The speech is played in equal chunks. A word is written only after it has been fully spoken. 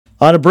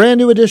On a brand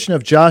new edition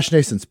of Josh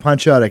Nason's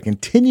Punch-Out, I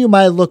continue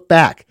my look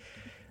back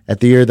at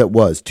the year that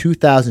was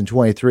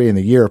 2023 in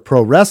the year of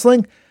pro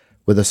wrestling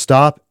with a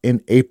stop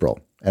in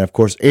April. And of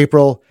course,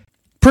 April,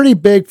 pretty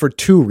big for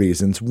two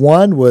reasons.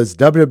 One was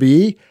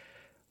WWE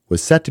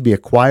was set to be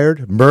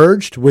acquired,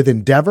 merged with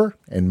Endeavor,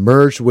 and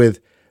merged with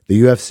the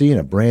UFC in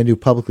a brand new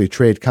publicly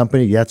traded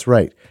company. Yeah, that's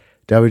right.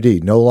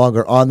 WWE no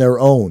longer on their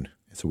own.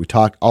 So we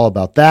talked all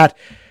about that.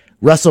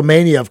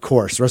 WrestleMania, of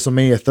course,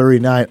 WrestleMania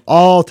 39,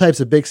 all types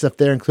of big stuff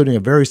there, including a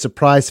very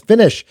surprise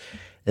finish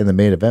in the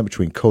main event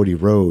between Cody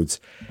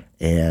Rhodes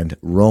and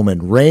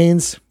Roman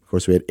Reigns. Of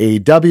course, we had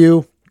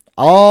AEW,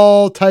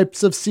 all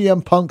types of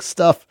CM Punk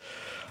stuff.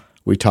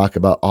 We talk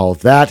about all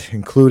of that,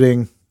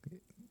 including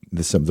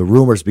some of the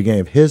rumors beginning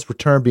of his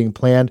return being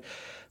planned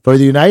for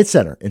the United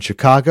Center in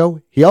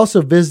Chicago. He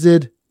also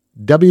visited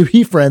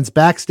WWE friends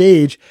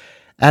backstage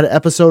at an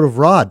episode of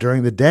Raw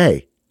during the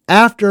day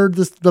after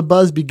the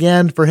buzz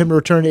began for him to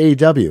return to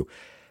AEW.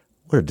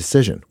 What a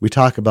decision. We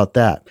talk about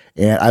that.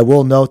 And I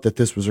will note that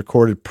this was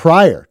recorded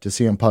prior to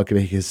CM Punk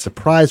making his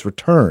surprise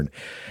return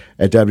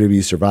at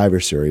WWE Survivor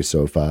Series.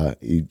 So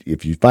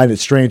if you find it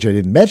strange I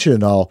didn't mention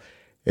it all,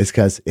 it's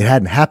because it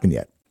hadn't happened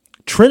yet.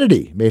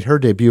 Trinity made her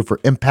debut for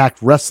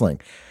Impact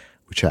Wrestling.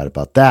 We chat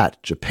about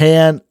that.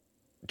 Japan,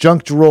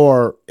 Junk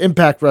Drawer,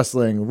 Impact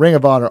Wrestling, Ring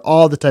of Honor,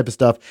 all the type of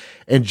stuff.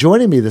 And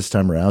joining me this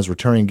time around is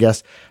returning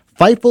guest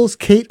Fightful's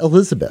Kate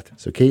Elizabeth.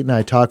 So Kate and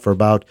I talked for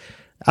about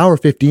hour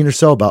 15 or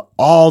so about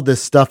all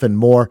this stuff and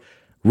more.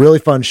 Really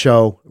fun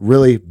show,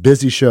 really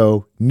busy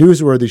show,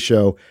 newsworthy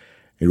show.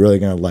 You're really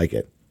going to like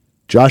it.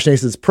 Josh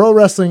Nason's Pro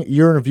Wrestling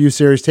Year in Review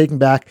series taking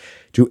back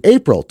to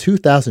April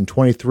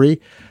 2023.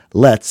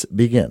 Let's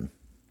begin.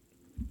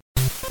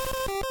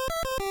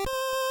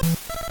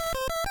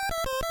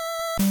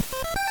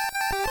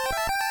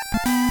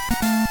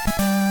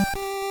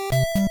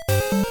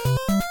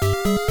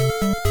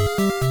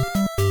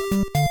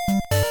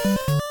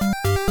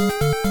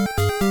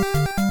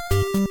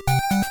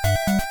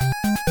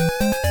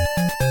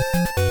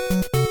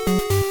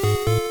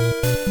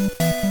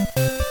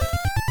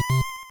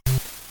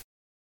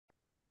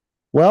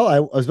 Well, I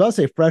was about to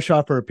say fresh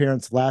off her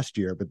appearance last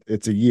year, but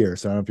it's a year,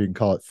 so I don't know if you can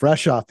call it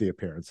fresh off the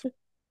appearance.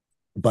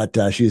 But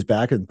she's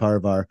back as part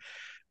of our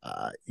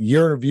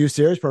Year in Review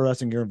series, Pro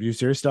Wrestling Year in Review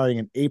series, starting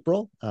in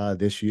April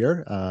this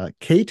year.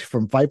 Kate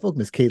from Fightful,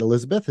 Miss Kate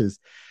Elizabeth, is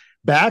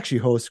back. She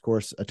hosts, of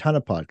course, a ton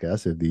of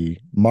podcasts. The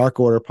Mark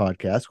Order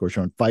podcast, of course,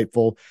 on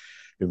Fightful,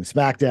 doing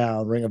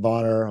SmackDown, Ring of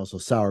Honor, also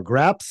Sour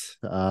Graps.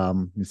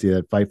 You see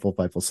that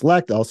Fightful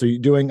Select. Also, you're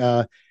doing,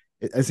 I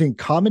think,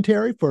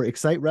 commentary for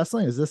Excite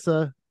Wrestling. Is this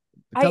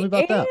Tell me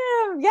about that.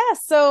 Yeah.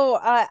 So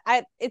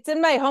it's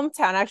in my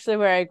hometown, actually,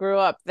 where I grew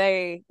up.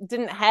 They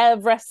didn't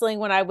have wrestling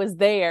when I was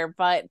there,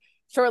 but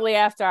shortly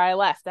after I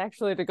left,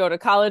 actually, to go to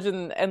college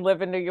and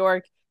live in New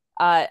York,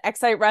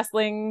 Excite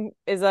Wrestling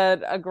is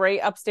a great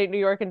upstate New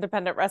York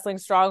independent wrestling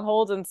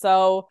stronghold. And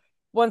so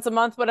once a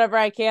month, whenever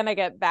I can, I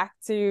get back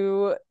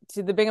to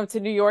the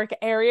Binghamton, New York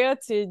area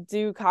to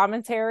do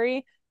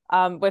commentary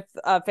with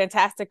a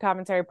fantastic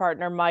commentary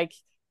partner, Mike.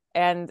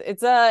 And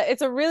it's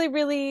a really,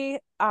 really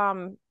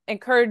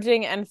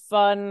encouraging and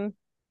fun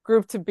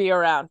group to be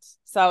around.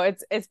 So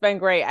it's been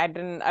great. I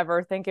didn't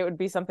ever think it would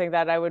be something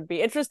that I would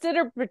be interested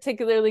or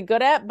particularly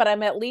good at, but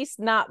I'm at least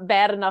not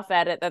bad enough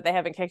at it that they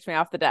haven't kicked me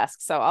off the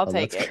desk. So I'll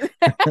take it.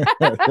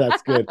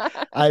 That's good.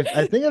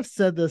 I think I've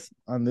said this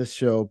on this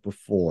show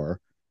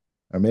before,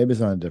 or maybe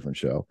it's on a different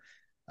show,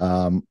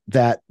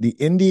 that the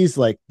indies,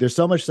 like, there's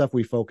so much stuff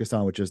we focus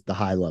on, which is the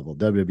high level,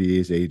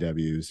 WWEs,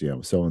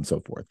 AEWs, so on and so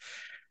forth.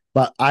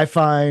 But I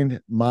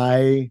find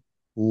my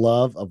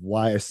love of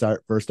why I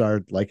first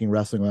started liking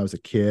wrestling when I was a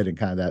kid, and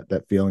kind of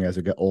that feeling as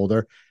I get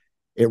older,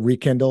 it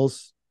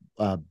rekindles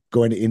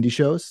going to indie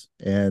shows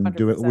and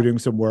we're doing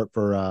some work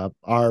for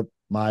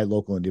my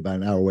local indie, about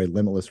an hour away,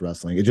 Limitless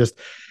Wrestling. It just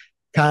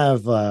kind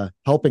of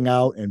helping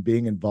out and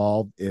being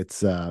involved.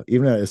 It's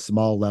even at a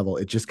small level,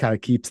 it just kind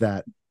of keeps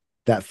that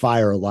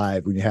fire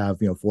alive when you have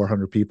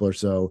 400 people or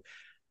so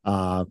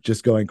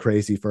just going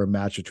crazy for a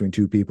match between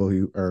two people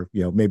who are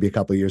maybe a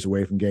couple of years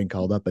away from getting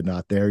called up but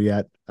not there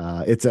yet.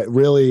 It's a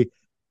really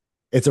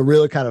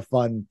kind of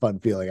fun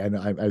feeling.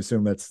 I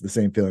assume that's the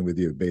same feeling with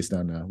you based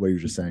on what you were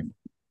just saying.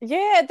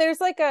 Yeah, there's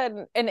like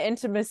an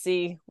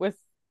intimacy with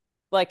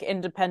like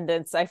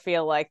independence, I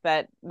feel like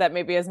that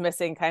maybe is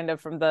missing kind of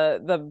from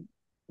the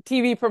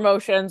TV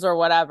promotions or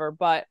whatever.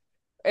 But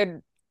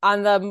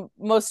on the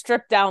most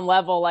stripped down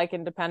level, like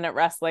independent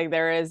wrestling,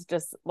 there is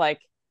just like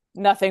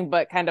nothing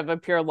but kind of a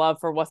pure love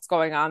for what's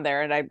going on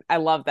there. And I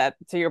love that,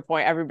 to your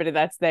point, everybody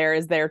that's there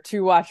is there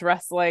to watch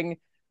wrestling.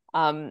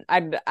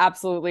 I'd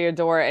absolutely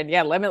adore it. And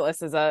yeah,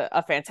 Limitless is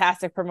a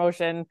fantastic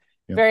promotion.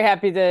 Yep. Very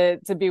happy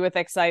to be with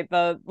Excite.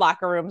 The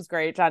locker room's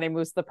great. Johnny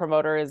Moose, the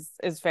promoter,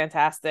 is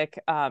fantastic.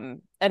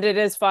 And it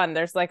is fun.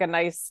 There's like a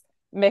nice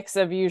mix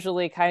of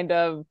usually kind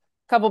of a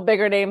couple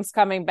bigger names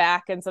coming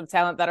back and some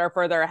talent that are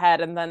further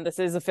ahead. And then this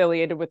is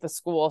affiliated with the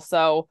school.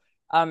 So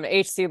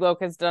HC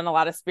Loke has done a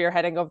lot of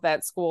spearheading of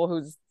that school,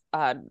 who's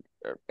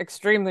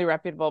extremely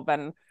reputable,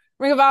 been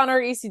Ring of Honor,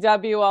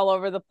 ECW, all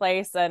over the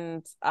place,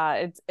 and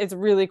it's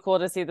really cool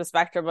to see the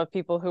spectrum of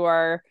people who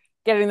are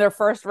getting their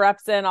first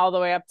reps in, all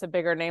the way up to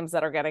bigger names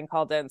that are getting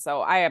called in.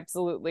 So I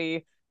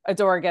absolutely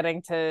adore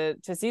getting to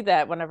see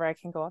that whenever I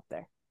can go up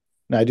there.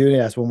 Now, I do need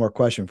to ask one more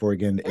question before we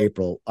get into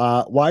April.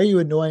 Why are you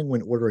annoying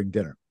when ordering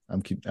dinner?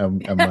 I'm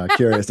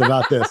curious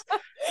about this.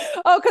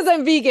 Oh, because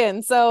I'm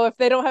vegan. So if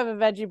they don't have a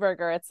veggie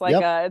burger, it's like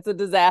it's a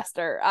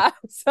disaster.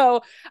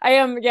 So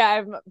I'm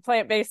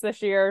plant-based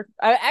this year.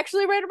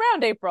 Actually right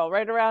around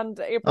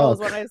April is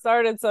when I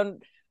started. Some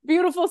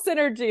beautiful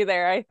synergy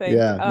there, I think.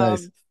 Yeah,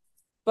 nice.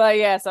 But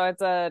yeah,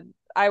 so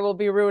I will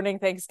be ruining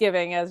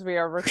Thanksgiving as we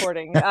are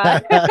recording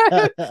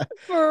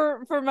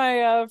for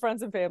my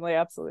friends and family.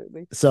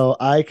 Absolutely. So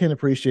I can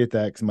appreciate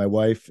that because my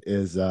wife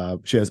is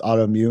she has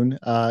autoimmune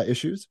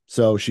issues.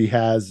 So she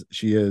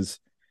is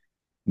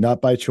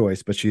not by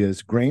choice, but she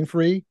is grain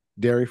free,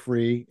 dairy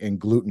free, and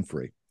gluten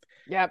free.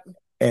 Yep.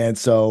 And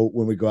so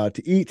when we go out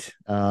to eat,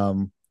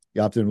 you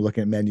often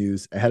looking at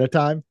menus ahead of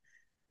time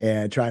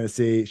and trying to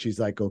see. She's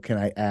like, "Oh, can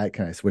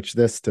I switch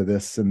this to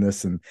this and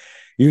this?" And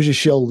usually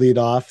she'll lead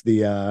off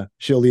the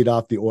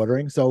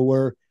ordering. So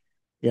we're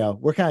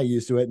kind of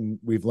used to it, and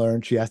we've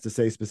learned she has to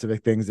say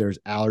specific things. There's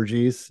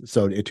allergies,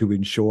 so to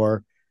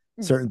ensure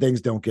certain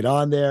things don't get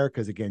on there,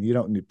 because again, you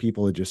don't need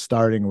people are just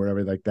starting or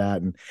whatever like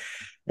that. And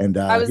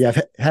I've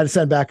had to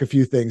send back a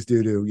few things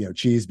due to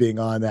cheese being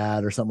on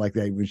that or something like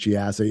that when she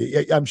asked. So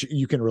I'm sure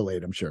you can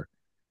relate. I'm sure.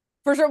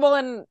 For sure.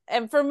 Well,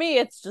 and for me,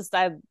 it's just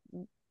I'd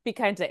be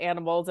kind to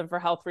animals and for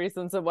health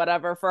reasons and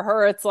whatever. For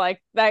her, it's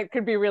like that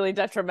could be really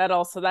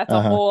detrimental. So that's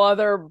a whole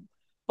other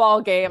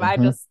ball game. I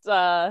just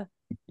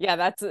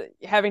that's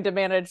having to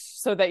manage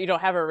so that you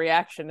don't have a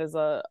reaction is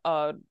a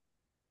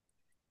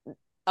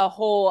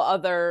whole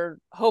other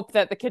hope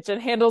that the kitchen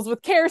handles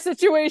with care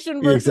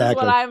situation versus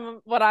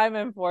what I'm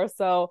in for.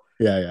 So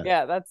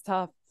yeah, that's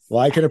tough. Well,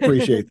 I can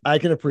appreciate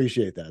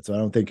that. So I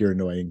don't think you're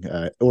annoying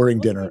ordering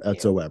dinner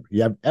whatsoever.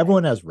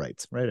 Everyone has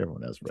rights, right?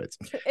 Everyone has rights.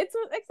 It's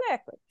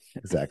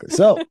exactly.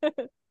 So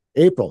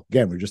April,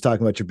 again, we're just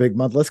talking about your big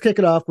month. Let's kick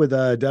it off with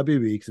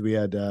WWE, because we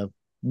had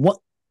one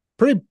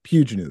pretty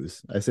huge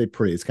news. I say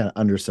pretty, it's kind of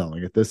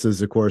underselling it. This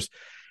is, of course,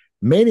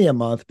 Mania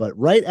month, but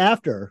right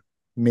after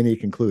Mania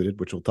concluded,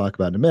 which we'll talk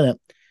about in a minute,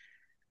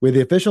 with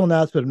the official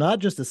announcement of not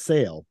just a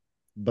sale,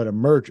 but a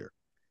merger.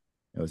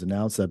 It was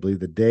announced, I believe,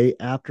 the day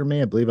after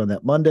me. I believe on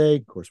that Monday.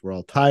 Of course, we're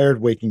all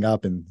tired waking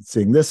up and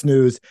seeing this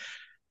news.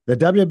 The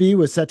WWE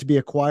was set to be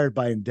acquired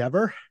by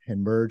Endeavor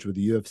and merge with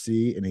the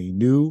UFC in a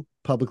new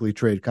publicly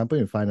traded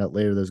company. We'll find out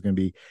later there's going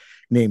to be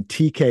named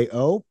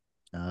TKO.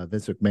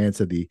 Vince McMahon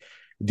said the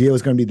deal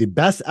is going to be the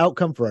best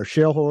outcome for our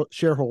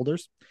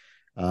shareholders.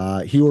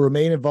 He will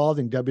remain involved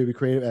in WWE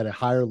creative at a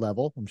higher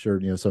level. I'm sure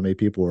so many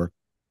people were.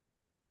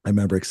 I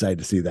remember excited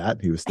to see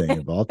that he was staying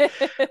involved.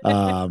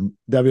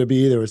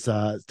 WWE, there was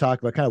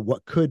talk about kind of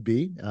what could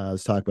be.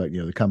 Let's talk about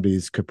the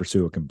companies could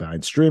pursue a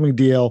combined streaming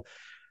deal.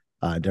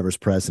 Endeavor's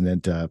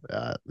president, it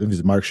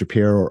was Mark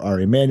Shapiro or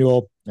Ari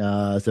Emanuel.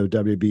 So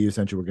WB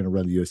essentially we're going to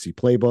run the UFC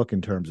playbook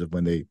in terms of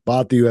when they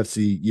bought the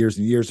UFC years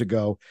and years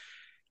ago.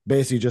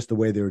 Basically, just the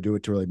way they would do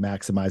it to really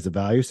maximize the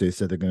value. So they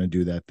said they're going to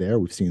do that there.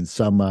 We've seen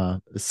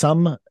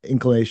some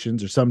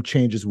inclinations or some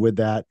changes with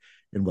that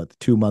in the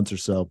 2 months or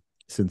so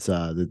since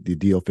the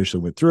deal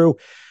officially went through.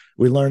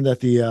 We learned that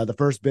the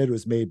first bid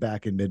was made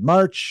back in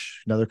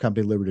mid-March. Another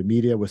company, Liberty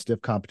Media, with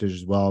stiff competition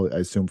as well, I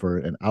assume for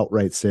an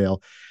outright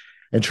sale.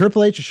 And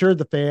Triple H assured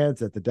the fans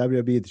that the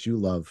WWE that you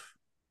love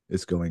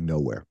is going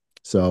nowhere.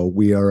 So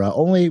we are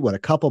only, a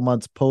couple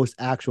months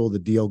post-actual the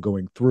deal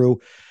going through.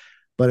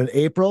 But in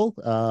April,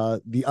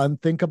 the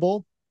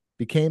unthinkable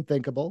became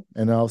thinkable,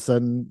 and all of a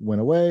sudden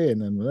went away,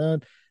 and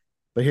then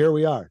but here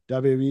we are,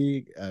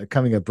 WWE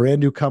coming a brand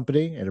new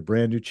company and a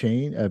brand new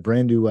chain, a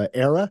brand new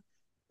era.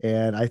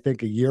 And I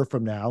think a year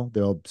from now,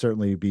 there'll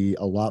certainly be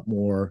a lot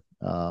more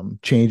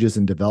changes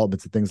and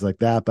developments and things like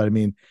that. But I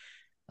mean,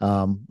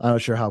 I'm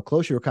not sure how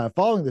close you were kind of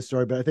following this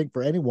story, but I think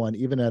for anyone,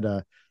 even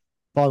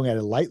following at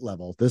a light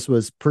level, this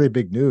was pretty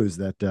big news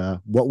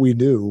that what we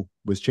knew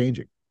was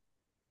changing.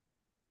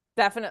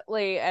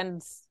 Definitely.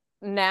 And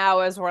now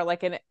as we're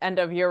like in end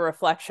of year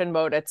reflection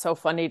mode, it's so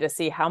funny to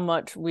see how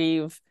much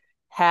we've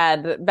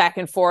had back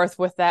and forth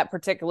with that,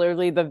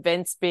 particularly the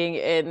Vince being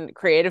in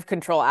creative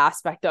control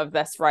aspect of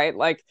this, right?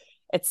 Like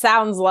it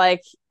sounds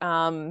like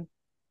I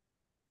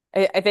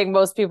think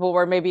most people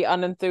were maybe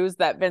unenthused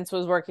that Vince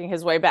was working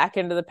his way back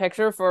into the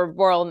picture for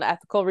moral and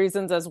ethical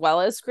reasons as well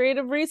as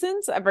creative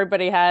reasons.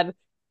 Everybody had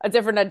a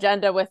different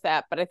agenda with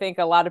that, but I think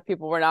a lot of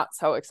people were not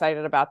so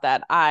excited about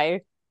that.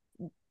 I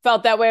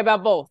felt that way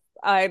about both.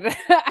 I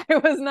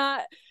was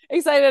not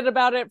excited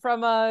about it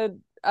from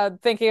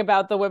thinking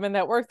about the women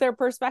that work their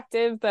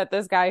perspective, that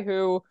this guy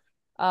who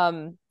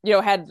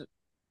had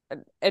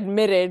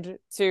admitted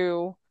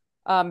to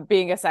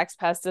being a sex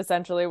pest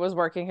essentially was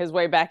working his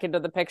way back into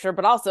the picture.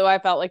 But also I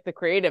felt like the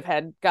creative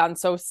had gone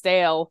so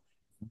stale,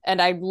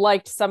 and I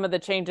liked some of the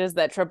changes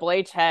that Triple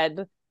H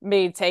had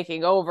made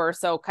taking over.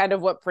 So kind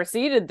of what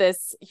preceded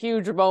this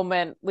huge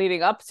moment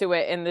leading up to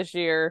it in this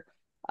year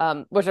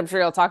which I'm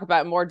sure you'll talk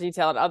about in more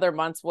detail in other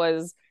months,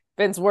 was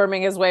Vince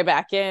worming his way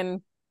back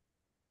in.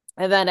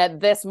 And then at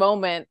this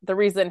moment, the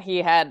reason he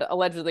had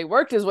allegedly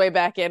worked his way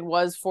back in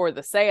was for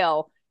the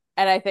sale.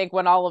 And I think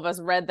when all of us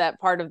read that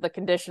part of the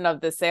condition of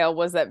the sale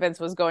was that Vince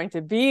was going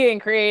to be in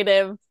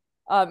creative,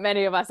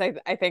 many of us,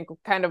 I think,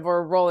 kind of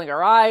were rolling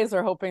our eyes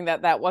or hoping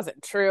that that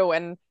wasn't true.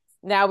 And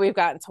now we've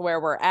gotten to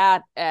where we're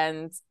at,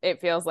 and it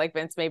feels like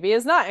Vince maybe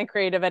is not in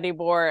creative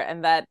anymore,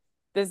 and that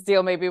this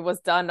deal maybe was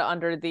done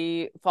under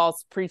the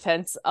false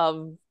pretense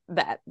of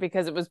that,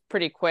 because it was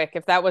pretty quick.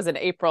 If that was in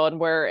April and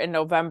we're in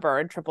November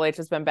and Triple H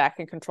has been back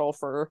in control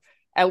for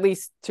at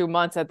least 2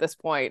 months at this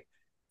point,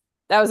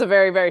 that was a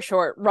very, very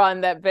short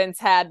run that Vince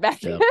had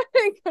back in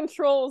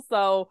control.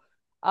 So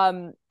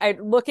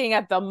looking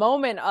at the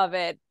moment of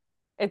it,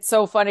 it's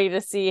so funny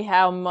to see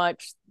how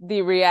much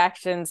the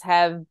reactions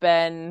have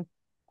been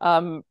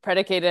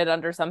predicated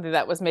under something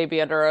that was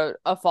maybe under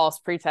a false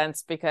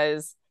pretense,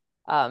 because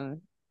I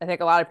think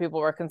a lot of people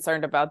were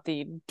concerned about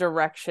the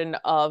direction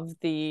of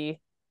the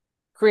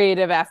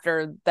creative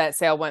after that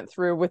sale went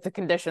through, with the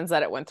conditions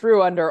that it went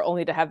through under,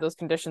 only to have those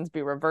conditions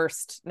be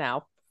reversed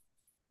now.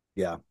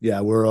 Yeah,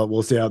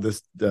 we'll see how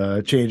this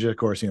changes. Of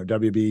course,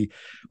 WB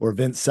or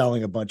Vince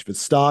selling a bunch of his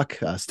stock,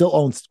 still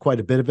owns quite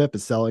a bit of it,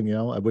 but selling.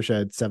 I wish I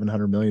had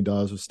 $700 million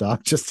of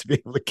stock just to be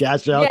able to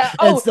cash out. Yeah.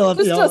 And still have,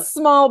 just a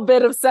small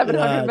bit of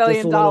 $700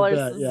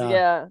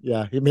 million.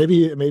 Yeah.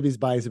 Maybe he's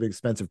buying some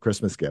expensive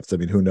Christmas gifts. I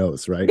mean, who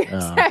knows, right?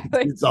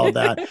 Exactly. It's all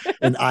that,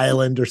 an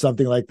island or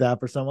something like that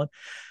for someone.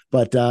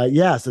 But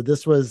so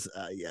this was,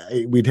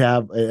 we'd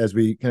have, as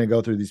we kind of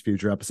go through these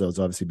future episodes,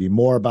 obviously be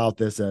more about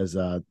this as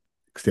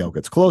sale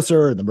gets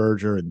closer and the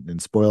merger,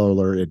 and spoiler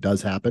alert, it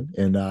does happen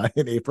in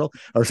April,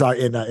 or sorry,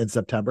 in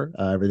September.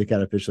 Everything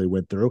kind of officially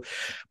went through.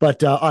 But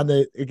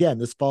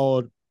this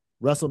followed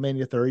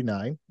WrestleMania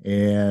 39,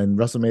 and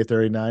WrestleMania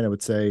 39, I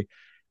would say,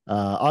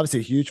 obviously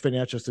a huge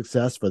financial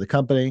success for the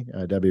company,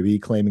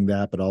 WWE claiming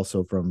that, but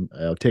also from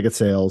ticket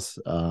sales.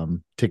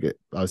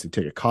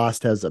 Ticket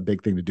cost has a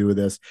big thing to do with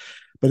this.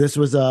 But this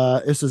was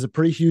a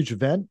pretty huge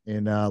event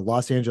in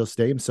Los Angeles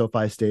Stadium,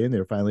 SoFi Stadium. They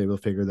were finally able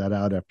to figure that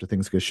out after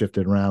things got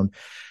shifted around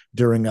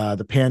during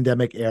the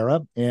pandemic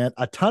era, and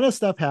a ton of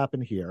stuff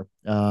happened here.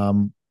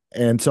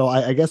 And so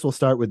I guess we'll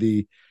start with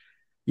the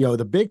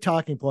big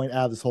talking point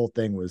out of this whole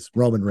thing was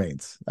Roman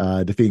Reigns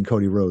defeating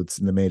Cody Rhodes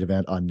in the main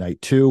event on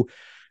night 2.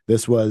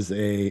 This was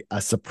a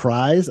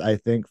surprise, I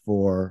think,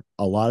 for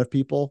a lot of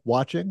people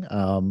watching.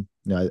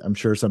 I'm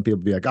sure some people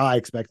would be like, I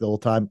expect the whole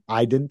time.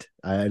 I didn't.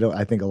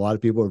 I think a lot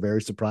of people were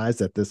very surprised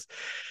that this,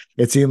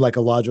 it seemed like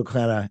a logical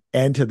kind of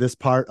end to this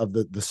part of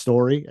the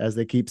story, as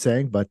they keep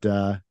saying. But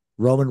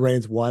Roman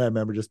Reigns won. I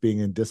remember just being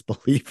in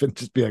disbelief and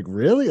just be like,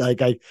 really?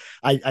 Like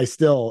I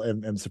still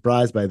am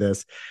surprised by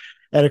this.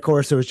 And of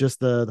course, it was just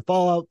the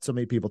fallout. So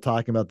many people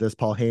talking about this.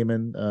 Paul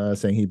Heyman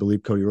saying he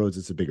believed Cody Rhodes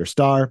is a bigger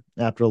star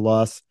after a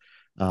loss.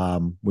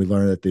 We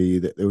learned that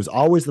it was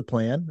always the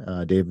plan.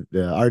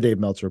 Our Dave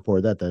Meltzer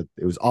reported that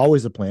it was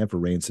always the plan for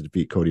Reigns to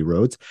defeat Cody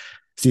Rhodes.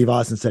 Steve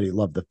Austin said he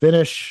loved the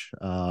finish.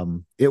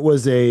 It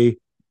was a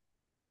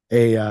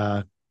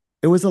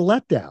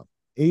letdown.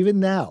 Even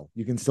now,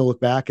 you can still look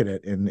back at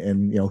it,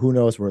 and who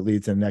knows where it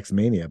leads to next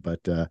Mania.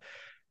 But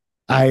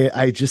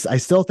I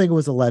still think it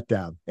was a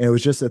letdown, and it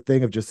was just a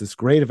thing of just this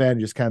great event.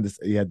 Just kind of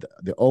you had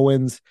the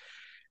Owens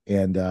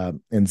and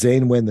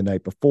Zayn win the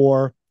night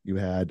before. You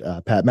had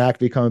Pat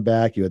McAfee coming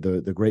back. You had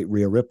the great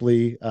Rhea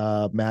Ripley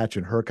match,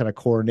 and her kind of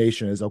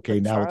coronation is okay.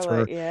 Now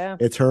Charlotte,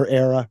 it's her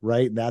era,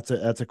 right? And that's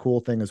a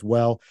cool thing as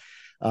well.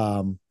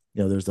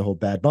 There's the whole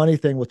Bad Bunny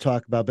thing we'll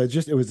talk about, but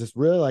it was this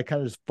really like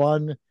kind of just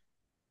fun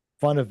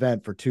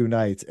event for 2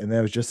 nights, and then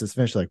it was just this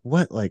finish. Like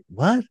what?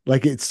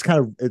 Like it's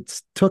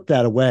took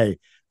that away.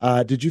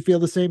 Did you feel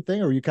the same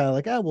thing, or were you kind of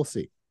like, we'll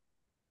see?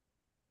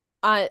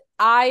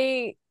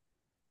 I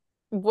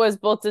was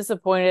both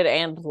disappointed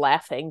and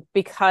laughing,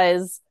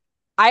 because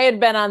I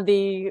had been on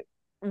the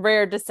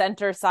rare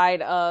dissenter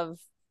side of,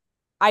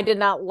 I did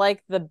not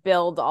like the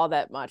build all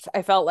that much.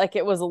 I felt like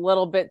it was a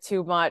little bit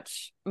too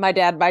much. My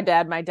dad,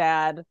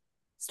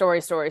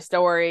 story.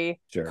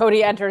 Sure.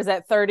 Cody enters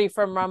at 30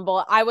 from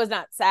Rumble. I was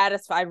not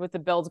satisfied with the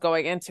build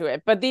going into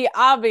it, but the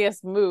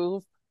obvious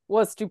move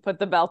was to put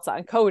the belts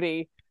on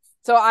Cody.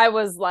 So I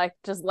was like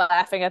just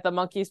laughing at the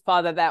monkey's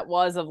paw that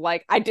was, of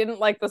like, I didn't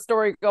like the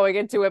story going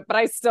into it, but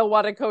I still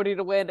wanted Cody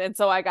to win. And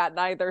so I got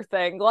neither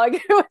thing. Like,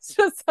 it was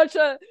just such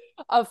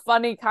a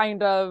funny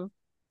kind of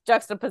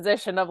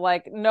juxtaposition of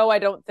like, no, I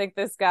don't think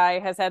this guy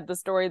has had the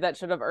story that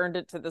should have earned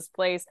it to this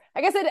place.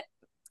 I guess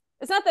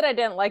it's not that I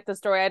didn't like the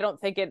story. I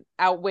don't think it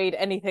outweighed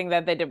anything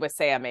that they did with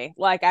Sami.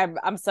 Like,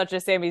 I'm such a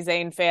Sami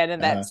Zayn fan,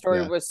 and that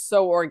story was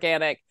so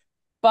organic.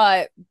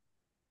 But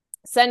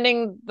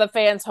sending the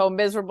fans home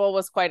miserable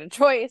was quite a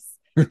choice.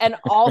 And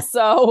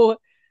also,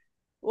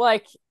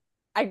 like,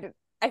 I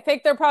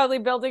think they're probably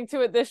building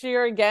to it this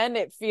year again.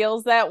 It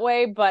feels that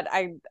way, but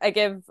I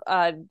give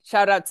a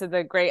shout out to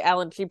the great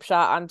Alan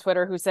Cheapshot on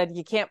Twitter, who said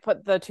you can't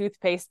put the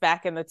toothpaste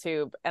back in the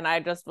tube. And I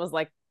just was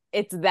like,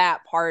 it's that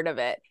part of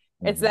it.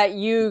 It's that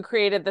you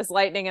created this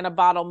lightning in a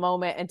bottle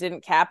moment and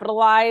didn't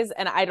capitalize.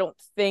 And I don't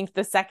think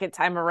the second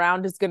time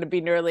around is going to be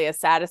nearly as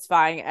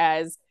satisfying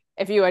as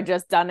if you had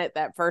just done it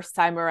that first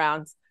time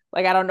around.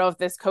 Like, I don't know if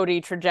this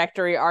Cody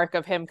trajectory arc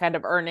of him kind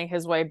of earning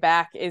his way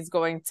back is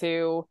going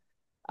to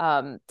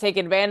take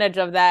advantage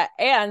of that.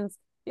 And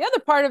the other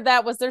part of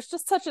that was there's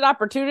just such an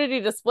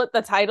opportunity to split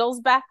the titles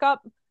back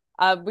up.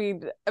 We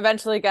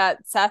eventually got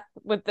Seth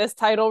with this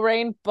title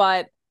reign,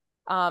 but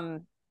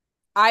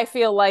I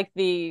feel like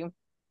the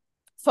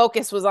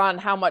focus was on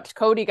how much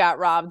Cody got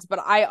robbed, but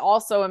I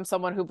also am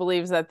someone who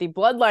believes that the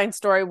bloodline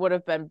story would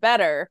have been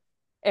better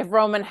if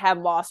Roman had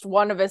lost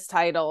one of his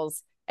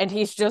titles and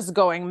he's just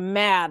going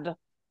mad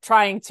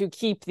trying to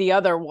keep the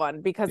other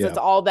one because it's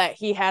all that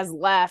he has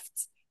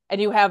left, and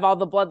you have all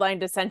the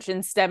bloodline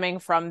dissension stemming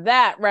from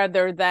that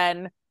rather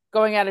than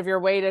going out of your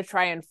way to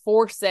try and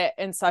force it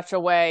in such a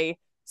way.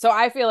 So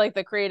I feel like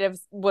the creative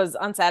was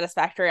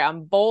unsatisfactory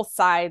on both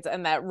sides,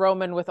 and that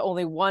Roman with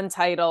only one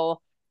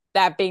title,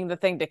 that being the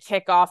thing to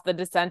kick off the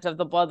descent of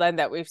the bloodline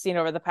that we've seen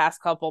over the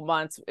past couple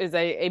months, is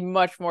a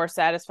much more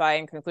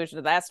satisfying conclusion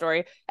to that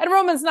story. And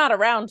Roman's not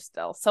around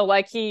still. So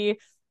like, he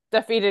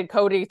defeated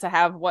Cody to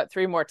have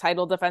 3 more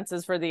title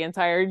defenses for the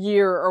entire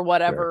year or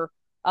whatever,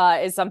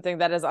 is something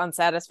that is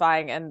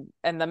unsatisfying.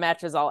 And the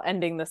match is all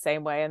ending the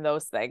same way and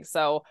those things.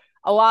 So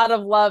a lot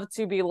of love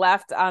to be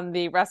left on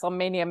the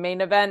WrestleMania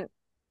main event.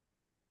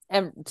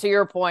 And to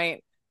your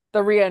point,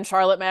 the Rhea and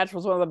Charlotte match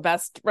was one of the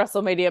best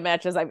WrestleMania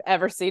matches I've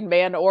ever seen,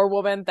 man or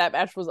woman. That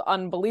match was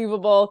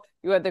unbelievable.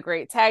 You had the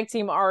great tag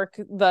team arc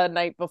the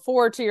night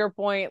before, to your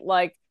point.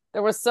 Like,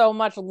 there was so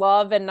much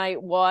love in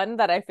night one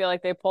that I feel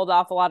like they pulled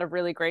off a lot of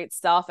really great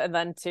stuff. And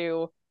then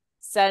to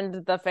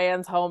send the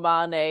fans home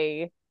on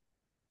a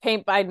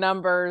paint by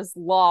numbers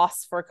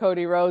loss for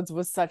Cody Rhodes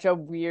was such a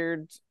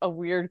weird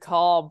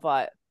call,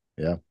 but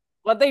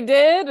what they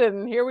did,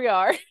 and here we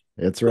are.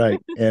 It's right.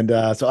 And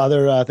so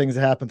other things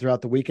that happened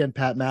throughout the weekend,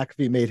 Pat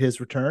McAfee made his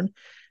return,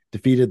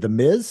 defeated The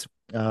Miz.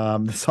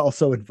 This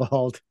also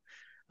involved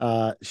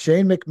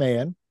Shane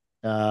McMahon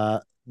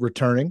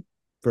returning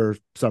for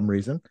some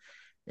reason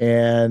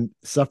and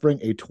suffering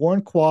a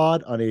torn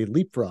quad on a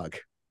leapfrog.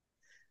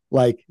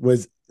 Like,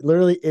 was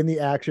literally in the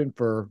action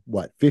for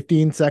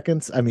 15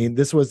 seconds. I mean,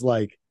 this was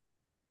like,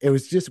 it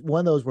was just one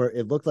of those where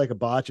it looked like a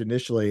botch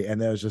initially,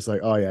 and then it was just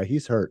like, oh yeah,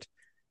 he's hurt.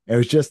 It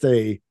was just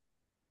it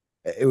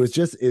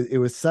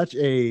was such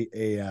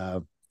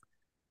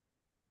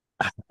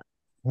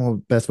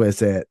best way to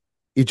say it.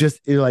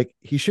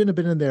 He shouldn't have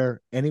been in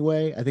there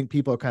anyway. I think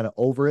people are kind of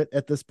over it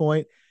at this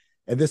point.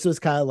 And this was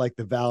kind of like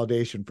the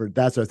validation for,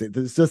 that's what I think.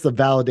 It's just the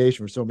validation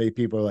for so many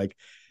people. Like,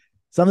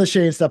 some of the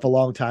Shane stuff a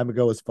long time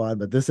ago was fun,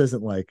 but this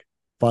isn't like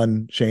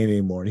fun Shane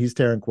anymore. And he's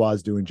tearing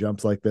quads, doing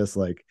jumps like this.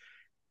 Like,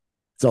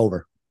 it's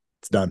over.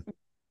 It's done.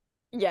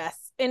 Yes.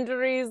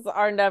 Injuries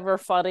are never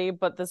funny,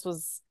 but this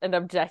was an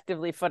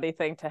objectively funny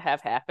thing to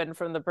have happen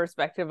from the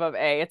perspective of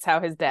it's how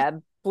his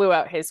dad blew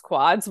out his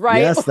quads,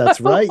 right? Yes,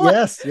 that's right. Like,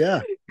 yes.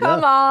 Yeah.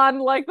 Come on.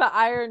 Like, the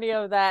irony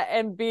of that,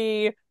 and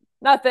B,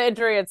 not the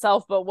injury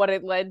itself, but what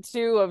it led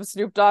to, of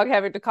Snoop Dogg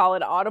having to call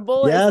it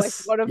audible, is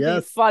like one of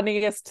the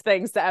funniest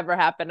things to ever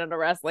happen in a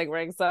wrestling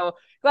ring. So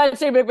glad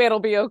Shane McMahon will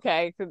be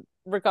okay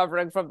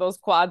recovering from those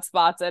quad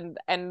spots,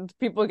 and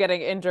people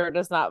getting injured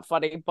is not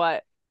funny,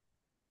 but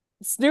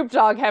Snoop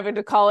Dogg having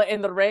to call it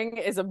in the ring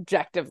is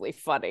objectively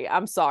funny.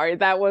 I'm sorry.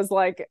 That was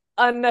like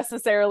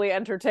unnecessarily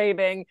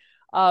entertaining.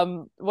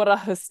 What a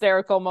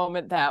hysterical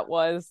moment that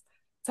was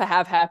to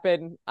have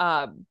happen.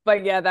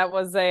 But yeah, that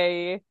was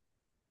a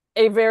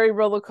very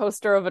roller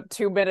coaster of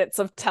 2 minutes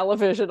of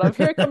television of,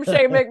 here comes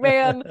Shane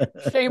McMahon.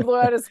 Shane blew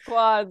out his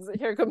quads.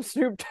 Here comes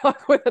Snoop Dogg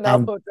with an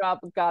elbow drop.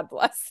 God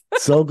bless.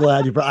 So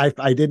glad you brought,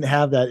 I didn't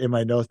have that in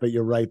my notes, but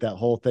you're right. That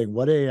whole thing.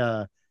 What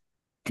a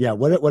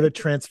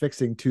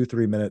transfixing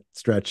 2-3 minute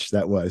stretch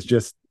that was.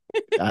 Just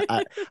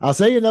I'll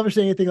say you'll never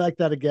see anything like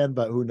that again,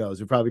 but who knows?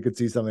 We probably could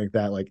see something like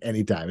that like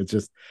anytime. It's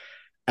just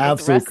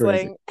absolutely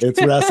crazy.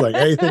 It's wrestling.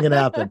 Anything can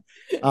happen.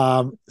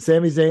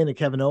 Sami Zayn and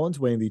Kevin Owens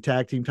winning the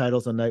tag team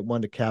titles on night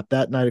one to cap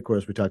that night. Of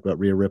course, we talked about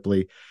Rhea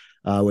Ripley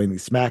winning the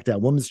SmackDown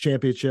Women's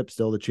Championship,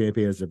 still the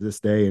champions of this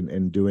day,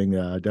 and doing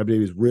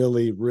WWE is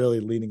really,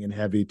 really leaning in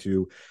heavy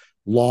to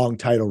long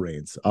title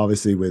reigns.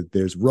 Obviously,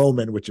 there's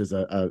Roman, which is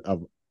a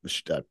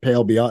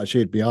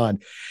shade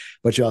beyond,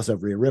 but you also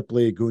have Rhea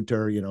Ripley,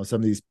 Gunther,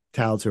 some of these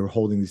talents who are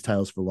holding these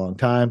titles for a long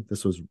time.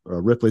 This was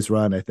Ripley's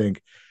run, I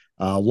think,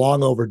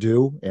 long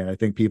overdue, and I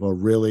think people are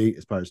really,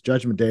 as far as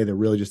Judgment Day, they're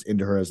really just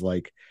into her as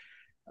like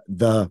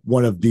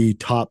one of the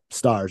top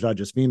stars, not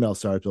just female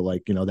stars, but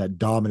like that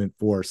dominant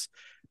force.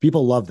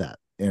 People love that,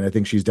 and I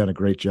think she's done a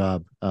great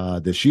job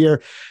this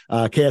year.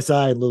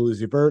 KSI and Lil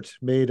Uzi Vert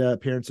made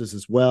appearances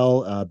as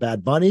well.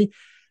 Bad Bunny,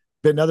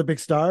 another big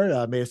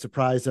star, made a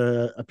surprise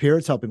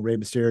appearance, helping Rey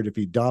Mysterio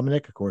defeat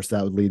Dominic. Of course,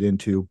 that would lead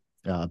into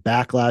a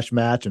Backlash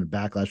match, and a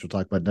Backlash we'll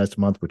talk about next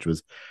month, which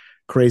was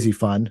crazy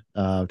fun.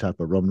 We talked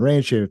about Roman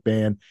Reigns, Shane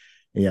McMahon,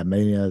 and yeah,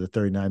 Mania the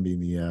 39 being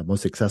the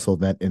most successful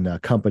event in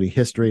company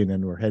history, and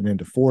then we're heading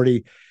into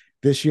 40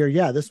 this year.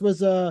 Yeah, this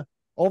was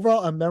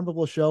overall a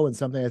memorable show, and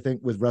something I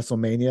think with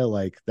WrestleMania,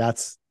 like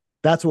that's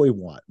what we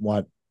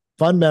want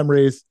fun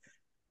memories,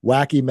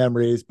 wacky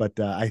memories. But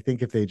I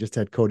think if they just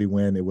had Cody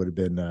win, it would have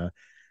been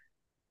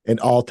an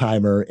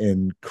all-timer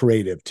in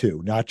creative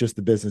too, not just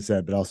the business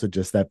end, but also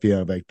just that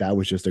feeling of like that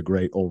was just a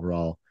great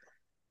overall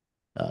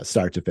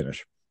start to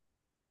finish.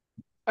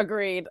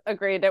 Agreed.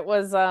 It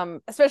was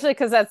especially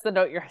because that's the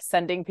note you're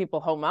sending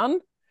people home on.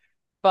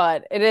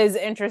 But it is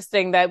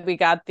interesting that we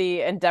got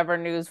the Endeavor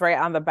news right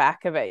on the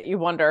back of it. You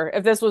wonder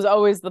if this was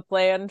always the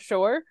plan,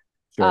 sure.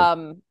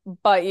 Sure.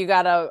 But you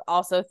gotta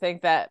also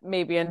think that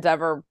maybe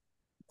Endeavor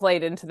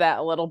played into that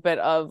a little bit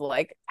of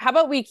like, how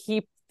about we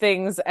keep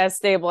things as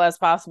stable as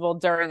possible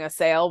during a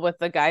sale with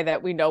the guy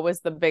that we know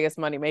is the biggest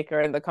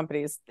moneymaker in the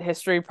company's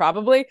history,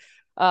 probably.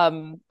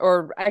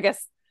 Or I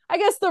guess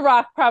The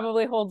Rock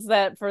probably holds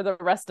that for the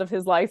rest of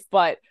his life,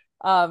 but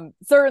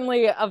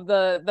certainly of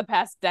the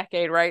past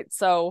decade, right?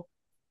 So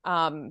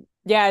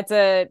yeah,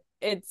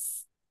 it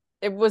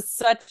was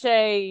such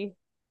a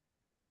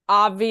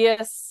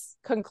obvious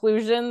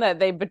conclusion that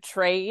they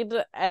betrayed,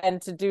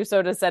 and to do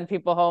so to send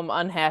people home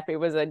unhappy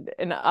was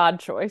an odd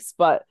choice,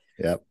 but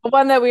Yep.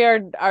 one that we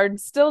are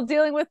still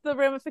dealing with the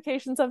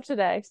ramifications of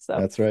today. So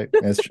That's right.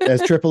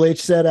 As Triple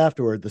H said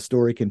afterward, the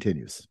story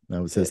continues.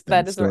 That was his thing.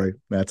 that is story.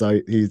 right. That's how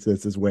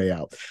that's his way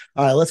out.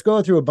 All right, let's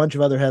go through a bunch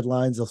of other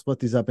headlines. I'll split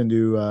these up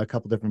into a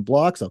couple different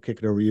blocks. I'll kick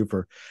it over to you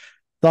for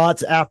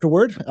thoughts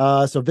afterward.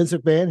 So Vince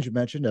McMahon, as you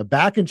mentioned,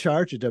 back in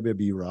charge at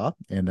WWE Raw,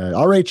 and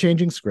already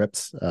changing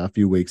scripts a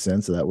few weeks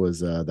in, so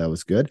that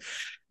was good.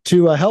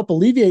 To help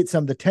alleviate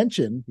some of the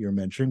tension you're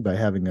mentioning by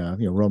having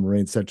Roman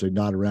Reigns essentially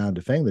not around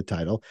defending the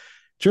title,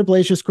 Triple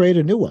H just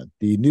created a new one,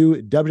 the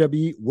new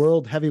WWE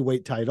World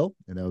Heavyweight title,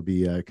 and that would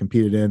be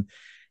competed in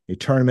a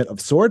tournament of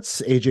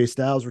sorts. AJ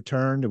Styles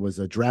returned. It was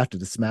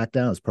drafted to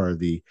SmackDown as part of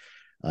the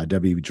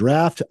WWE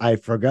draft. I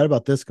forgot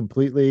about this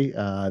completely.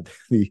 There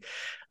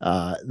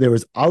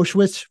was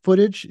Auschwitz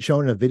footage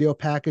shown in a video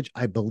package.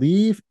 I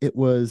believe it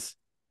was,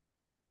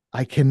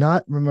 I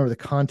cannot remember the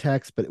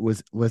context, but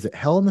was it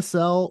Hell in the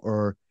Cell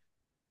or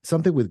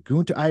something with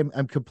Gunther?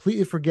 I'm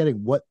completely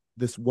forgetting what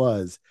this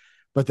was,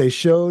 but they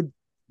showed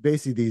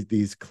basically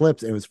these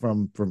clips. It was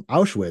from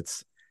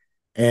Auschwitz,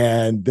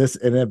 and this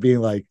ended up being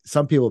like,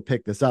 some people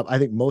picked this up. I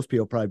think most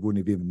people probably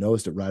wouldn't have even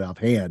noticed it right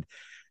offhand,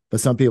 but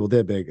some people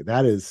did. Big,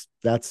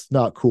 that's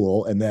not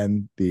cool. And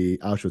then the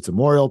Auschwitz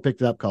Memorial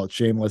picked it up, called it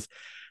shameless.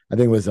 I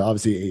think it was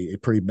obviously a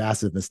pretty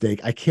massive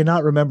mistake. I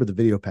cannot remember the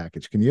video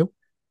package. Can you?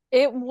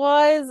 It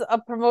was a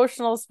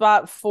promotional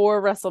spot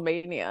for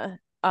WrestleMania.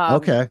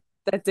 Okay.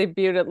 That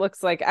debuted. It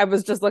looks like, I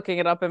was just looking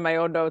it up in my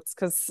own notes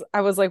because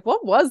I was like,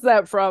 what was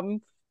that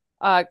from?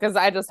 Because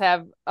I just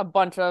have a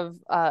bunch of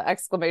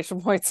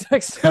exclamation points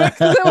next to it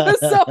because it was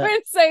so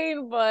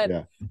insane.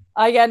 But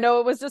yeah, no,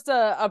 it was just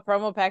a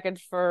promo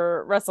package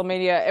for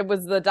WrestleMania. It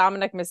was the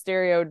Dominic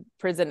Mysterio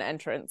prison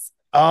entrance.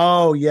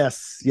 Oh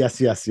yes.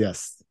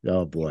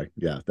 Oh boy,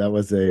 yeah, that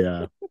was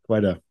a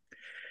quite a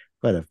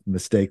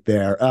mistake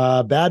there.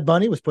 Bad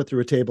Bunny was put through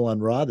a table on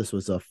Raw. This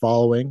was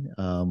following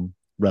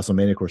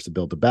WrestleMania, of course, to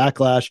build the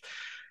Backlash.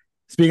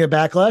 Speaking of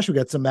Backlash, we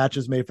got some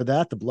matches made for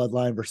that. The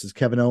Bloodline versus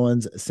Kevin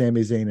Owens,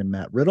 Sami Zayn, and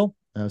Matt Riddle.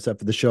 Set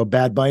for the show,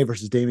 Bad Bunny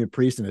versus Damian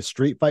Priest in a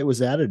street fight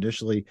was added.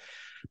 Initially,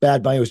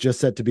 Bad Bunny was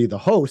just set to be the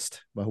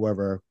host, but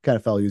whoever kind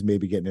of felt he was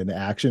maybe getting into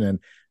action, and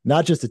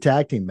not just a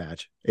tag team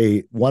match,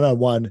 a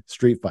one-on-one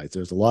street fight. So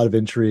there's a lot of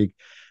intrigue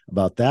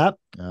about that.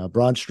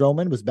 Braun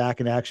Strowman was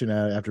back in action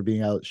after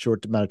being out a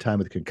short amount of time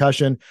with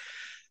concussion.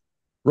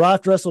 Raw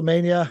after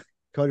WrestleMania,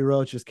 Cody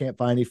Rhodes just can't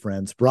find any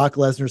friends. Brock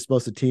Lesnar is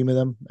supposed to team with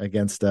him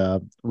against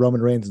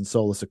Roman Reigns and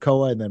Solo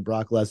Sikoa, and then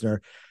Brock Lesnar,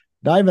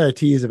 not even a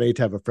tease of any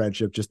type of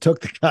friendship, just took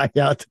the guy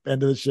out to the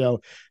end of the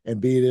show and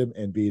beat him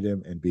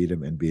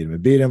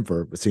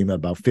for seeming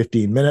about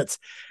 15 minutes.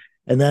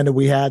 And then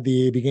we had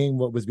the beginning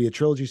what was be a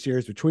trilogy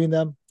series between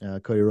them.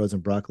 Cody Rhodes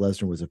and Brock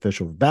Lesnar was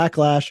official for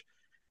Backlash.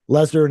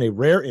 Lesnar, in a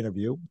rare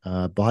interview,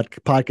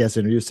 podcast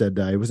interview, said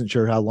he wasn't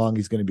sure how long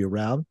he's going to be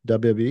around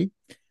WWE.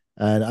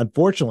 And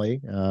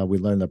unfortunately, we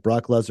learned that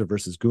Brock Lesnar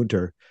versus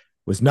Gunther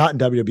was not in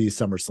WWE's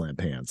SummerSlam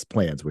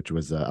plans, which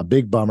was a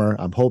big bummer.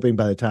 I'm hoping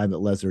by the time that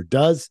Lesnar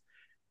does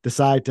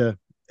decide to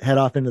head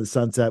off into the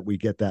sunset, we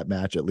get that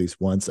match at least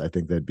once. I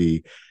think that'd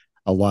be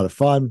a lot of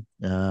fun.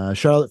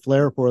 Charlotte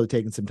Flair reportedly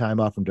taking some time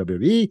off from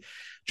WWE.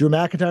 Drew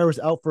McIntyre was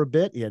out for a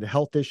bit. He had a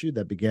health issue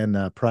that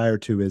began prior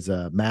to his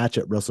match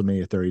at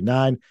WrestleMania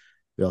 39.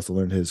 We also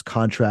learned his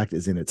contract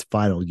is in its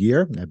final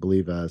year. I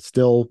believe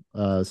still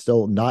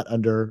not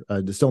under,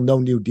 there's still no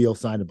new deal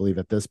signed, I believe,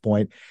 at this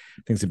point.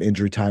 I think some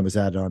injury time was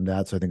added on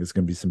that, so I think it's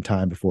going to be some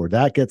time before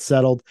that gets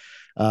settled.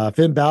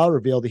 Finn Balor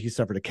revealed that he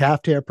suffered a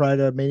calf tear prior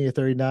to Mania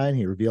 39.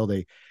 He revealed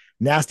a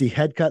nasty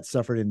head cut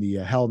suffered in the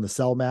Hell in the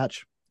Cell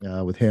match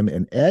with him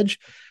and Edge.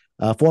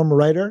 Former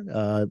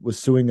writer was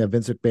suing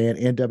Vince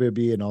McMahon and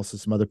WWE and also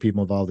some other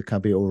people involved in the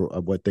company over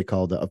what they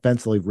called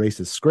offensively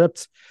racist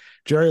scripts.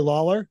 Jerry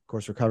Lawler, of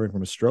course, recovering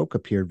from a stroke,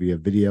 appeared via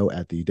video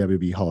at the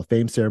WWE Hall of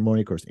Fame ceremony.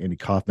 Of course, Andy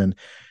Kaufman,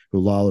 who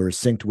Lawler is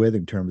synced with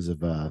in terms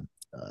of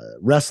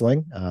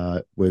wrestling.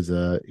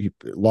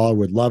 Law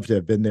would love to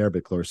have been there, but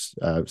of course,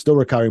 still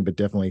recovering, but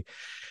definitely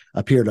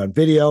appeared on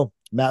video.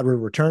 Matt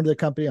Riddle returned to the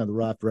company on the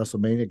Raw after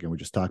WrestleMania. Again, we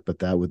just talked about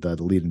that with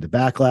the lead into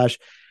Backlash.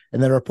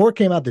 And then a report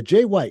came out that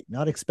Jay White,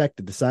 not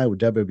expected to sign with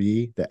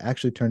WWE, that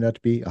actually turned out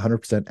to be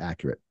 100%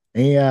 accurate.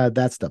 And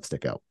that stuff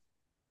stick out.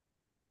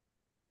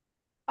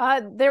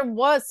 There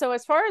was, so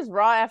as far as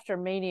Raw after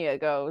Mania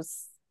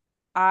goes,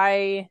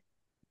 I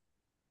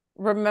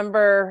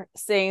remember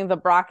seeing the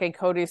Brock and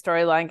Cody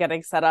storyline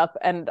getting set up,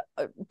 and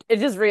it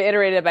just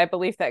reiterated my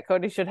belief that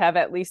Cody should have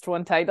at least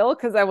one title,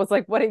 because I was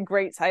like, what a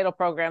great title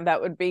program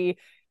that would be,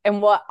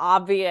 and what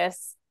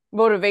obvious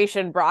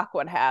motivation Brock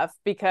would have,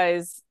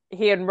 because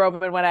he and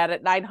Roman went at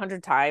it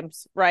 900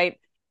 times, right?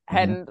 Mm-hmm.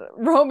 And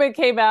Roman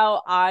came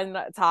out on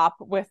top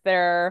with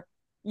their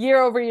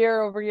year over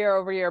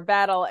year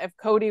battle. If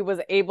Cody was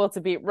able to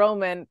beat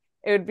Roman,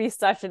 it would be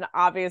such an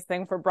obvious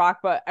thing for Brock.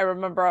 But I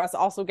remember us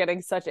also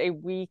getting such a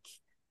weak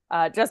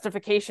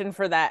justification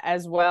for that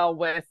as well,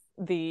 with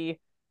the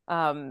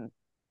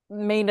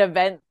main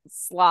event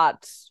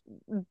slot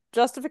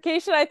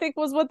justification, I think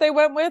was what they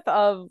went with,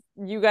 of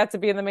you got to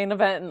be in the main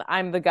event and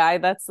I'm the guy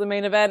that's the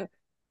main event.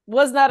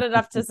 Was not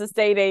enough to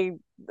sustain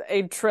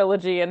a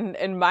trilogy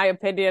in my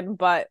opinion,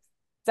 but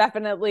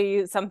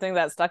definitely something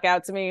that stuck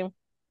out to me.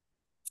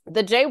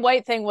 The Jay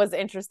White thing was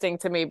interesting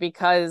to me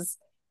because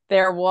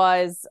there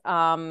was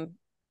a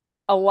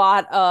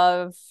lot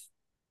of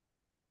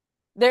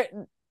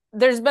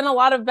there's been a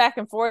lot of back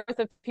and forth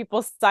of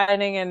people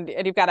signing, and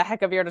you've got a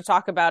heck of a year to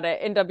talk about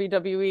it in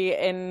WWE,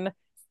 in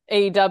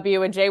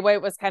AEW, and Jay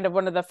White was kind of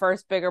one of the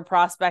first bigger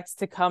prospects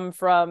to come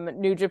from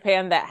New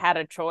Japan that had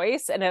a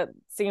choice, and it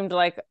seemed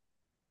like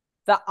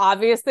the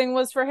obvious thing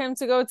was for him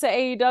to go to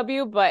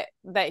AEW, but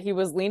that he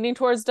was leaning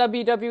towards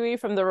WWE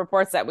from the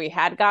reports that we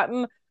had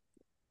gotten.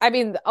 I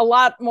mean, a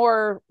lot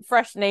more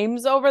fresh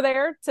names over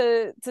there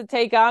to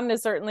take on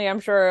is certainly,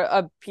 I'm sure,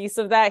 a piece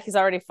of that. He's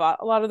already fought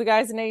a lot of the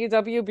guys in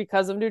AEW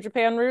because of New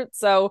Japan roots.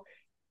 So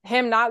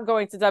him not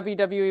going to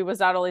WWE was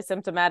not only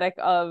symptomatic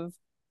of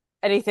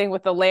anything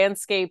with the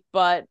landscape,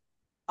 but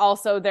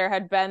also there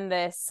had been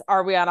this,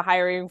 are we on a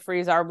hiring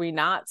freeze, are we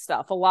not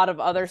stuff. A lot of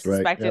other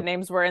suspected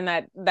names were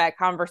in that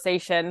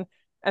conversation.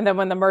 And then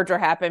when the merger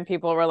happened,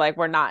 people were like,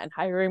 we're not in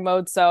hiring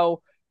mode.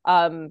 So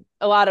a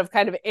lot of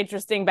kind of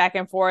interesting back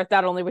and forth,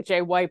 not only with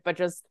Jay White, but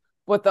just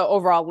what the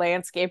overall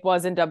landscape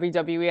was in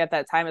WWE at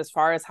that time as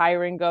far as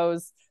hiring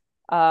goes.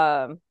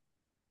 Tyrus,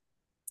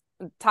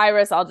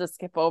 I'll just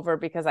skip over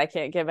because I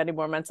can't give any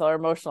more mental or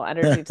emotional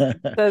energy to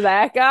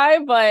that guy.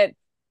 But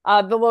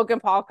the Logan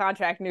Paul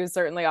contract news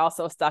certainly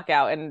also stuck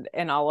out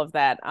in all of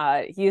that.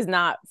 He's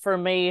not, for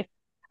me,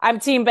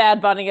 I'm Team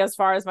Bad Bunny as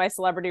far as my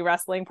celebrity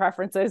wrestling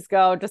preferences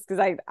go, just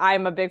because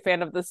I'm a big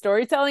fan of the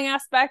storytelling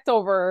aspect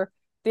over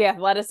the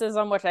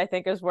athleticism, which I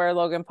think is where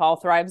Logan Paul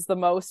thrives the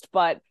most.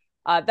 But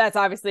that's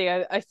obviously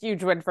a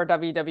huge win for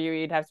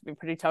WWE. You'd have to be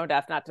pretty tone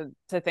deaf not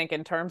to think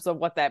in terms of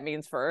what that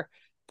means for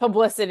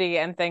publicity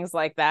and things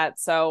like that.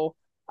 So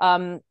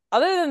other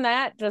than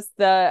that, just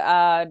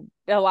a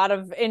lot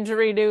of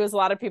injury news, a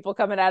lot of people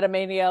coming out of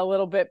Mania a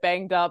little bit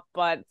banged up,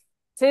 but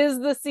 'tis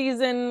the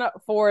season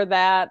for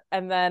that.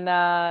 And then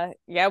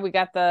we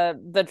got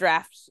the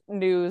draft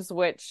news,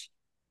 which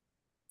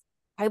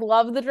I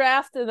love the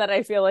draft, and that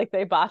I feel like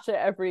they botch it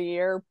every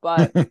year,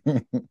 but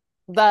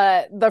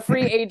the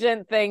free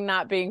agent thing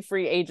not being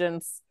free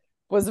agents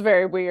was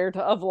very weird,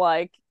 of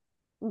like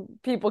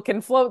people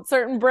can float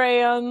certain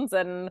brands,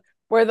 and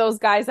where those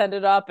guys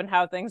ended up and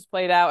how things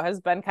played out has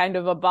been kind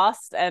of a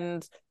bust.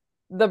 And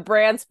the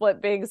brand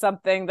split being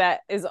something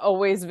that is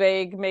always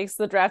vague makes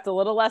the draft a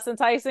little less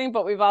enticing,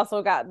 but we've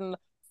also gotten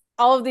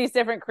all of these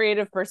different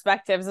creative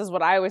perspectives is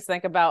what I always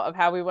think about, of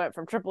how we went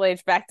from Triple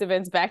H back to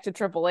Vince back to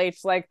Triple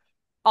H. Like,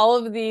 all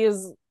of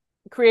these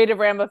creative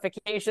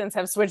ramifications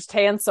have switched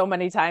hands so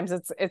many times.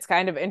 It's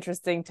kind of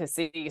interesting to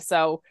see.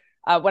 So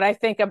when I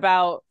think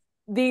about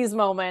these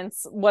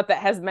moments, what that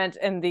has meant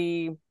in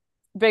the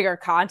bigger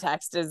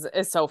context is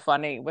so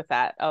funny with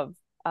that of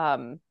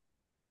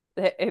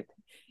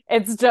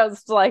it's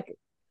just like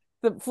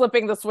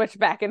flipping the switch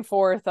back and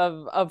forth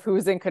of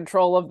who's in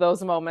control of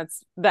those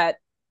moments, that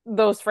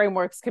those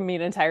frameworks can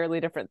mean entirely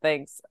different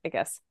things, I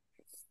guess.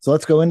 So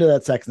let's go into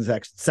that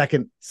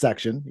second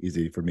section.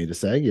 Easy for me to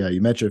say. Yeah, you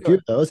mentioned a few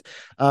of those.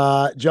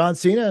 John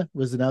Cena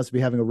was announced to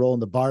be having a role in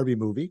the Barbie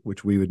movie,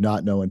 which we would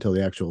not know until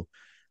the actual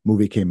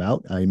movie came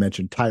out. You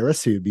mentioned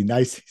Tyrus. He would be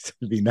nice.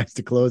 It'd be nice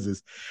to close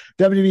his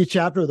WWE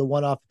chapter with a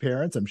one-off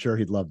appearance. I'm sure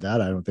he'd love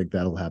that. I don't think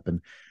that'll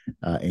happen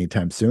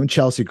anytime soon.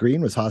 Chelsea Green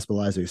was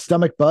hospitalized with a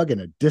stomach bug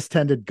and a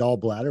distended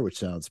gallbladder, which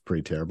sounds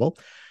pretty terrible.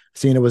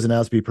 Cena was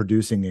announced to be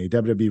producing a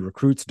WWE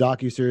Recruits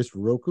docuseries for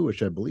Roku,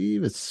 which I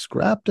believe is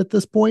scrapped at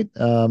this point,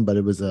 but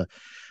it was a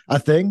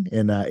thing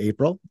in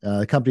April.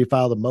 The company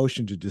filed a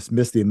motion to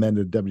dismiss the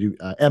amended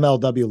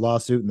MLW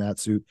lawsuit, and that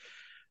suit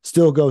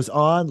still goes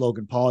on.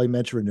 Logan Paul, he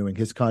mentioned renewing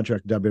his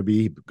contract with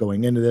WWE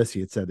going into this. He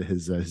had said that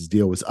his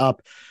deal was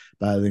up,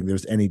 but I don't think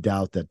there's any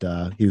doubt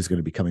that he was going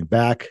to be coming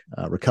back.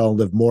 Raquel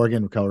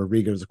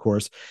Rodriguez, of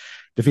course,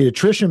 defeated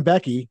Trish and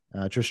Becky,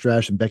 Trish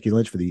Stratus and Becky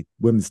Lynch for the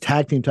women's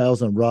tag team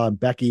titles on Raw. And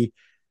Becky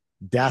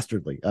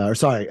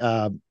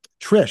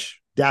Trish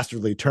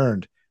dastardly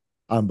turned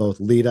on both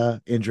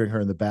Lita, injuring her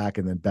in the back,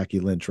 and then Becky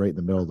Lynch right in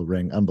the middle of the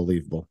ring.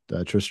 Unbelievable.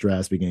 Trish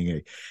Stratus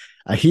beginning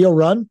a heel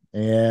run,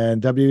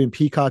 and WWE and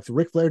Peacock's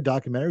Ric Flair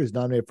documentary was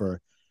nominated for a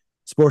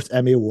Sports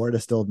Emmy Award. I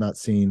still have not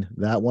seen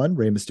that one.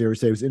 Rey Mysterio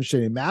said he was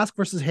interested in a mask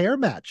versus hair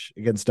match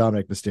against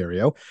Dominic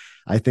Mysterio.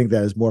 I think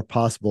that is more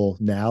possible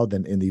now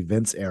than in the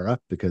Vince era,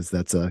 because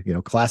that's a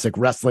classic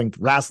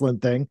wrestling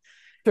thing.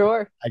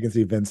 Sure. I can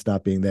see Vince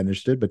not being that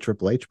interested, but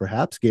Triple H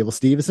perhaps. Gable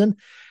Steveson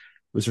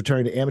was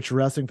returning to amateur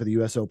wrestling for the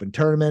U.S. Open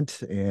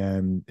tournament,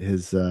 and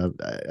his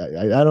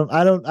I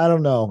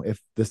don't know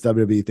if this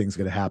WWE thing's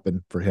going to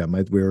happen for him.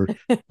 We were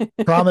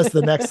promised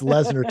the next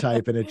Lesnar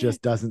type, and it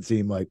just doesn't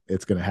seem like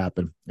it's going to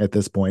happen at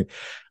this point.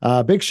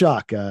 Big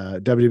shock.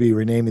 WWE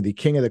renaming the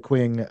King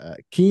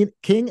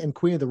and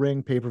Queen of the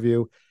Ring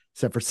pay-per-view,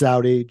 except for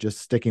Saudi, just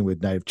sticking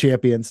with Night of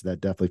Champions.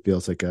 That definitely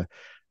feels like a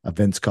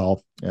Vince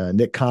call.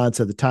 Nick Khan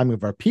said the timing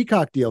of our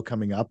Peacock deal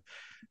coming up,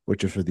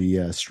 which is for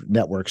the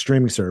network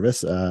streaming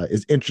service,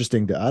 is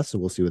interesting to us. So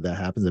we'll see what that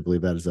happens. I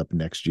believe that is up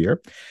next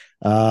year.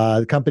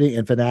 The company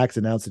and Fanatics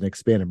announced an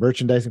expanded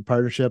merchandising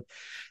partnership.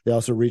 They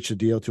also reached a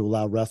deal to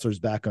allow wrestlers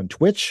back on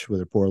Twitch,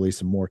 with reportedly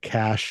some more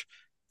cash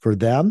for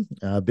them.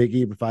 Big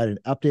E provided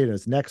an update on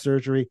his neck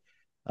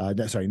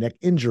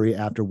injury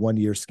after 1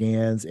 year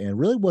scans, and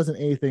really wasn't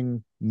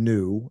anything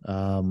new.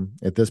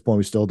 At this point,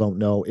 we still don't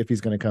know if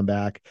he's going to come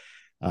back.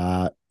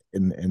 We're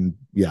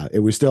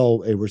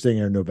sitting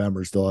here in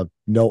November, still have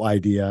no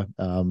idea.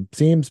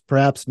 Seems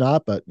perhaps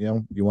not, but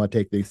you want to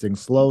take these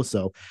things slow.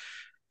 So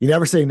you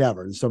never say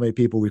never. There's so many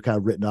people we've kind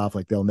of written off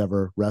like they'll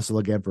never wrestle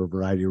again for a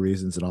variety of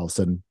reasons. And all of a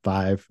sudden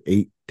 5,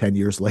 8, 10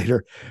 years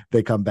later,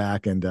 they come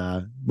back. And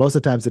most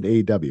of the times at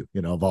AEW,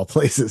 of all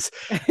places,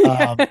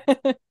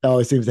 that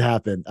always seems to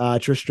happen.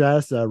 Trish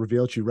Stratus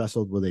revealed she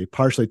wrestled with a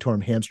partially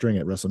torn hamstring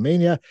at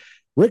WrestleMania.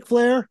 Ric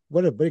Flair,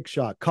 what a big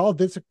shot. Call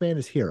Vince McMahon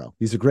his hero.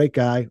 He's a great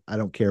guy. I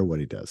don't care what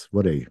he does.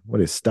 What a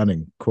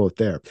stunning quote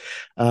there.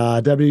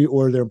 WWE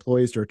ordered their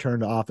employees to return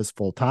to office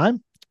full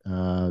time,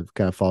 kind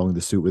of following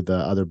the suit with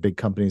other big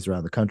companies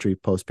around the country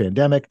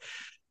post-pandemic.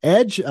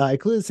 Edge,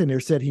 included this in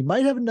here, said he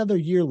might have another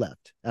year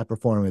left at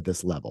performing at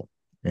this level.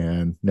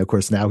 And of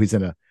course, now he's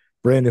in a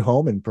brand new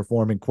home and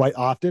performing quite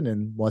often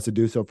and wants to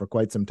do so for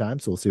quite some time.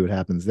 So we'll see what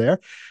happens there.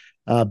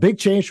 Big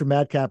change for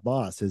Madcap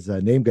Moss. His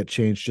name got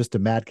changed just to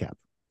Madcap.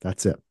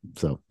 That's it.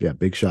 So, yeah,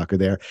 big shocker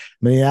there.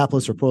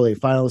 Minneapolis reportedly a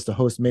finalist to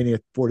host Mania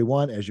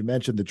 41. As you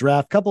mentioned, the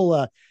draft.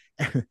 The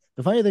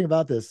funny thing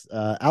about this,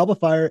 Alba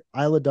Fire,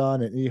 Isla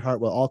Dawn, and Indy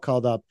Hartwell all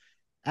called up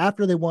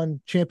after they won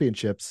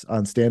championships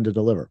on Stand to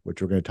Deliver,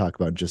 which we're going to talk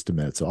about in just a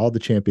minute. So all the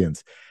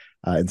champions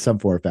in some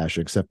form or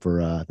fashion, except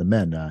for the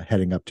men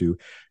heading up to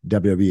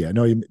WWE. I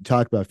know you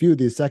talked about a few of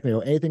these a second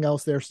ago. Anything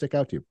else there stick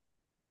out to you?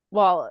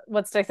 Well,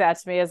 what sticks out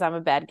to me is I'm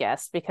a bad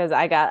guest because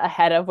I got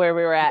ahead of where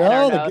we were at in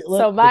our notes.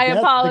 So my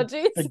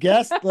apologies. The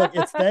guest, look,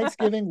 it's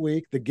Thanksgiving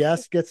week. The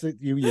guest gets it.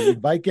 You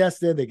invite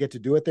guests in, they get to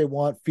do what they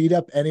want, feed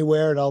up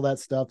anywhere and all that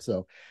stuff.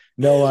 So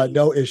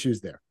no issues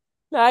there.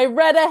 I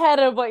read ahead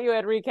of what you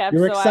had recapped.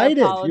 You're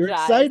excited. You're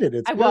excited.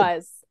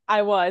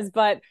 I was,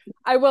 but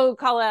I will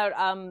call out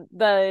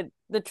the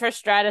Trish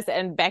Stratus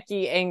and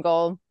Becky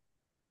angle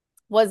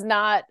was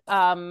not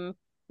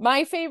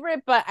my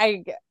favorite, but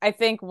I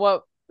think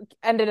what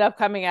ended up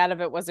coming out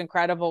of it was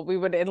incredible. We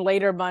would in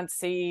later months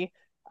see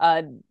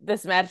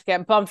this match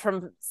get bumped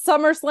from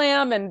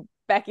SummerSlam and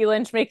Becky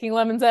Lynch making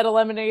lemons out of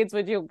lemonades,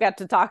 which you'll get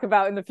to talk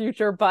about in the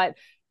future. But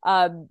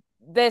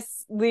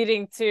this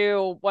leading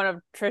to one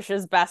of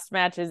Trish's best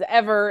matches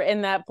ever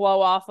in that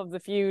blow off of the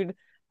feud.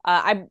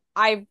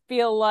 I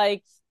feel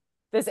like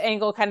this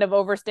angle kind of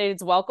overstayed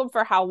its welcome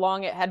for how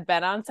long it had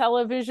been on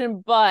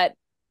television, but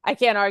I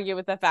can't argue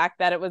with the fact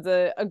that it was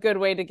a good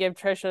way to give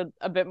Trish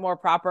a bit more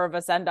proper of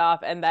a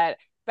send-off, and that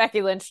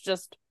Becky Lynch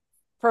just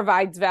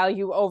provides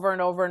value over and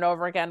over and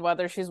over again,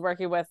 whether she's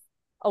working with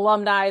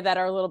alumni that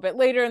are a little bit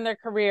later in their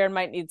career and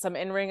might need some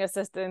in-ring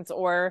assistance,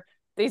 or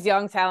these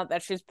young talent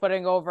that she's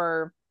putting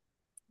over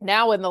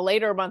now in the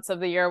later months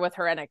of the year with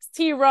her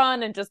NXT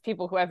run and just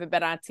people who haven't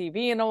been on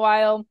TV in a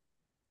while.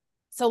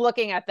 So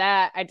looking at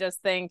that, I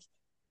just think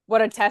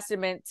what a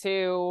testament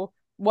to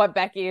what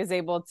Becky is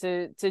able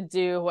to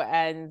do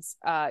and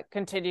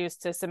continues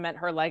to cement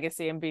her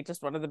legacy and be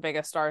just one of the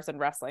biggest stars in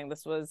wrestling.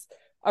 This was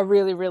a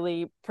really,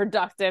 really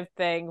productive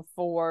thing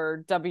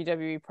for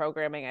WWE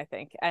programming, I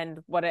think, and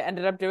what it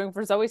ended up doing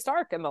for Zoe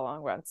Stark in the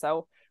long run.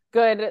 So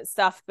good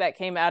stuff that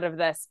came out of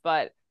this,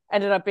 but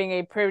ended up being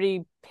a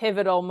pretty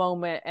pivotal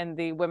moment in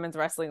the women's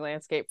wrestling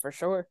landscape for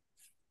sure.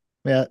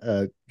 Yeah,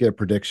 get a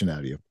prediction out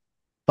of you.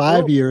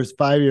 5 years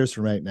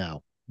from right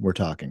now, we're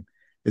talking.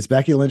 Is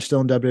Becky Lynch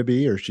still in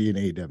WWE or is she in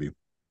AEW?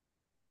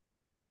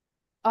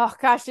 Oh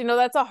gosh,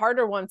 that's a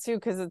harder one too,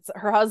 because it's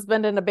her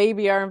husband and a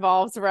baby are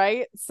involved,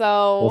 right?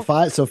 So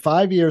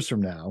 5 years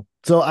from now.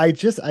 So I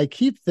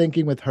keep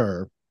thinking with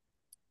her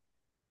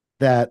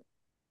that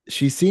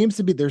she seems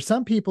to be, there's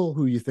some people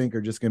who you think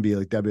are just going to be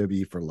like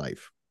WWE for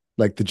life.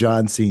 like the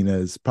John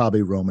Cena's,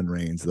 probably Roman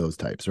Reigns, those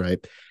types, right?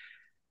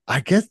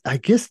 I guess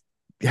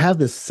have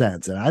this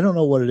sense, and I don't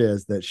know what it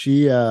is, that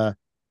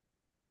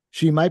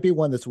she might be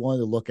one that's willing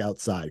to look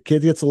outside.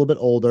 Kid gets a little bit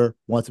older,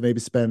 wants to maybe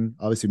spend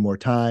obviously more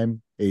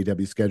time.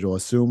 AEW schedule,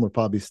 assume we're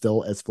probably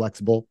still as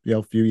flexible,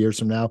 a few years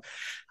from now.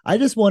 I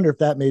just wonder if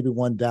that may be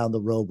one down the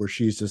road where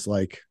she's just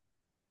like,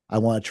 I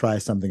want to try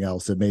something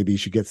else. And maybe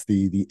she gets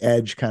the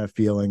edge kind of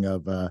feeling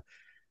of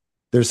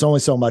there's only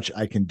so much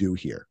I can do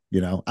here.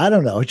 I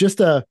don't know. Just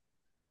a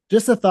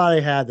thought I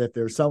had that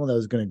there's someone that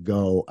was going to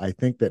go. I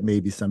think that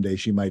maybe someday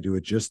she might do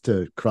it just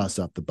to cross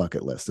off the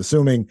bucket list,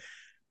 assuming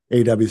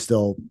AEW is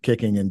still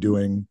kicking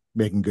and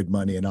making good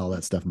money and all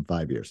that stuff in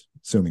 5 years,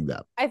 assuming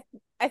that.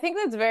 I think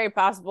that's very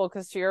possible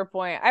because, to your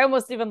point, I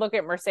almost even look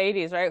at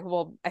Mercedes, right? Who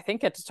we'll, I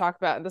think, get to talk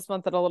about in this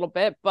month in a little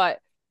bit, but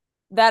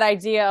that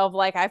idea of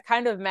like, I've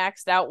kind of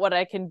maxed out what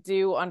I can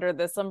do under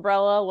this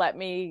umbrella. Let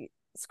me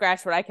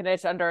scratch what I can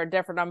itch under a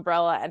different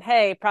umbrella, and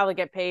hey, probably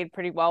get paid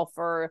pretty well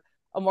for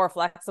a more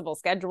flexible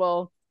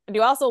schedule. And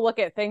you also look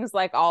at things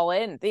like All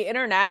In. The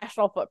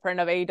international footprint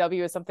of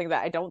AEW is something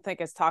that I don't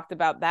think is talked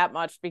about that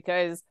much,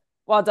 because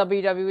while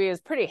WWE is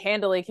pretty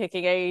handily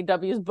kicking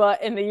AEW's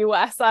butt in the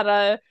US on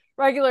a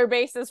regular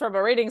basis from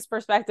a ratings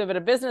perspective and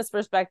a business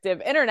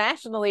perspective,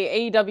 internationally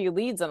AEW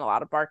leads in a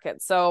lot of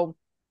markets. So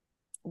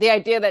the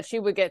idea that she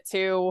would get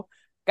to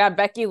got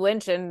Becky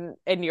Lynch in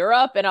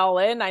Europe and All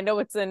In, I know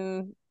it's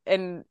in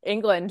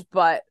England,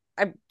 but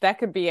that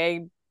could be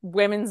a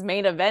women's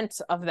main event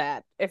of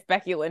that if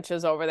Becky Lynch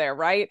is over there,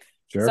 right?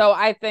 Sure. So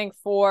I think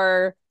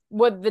for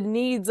what the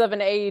needs of an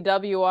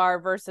AEW are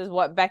versus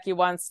what Becky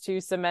wants to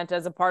cement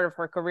as a part of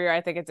her career,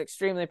 I think it's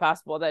extremely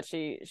possible that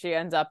she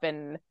ends up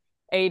in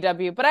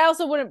AEW. But I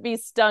also wouldn't be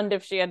stunned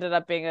if she ended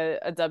up being a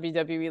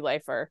WWE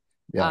lifer.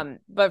 Yeah.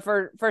 But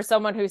for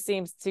someone who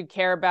seems to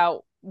care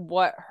about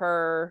what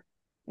her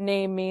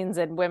name means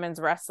in women's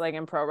wrestling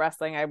and pro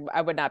wrestling,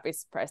 I would not be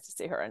surprised to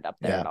see her end up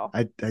there at all.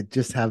 I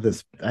just have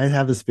this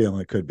feeling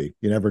it could be.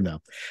 You never know.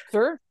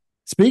 Sure.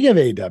 Speaking of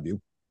AEW,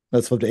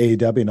 let's flip to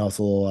AEW and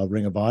also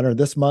Ring of Honor.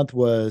 This month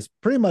was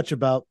pretty much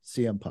about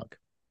CM Punk,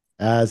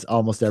 as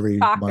almost every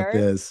month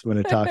is when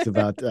it talks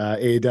about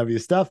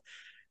AEW stuff.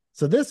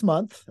 So this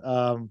month,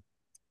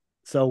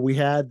 so we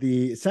had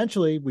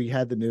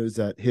the news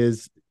that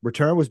his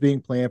return was being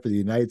planned for the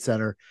United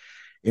Center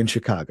in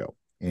Chicago.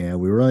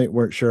 And we really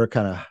weren't sure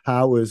kind of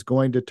how it was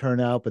going to turn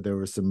out, but there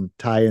was some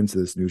tie-ins to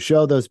this new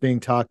show that was being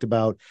talked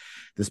about,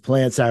 this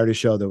planned Saturday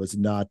show that was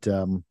not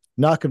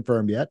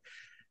confirmed yet.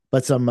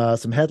 But some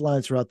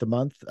headlines throughout the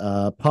month.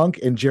 Punk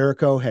and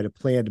Jericho had a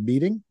planned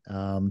meeting.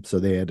 So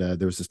they had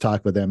there was this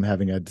talk with them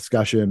having a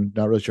discussion.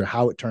 Not really sure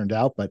how it turned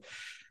out, but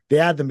they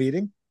had the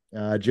meeting.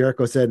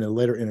 Jericho said in a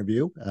later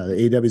interview,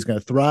 the AEW is going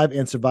to thrive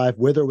and survive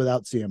with or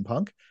without CM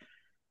Punk.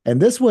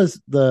 And this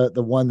was the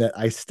one that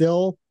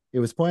it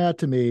was pointed out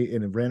to me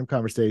in a random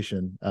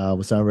conversation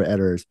with some of our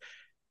editors.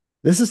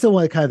 This is still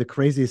one of kind of the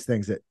craziest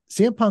things, that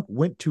CM Punk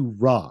went to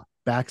Raw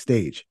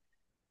backstage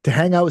to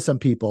hang out with some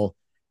people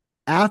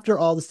after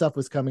all the stuff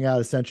was coming out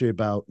essentially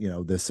about,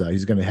 this,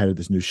 he's going to head of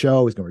this new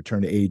show. He's going to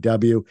return to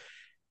AEW.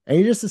 And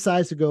he just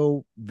decides to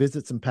go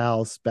visit some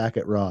pals back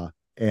at Raw,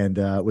 and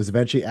was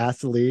eventually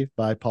asked to leave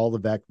by Paul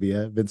Levesque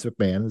via Vince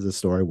McMahon, as the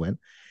story went.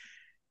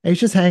 And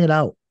he's just hanging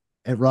out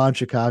at Raw in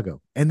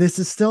Chicago. And this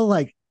is still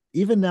like,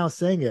 even now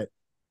saying it,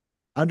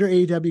 under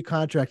AEW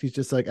contract, he's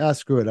just like,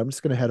 screw it. I'm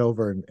just going to head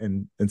over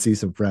and see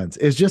some friends.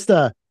 It's just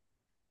a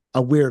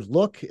weird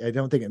look. I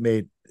don't think it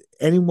made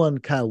anyone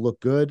kind of look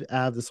good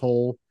out of this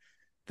whole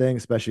thing,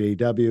 especially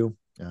AEW.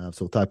 So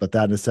we'll talk about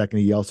that in a second.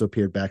 He also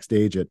appeared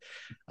backstage at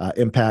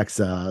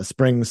Impact's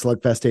Spring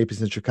Slugfest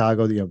tapings in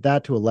Chicago.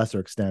 That to a lesser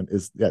extent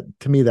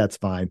to me, that's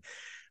fine.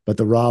 But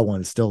the Raw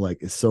one is still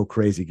is so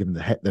crazy given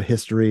the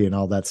history and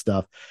all that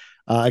stuff.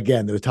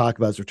 Again, there was talk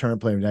about his return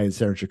playing United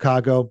Center in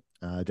Chicago.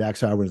 Dax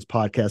Harwood in his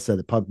podcast said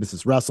that Punk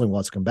misses wrestling,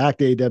 wants to come back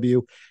to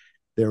AEW.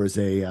 There was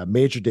a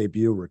major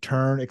debut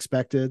return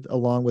expected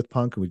along with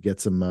Punk, and we'd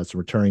get some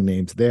returning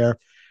names there.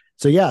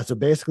 So yeah, so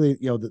basically,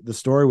 the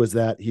story was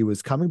that he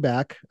was coming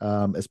back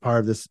as part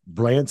of this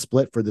brand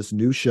split for this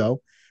new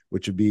show,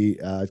 which would be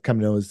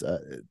coming to as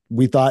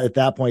we thought at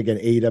that point,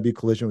 again, AEW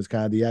Collision was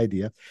kind of the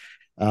idea.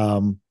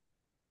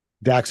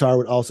 Dax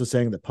Harwood also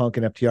saying that Punk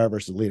and FTR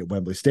versus Elite at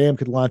Wembley Stadium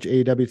could launch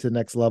AEW to the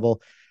next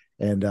level.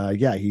 And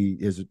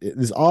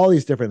there's all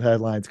these different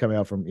headlines coming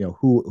out from,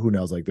 who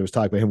knows, like there was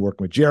talk about him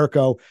working with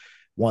Jericho,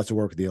 wants to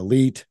work with the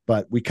Elite,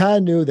 but we kind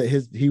of knew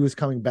that he was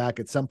coming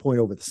back at some point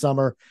over the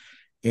summer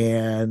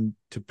and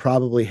to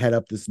probably head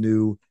up this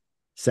new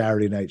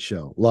Saturday night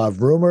show. A lot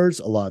of rumors,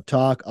 a lot of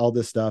talk, all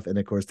this stuff. And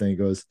of course, then he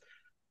goes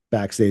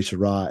backstage to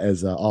Raw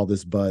as all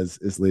this buzz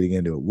is leading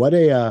into it. What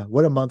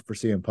a month for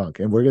CM Punk.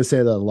 And we're going to say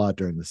that a lot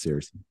during the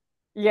series.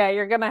 Yeah,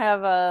 you're going to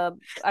have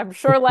I'm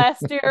sure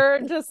last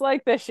year, just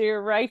like this year,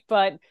 right?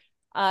 But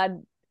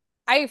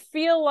I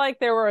feel like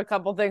there were a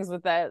couple things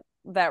with that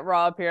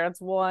Raw appearance.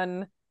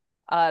 One,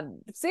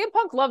 CM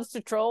Punk loves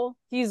to troll.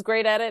 He's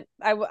great at it.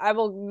 I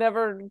will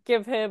never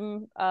give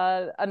him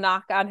a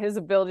knock on his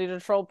ability to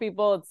troll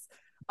people. It's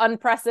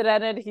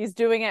unprecedented. He's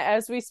doing it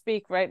as we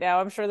speak right now.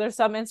 I'm sure there's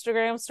some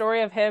Instagram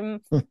story of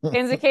him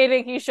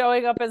indicating he's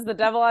showing up as the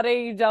devil on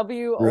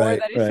AEW, or Right,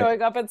 that he's right.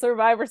 showing up at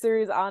Survivor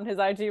Series on his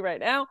IG right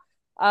now.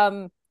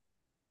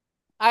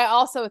 I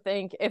also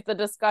think if the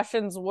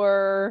discussions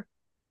were,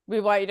 we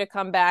want you to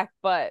come back,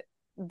 but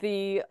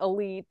the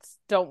elites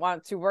don't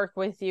want to work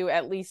with you,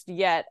 at least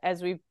yet,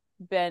 as we've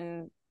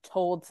been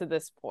told to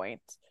this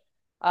point,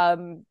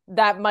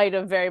 that might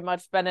have very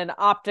much been an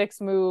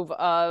optics move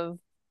of,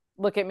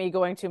 look at me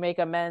going to make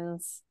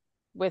amends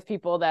with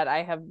people that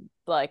I have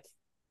like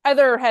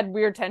either had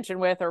weird tension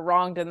with or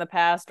wronged in the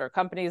past, or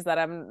companies that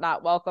I'm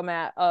not welcome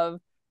at, of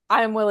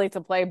I'm willing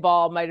to play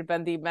ball, might have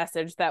been the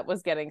message that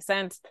was getting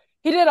sent.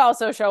 He did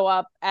also show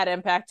up at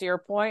Impact, to your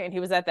point, and he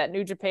was at that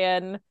New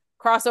Japan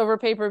crossover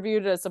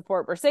pay-per-view to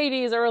support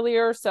Mercedes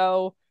earlier.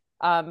 So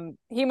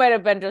he might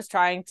have been just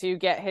trying to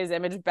get his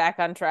image back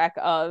on track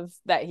of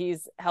that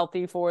he's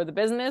healthy for the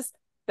business.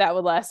 That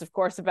would last, of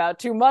course, about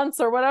 2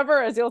 months or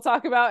whatever, as you'll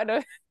talk about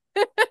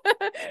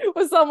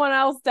with someone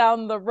else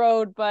down the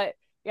road. But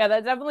yeah,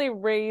 that definitely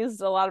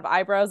raised a lot of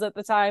eyebrows at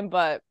the time.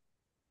 But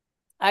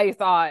I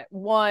thought,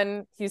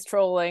 one, he's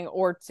trolling,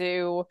 or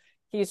two,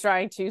 he's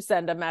trying to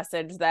send a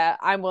message that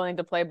I'm willing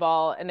to play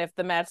ball. And if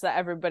the match that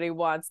everybody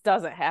wants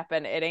doesn't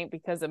happen, it ain't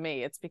because of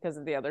me. It's because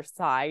of the other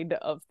side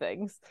of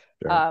things.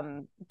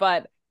 Sure.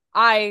 But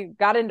I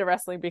got into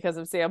wrestling because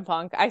of CM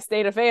Punk. I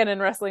stayed a fan in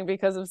wrestling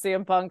because of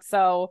CM Punk.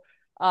 So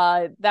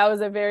that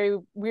was a very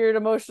weird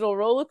emotional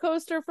roller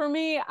coaster for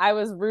me. I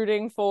was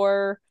rooting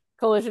for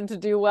Collision to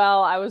do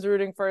well. I was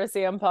rooting for a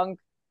CM Punk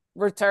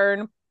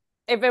return.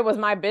 If it was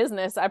my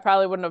business, I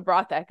probably wouldn't have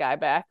brought that guy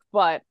back.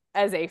 But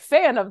as a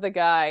fan of the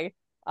guy,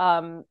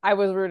 I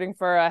was rooting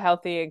for a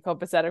healthy and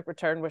copacetic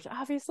return, which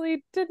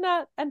obviously did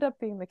not end up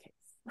being the case.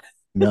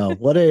 No,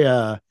 what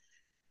a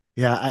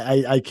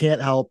yeah, I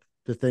can't help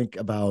to think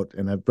about,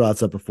 and I've brought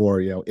this up before,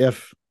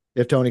 if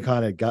Tony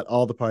Khan had got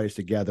all the parties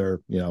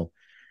together,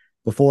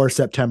 before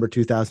September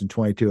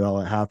 2022, all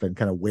that happened,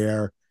 kind of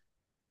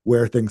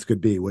where things could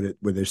be. Would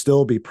there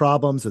still be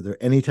problems? Are there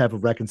any type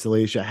of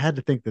reconciliation? I had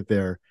to think that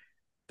there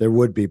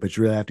would be, but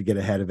you really have to get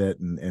ahead of it.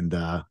 And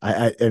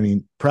I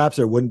mean, perhaps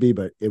there wouldn't be,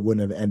 but it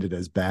wouldn't have ended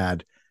as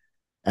bad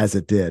as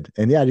it did.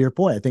 And yeah, to your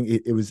point, I think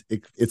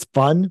it's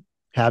fun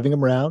having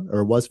him around, or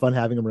it was fun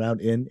having him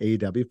around in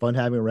AEW, fun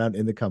having him around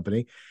in the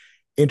company.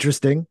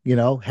 Interesting,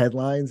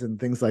 headlines and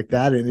things like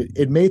that. And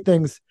it made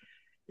things,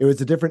 it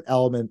was a different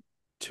element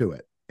to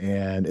it.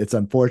 And it's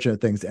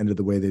unfortunate things ended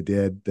the way they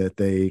did, that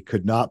they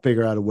could not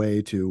figure out a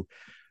way to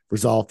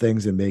resolve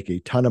things and make a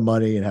ton of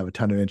money and have a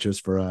ton of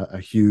interest for a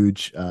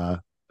huge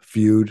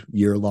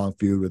year-long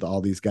feud with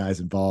all these guys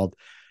involved.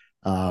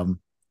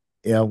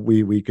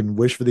 We can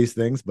wish for these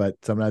things, but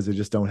sometimes they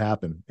just don't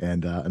happen.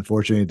 And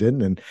unfortunately it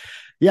didn't. And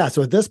yeah,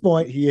 so at this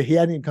point, he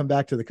hadn't even come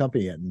back to the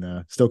company yet,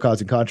 and still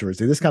causing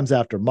controversy. This comes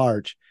after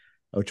March,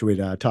 which we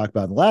talked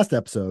about in the last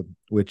episode,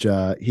 which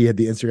he had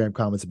the Instagram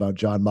comments about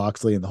Jon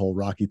Moxley and the whole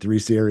Rocky 3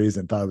 series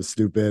and thought it was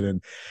stupid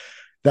and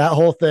that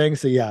whole thing.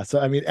 So yeah,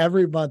 I mean,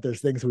 every month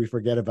there's things we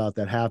forget about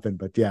that happen,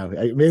 but yeah,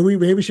 maybe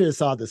we should have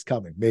saw this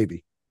coming.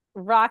 Maybe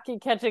Rocky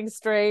catching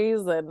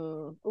strays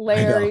and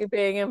Larry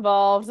being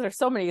involved. There's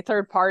so many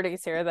third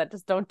parties here that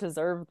just don't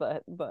deserve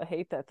the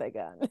hate that they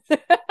got.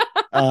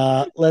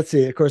 Let's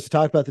see. Of course, to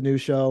talk about the new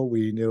show,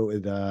 we knew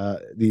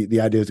the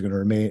idea is going to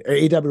remain.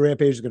 AEW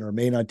Rampage is going to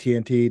remain on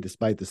TNT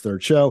despite this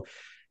third show.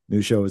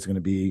 New show is going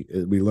to be.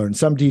 We learned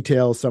some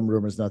details, some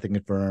rumors, nothing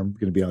confirmed.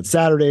 Going to be on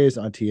Saturdays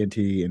on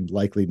TNT and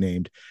likely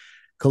named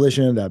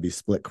Collision. That'd be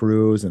split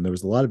crews, and there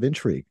was a lot of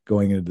intrigue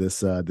going into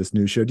this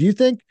new show. Do you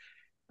think?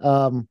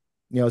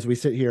 As we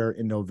sit here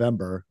in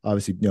November,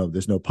 obviously,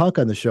 there's no Punk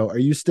on the show. Are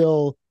you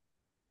still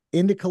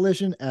into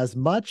Collision as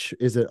much?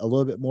 Is it a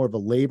little bit more of a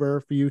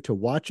labor for you to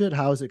watch it?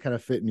 How does it kind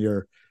of fit in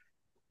your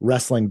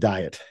wrestling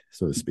diet,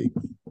 so to speak?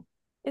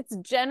 It's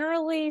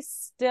generally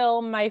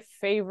still my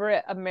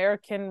favorite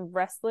American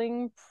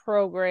wrestling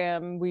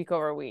program week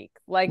over week.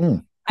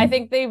 I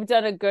think they've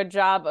done a good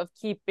job of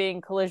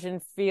keeping Collision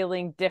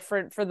feeling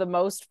different for the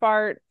most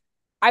part.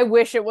 I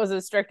wish it was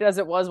as strict as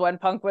it was when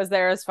Punk was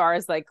there, as far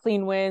as like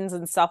clean wins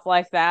and stuff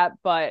like that.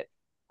 But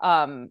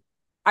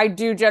I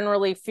do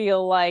generally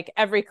feel like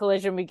every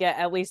Collision we get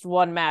at least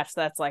one match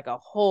that's like a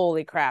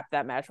holy crap,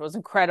 that match was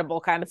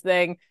incredible kind of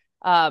thing.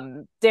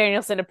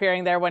 Danielson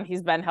appearing there when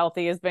he's been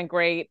healthy has been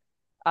great.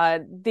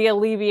 The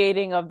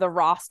alleviating of the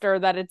roster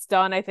that it's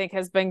done, I think,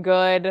 has been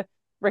good.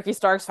 Ricky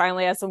Starks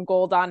finally has some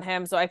gold on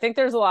him. So I think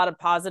there's a lot of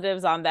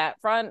positives on that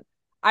front.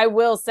 I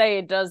will say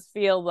it does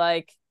feel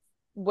like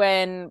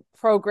when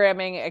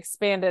programming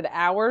expanded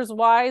hours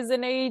wise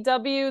in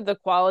AEW, the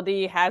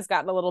quality has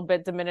gotten a little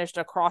bit diminished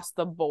across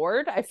the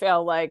board. I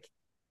feel like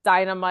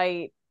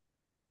Dynamite,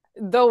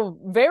 though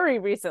very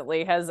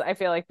recently, has, I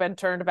feel like, been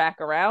turned back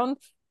around.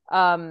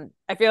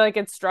 I feel like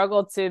it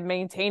struggled to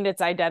maintain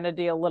its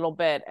identity a little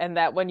bit, and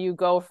that when you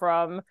go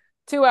from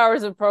 2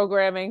 hours of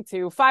programming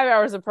to 5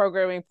 hours of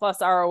programming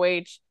plus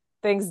ROH,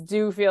 things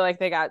do feel like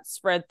they got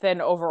spread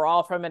thin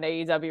overall from an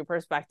AEW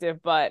perspective.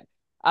 But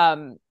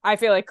I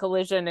feel like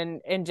Collision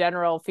in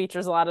general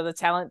features a lot of the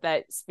talent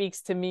that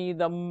speaks to me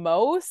the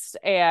most,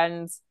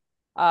 and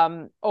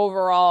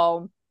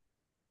overall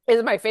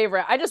is my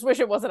favorite. I just wish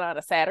it wasn't on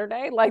a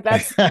Saturday. Like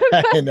that's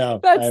I know,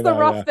 that's I the know,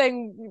 rough yeah.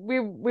 thing.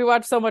 We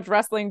watch so much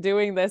wrestling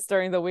doing this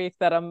during the week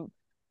that I'm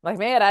like,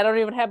 man, I don't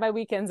even have my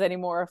weekends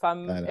anymore I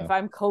if know.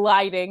 I'm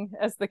colliding,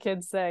 as the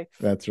kids say.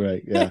 That's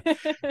right. Yeah.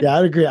 Yeah,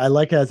 I'd agree. I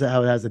like how it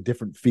has a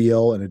different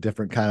feel and a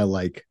different kind of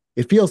like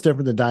it feels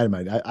different than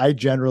Dynamite. I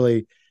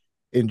generally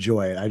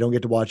enjoy it. I don't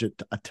get to watch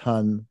it a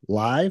ton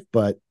live,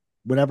 but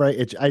whenever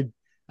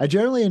I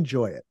generally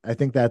enjoy it. I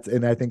think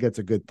it's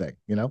a good thing,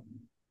 you know?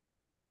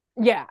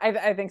 Yeah,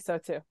 I think so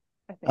too.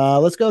 I think so.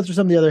 Let's go through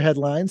some of the other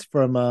headlines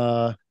from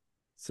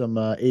some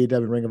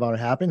AEW Ring of Honor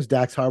happenings.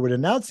 Dax Harwood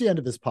announced the end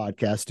of his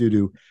podcast due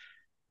to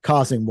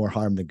causing more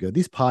harm than good.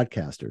 These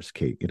podcasters,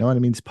 Kate, you know what I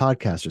mean? These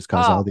podcasters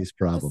cause all Oh, these just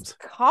problems.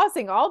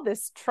 causing all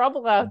this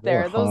trouble out More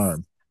there.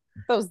 harm.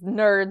 Those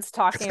nerds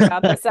talking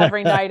about this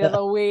every night of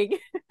the week.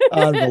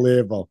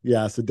 Unbelievable.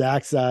 Yeah. So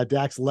Dax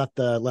left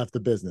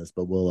the business,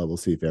 but we'll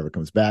see if he ever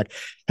comes back.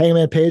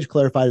 Hangman Page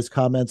clarified his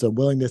comments on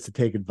willingness to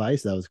take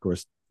advice. That was, of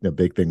course, the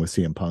big thing with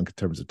CM Punk in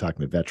terms of talking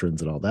to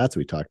veterans and all that. So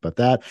we talked about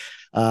that.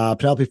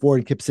 Penelope Ford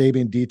and Kip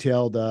Sabian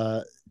detailed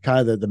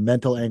kind of the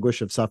mental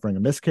anguish of suffering a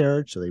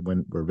miscarriage. So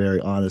were very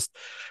honest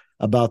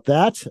about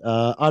that.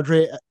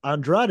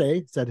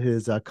 Andrade said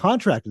his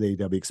contract with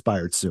AEW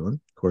expired soon.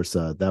 Of course,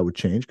 that would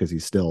change because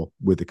he's still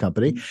with the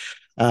company.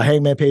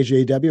 Hangman Page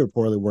AEW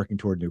reportedly working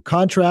toward a new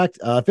contract.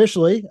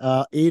 Officially,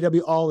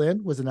 AEW All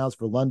In was announced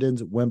for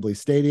London's Wembley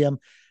Stadium.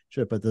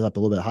 Should have put this up a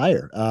little bit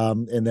higher.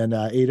 And then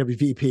AEW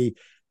VP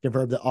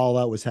confirmed that All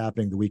Out was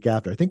happening the week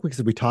after. I think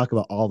because we talk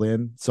about All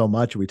In so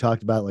much, we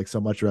talked about it like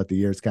so much throughout the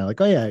year. It's kind of like,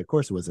 oh yeah, of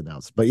course it was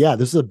announced. But yeah,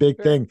 this is a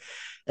big thing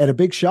and a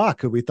big shock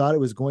because we thought it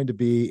was going to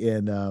be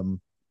in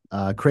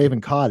Craven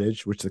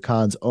Cottage, which the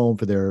Cons own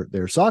for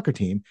their soccer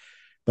team.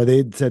 But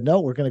they said,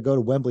 no, we're going to go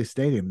to Wembley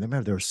Stadium. And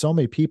remember, there were so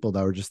many people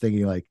that were just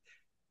thinking like,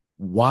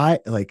 why,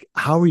 like,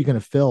 how are you going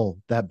to fill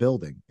that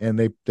building? And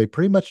they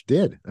pretty much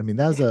did. I mean,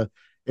 that was a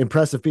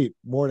impressive feat.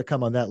 More to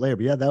come on that later.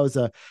 But yeah, that was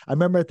I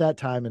remember at that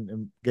time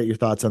and get your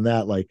thoughts on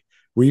that. Like,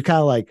 were you kind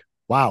of like,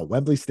 wow,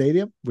 Wembley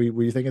Stadium? Were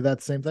you thinking that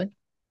the same thing?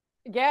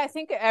 Yeah, I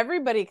think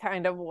everybody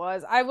kind of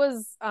was. I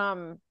was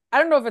I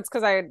don't know if it's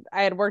because I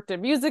had worked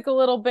in music a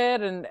little bit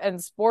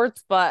and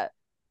sports, but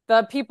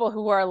the people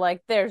who are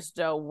like, there's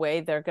no way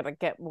they're gonna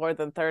get more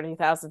than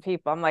 30,000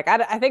 people. I'm like,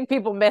 I think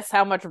people miss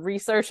how much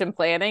research and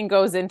planning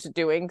goes into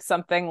doing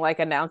something like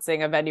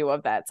announcing a venue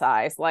of that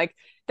size. Like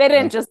they Yeah.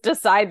 didn't just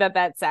decide that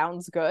that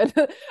sounds good.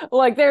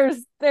 Like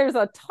there's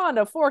a ton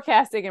of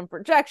forecasting and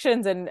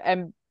projections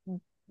and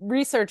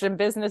research and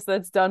business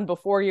that's done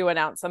before you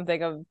announce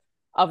something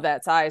of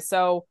that size.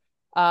 So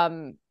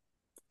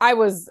I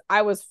was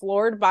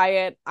floored by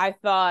it. I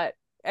thought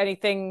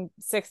anything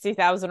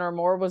 60,000 or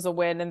more was a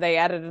win, and they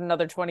added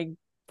another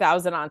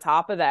 20,000 on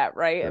top of that,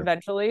 right? Sure.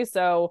 Eventually.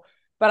 So,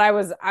 but I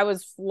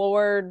was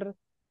floored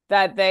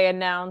that they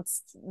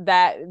announced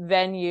that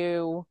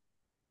venue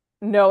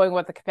knowing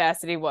what the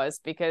capacity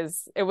was,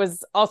 because it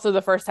was also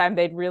the first time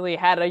they'd really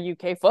had a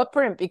UK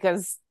footprint,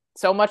 because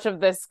so much of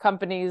this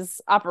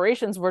company's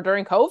operations were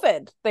during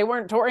COVID. They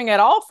weren't touring at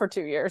all for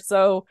 2 years.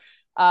 So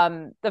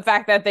the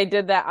fact that they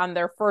did that on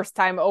their first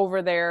time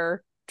over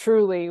there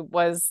truly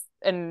was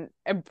an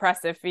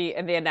impressive feat.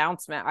 And the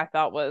announcement, I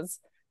thought, was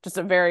just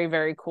a very,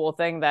 very cool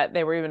thing that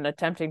they were even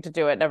attempting to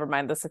do it, never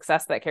mind the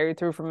success that carried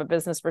through from a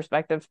business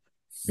perspective.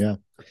 Yeah.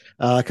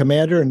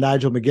 Commander and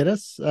Nigel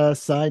McGuinness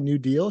signed new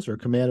deals, or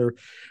Commander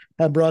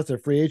had brought their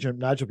free agent.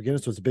 Nigel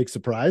McGuinness was a big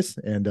surprise,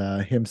 and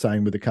him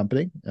signing with the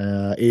company.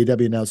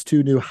 AEW announced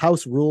 2 new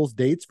House Rules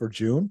dates for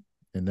June,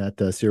 and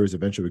that series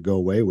eventually would go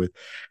away with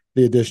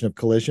the addition of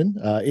Collision.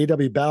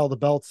 AEW Battle of the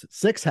Belts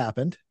 6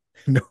 happened.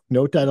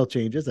 No title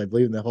changes. I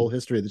believe in the whole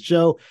history of the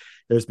show,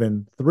 there's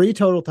been 3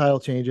 total title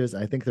changes.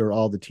 I think they were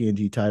all the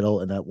TNT title,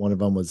 and that one of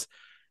them was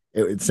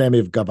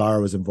Sammy Guevara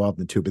was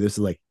involved in 2, but this is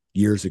like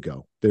years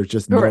ago. There's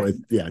just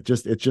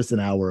it's just an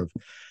hour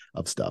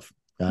of stuff.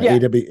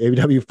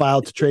 AEW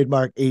filed to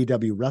trademark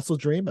AEW Wrestle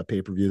Dream, a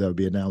pay-per-view that would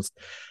be announced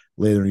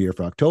later in the year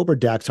for October.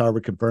 Dax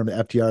Harwood confirmed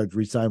that FTR had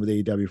re-signed with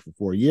AEW for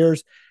 4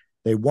 years.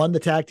 They won the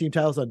tag team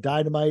titles on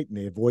Dynamite, and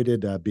they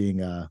avoided being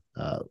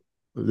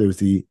there was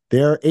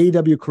their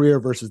AEW career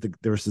versus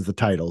the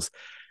titles,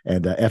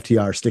 and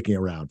FTR sticking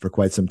around for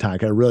quite some time,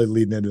 kind of really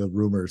leading into the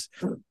rumors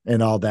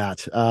and all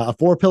that. A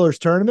 4 Pillars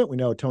tournament. We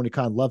know Tony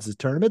Khan loves his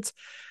tournaments.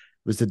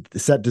 It was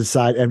set to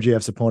decide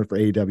MJF's opponent for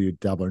AEW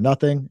Double or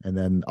Nothing, and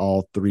then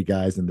all 3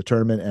 guys in the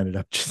tournament ended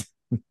up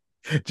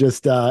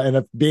just ended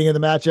up being in the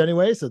match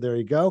anyway. So there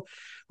you go.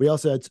 We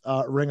also had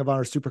Ring of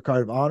Honor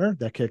Supercard of Honor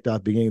that kicked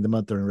off beginning of the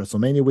month during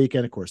WrestleMania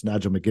weekend. Of course,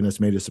 Nigel McGuinness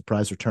made a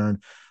surprise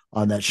return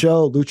on that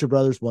show. Lucha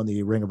Brothers won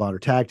the Ring of Honor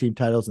tag team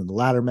titles in the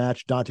latter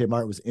match. Dante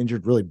Martin was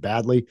injured really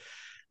badly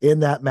in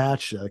that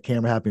match.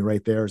 Camera happening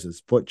right there as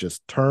his foot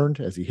just turned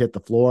as he hit the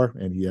floor,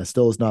 and he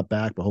still is not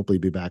back, but hopefully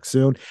he'll be back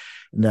soon.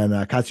 And then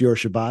Katsuyori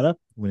Shibata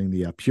winning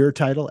the Pure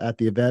title at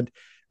the event.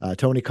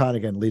 Tony Khan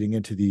again leading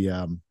into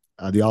the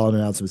the All-In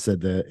announcement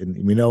said that,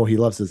 and we know he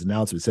loves his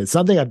announcement, said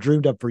something I've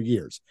dreamed of for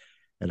years.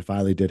 And it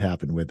finally did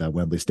happen with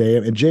Wembley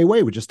Stadium. And Jay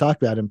White, we just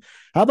talked about him.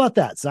 How about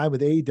that? Signed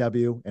with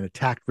AEW and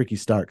attacked Ricky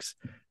Starks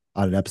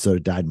on an episode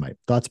of Dynamite.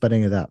 Thoughts about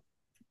any of that?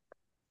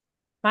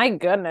 My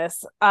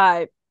goodness.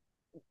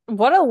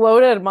 What a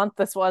loaded month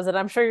this was. And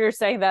I'm sure you're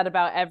saying that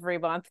about every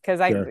month because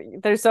Sure.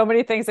 there's so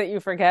many things that you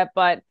forget,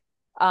 but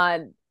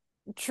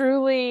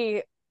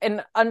truly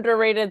an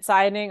underrated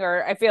signing,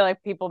 or I feel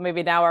like people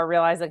maybe now are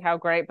realizing how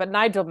great, but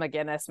Nigel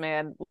McGuinness,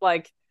 man,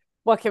 like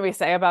what can we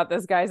say about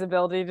this guy's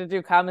ability to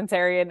do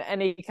commentary in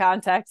any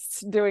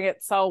context, doing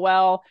it so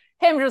well?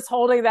 Him just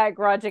holding that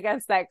grudge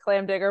against that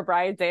clam digger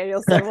Bryan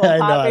Danielson will I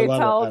know. not I be love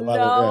it. I told love it.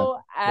 Yeah.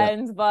 no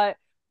end, but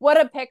what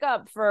a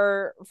pickup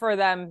for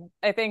them.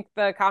 I think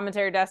the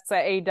commentary desks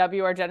at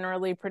AEW are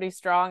generally pretty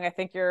strong. I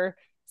think you're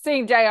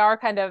seeing JR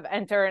kind of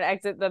enter and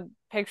exit the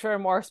picture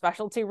in more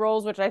specialty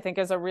roles, which I think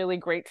is a really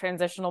great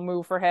transitional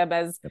move for him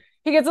as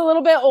he gets a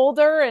little bit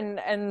older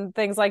and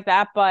things like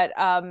that. But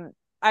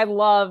I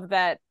love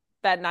that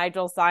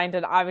Nigel signed,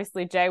 and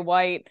obviously Jay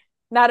White,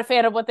 not a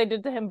fan of what they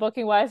did to him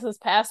booking wise this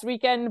past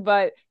weekend,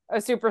 but a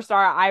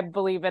superstar. I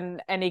believe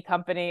in any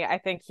company. I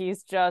think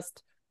he's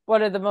just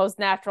one of the most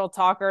natural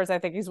talkers. I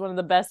think he's one of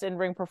the best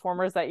in-ring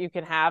performers that you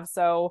can have.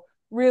 So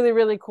really,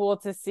 really cool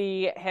to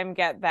see him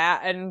get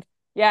that. And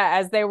yeah,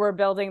 as they were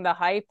building the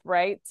hype,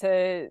 right,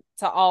 to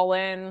All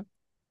In,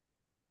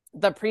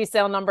 the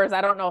pre-sale numbers,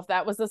 I don't know if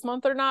that was this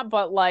month or not,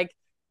 but like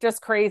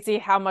just crazy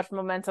how much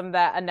momentum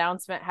that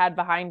announcement had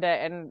behind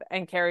it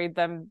and carried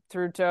them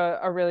through to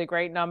a really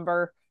great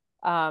number.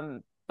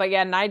 But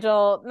yeah,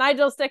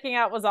 Nigel sticking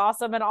out was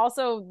awesome. And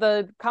also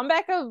the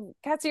comeback of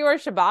Katsuyori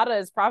Shibata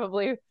is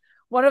probably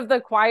one of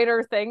the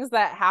quieter things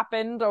that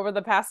happened over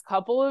the past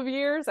couple of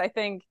years. I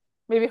think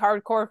maybe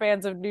hardcore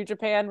fans of New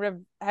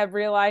Japan have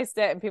realized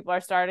it and people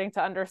are starting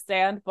to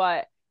understand,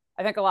 but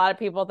I think a lot of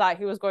people thought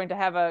he was going to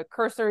have a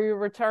cursory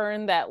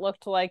return that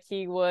looked like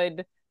he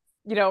would,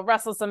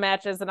 wrestle some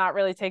matches and not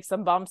really take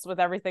some bumps with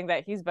everything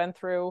that he's been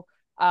through.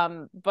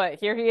 But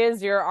here he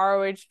is, your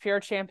ROH pure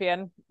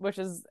champion, which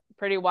is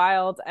pretty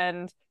wild.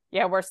 And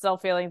yeah, we're still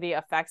feeling the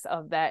effects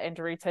of that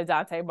injury to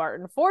Dante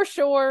Martin for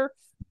sure.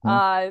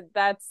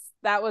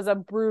 That was a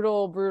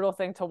brutal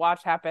thing to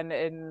watch happen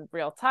in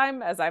real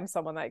time, as I'm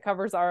someone that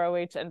covers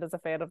ROH and is a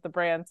fan of the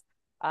brand.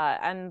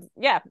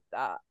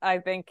 I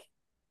think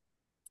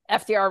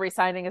FTR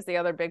resigning is the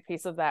other big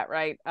piece of that,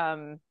 right?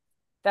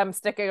 Them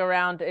sticking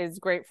around is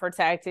great for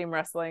tag team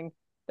wrestling.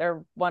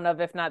 They're one of,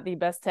 if not the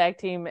best tag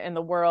team in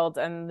the world,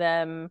 and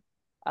them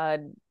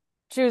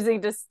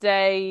choosing to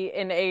stay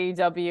in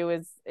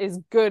AEW is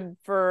good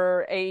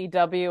for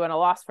AEW and a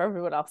loss for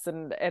everyone else,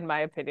 in my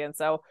opinion.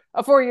 So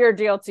a 4-year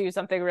deal too,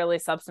 something really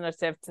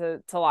substantive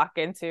to lock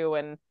into,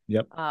 and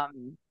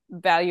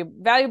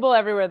valuable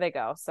everywhere they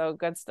go. So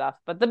good stuff.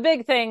 But the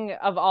big thing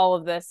of all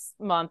of this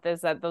month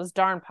is that those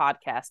darn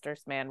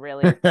podcasters, man,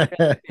 really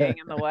being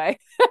in the way.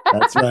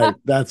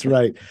 That's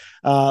right.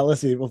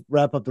 Let's see. We'll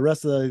wrap up the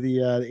rest of the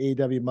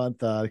AEW month.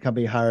 The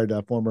company hired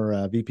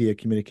former VP of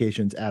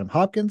Communications Adam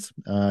Hopkins.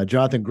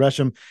 Jonathan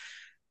Gresham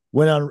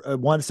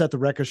wanted to set the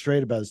record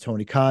straight about his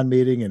Tony Khan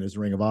meeting and his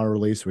Ring of Honor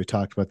release. We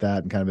talked about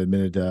that and kind of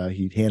admitted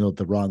he handled it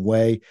the wrong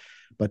way,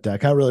 but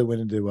kind of really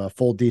went into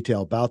full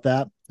detail about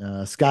that.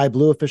 Sky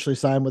Blue officially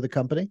signed with the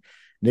company.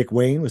 Nick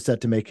Wayne was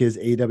set to make his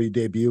AEW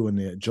debut in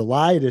the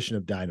July edition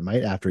of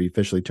Dynamite after he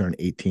officially turned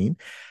 18.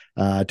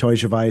 Tony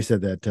Schiavone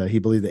said that he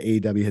believed that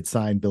AEW had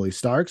signed Billy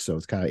Starks, so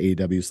it's kind of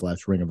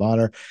AEW / Ring of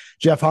Honor.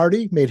 Jeff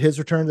Hardy made his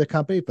return to the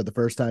company for the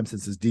first time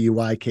since his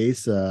DUI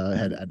case,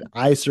 had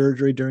eye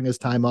surgery during his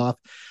time off.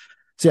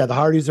 So yeah, the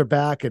Hardys are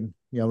back and,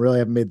 really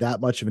haven't made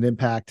that much of an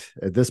impact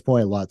at this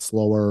point, a lot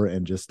slower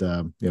and just,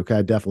 kind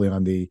of definitely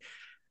on the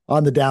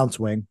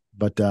downswing,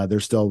 but they're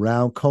still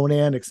around.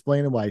 Conan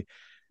explaining why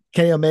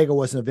Kenny Omega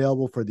wasn't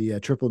available for the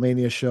Triple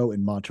Mania show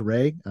in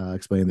Monterey,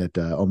 explaining that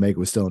Omega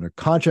was still under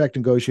contract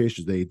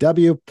negotiations with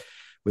AEW.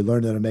 We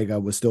learned that Omega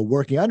was still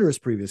working under his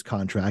previous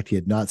contract. He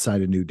had not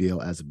signed a new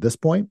deal as of this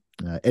point.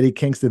 Eddie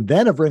Kingston,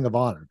 then of Ring of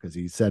Honor, because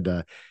he said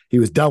he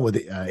was done with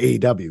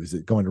AEW, he was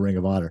going to Ring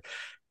of Honor,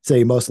 say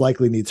he most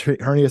likely needs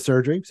hernia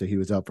surgery, so he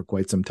was out for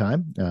quite some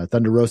time.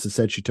 Thunder Rosa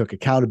said she took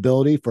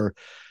accountability for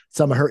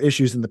some of her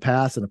issues in the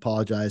past and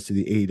apologized to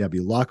the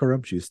AEW locker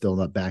room. She's still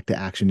not back to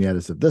action yet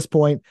as of this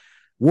point.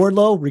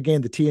 Wardlow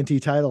regained the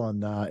TNT title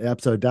on an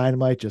episode of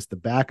Dynamite. Just the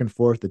back and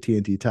forth, the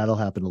TNT title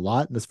happened a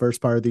lot in this first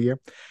part of the year.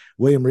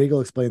 William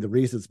Regal explained the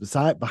reasons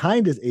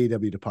behind his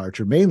AEW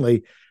departure.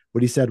 Mainly,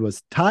 what he said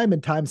was time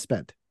and time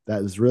spent.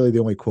 That is really the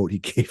only quote he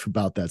gave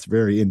about that. It's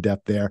very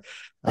in-depth there.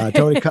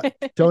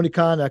 Tony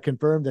Khan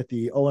confirmed that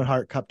the Owen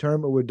Hart Cup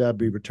tournament would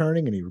be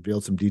returning, and he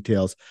revealed some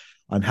details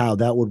on how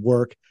that would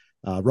work.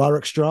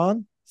 Roderick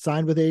Strong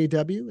signed with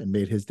AEW and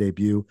made his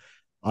debut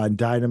on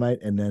Dynamite.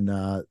 And then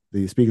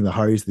speaking of the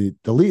Hardys, the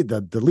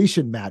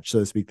deletion match, so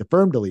to speak, the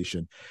firm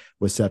deletion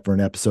was set for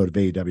an episode of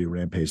AEW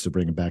Rampage, so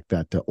bringing back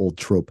that old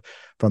trope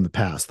from the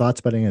past.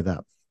 Thoughts about any of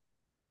that?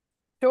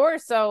 Sure.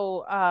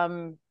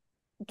 So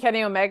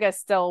Kenny Omega is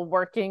still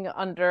working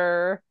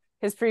under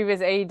his previous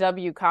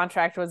AEW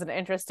contract was an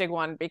interesting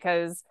one,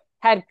 because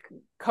had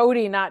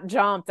Cody not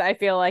jumped, I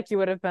feel like you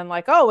would have been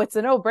like, oh, it's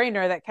a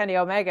no-brainer that Kenny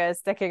Omega is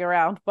sticking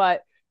around.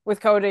 But with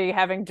Cody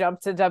having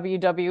jumped to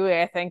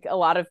WWE, I think a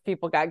lot of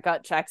people got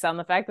gut checks on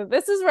the fact that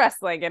this is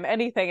wrestling and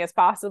anything is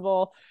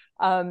possible.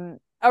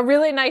 A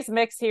really nice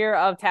mix here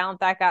of talent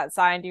that got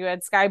signed. You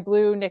had Sky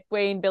Blue, Nick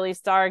Wayne, Billy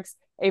Starks,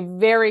 a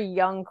very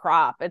young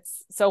crop.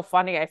 It's so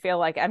funny. I feel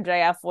like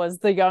MJF was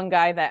the young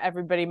guy that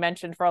everybody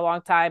mentioned for a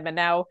long time, and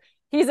now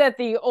he's at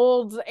the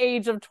old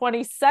age of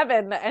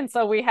 27. And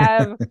so we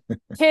have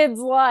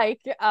kids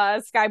like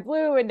Sky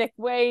Blue and Nick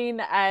Wayne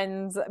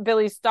and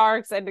Billy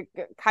Starks, and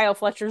Kyle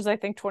Fletcher's, I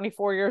think,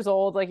 24 years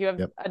old. Like, you have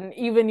an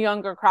even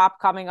younger crop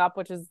coming up,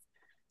 which is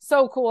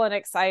so cool and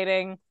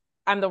exciting.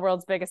 I'm the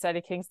world's biggest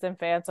Eddie Kingston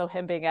fan, so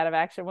him being out of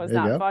action was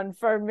not fun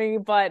for me.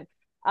 But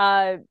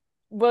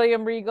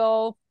William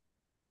Regal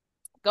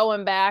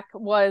going back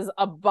was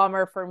a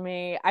bummer for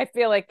me. I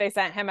feel like they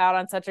sent him out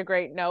on such a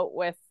great note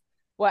with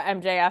what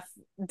MJF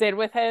did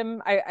with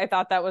him. I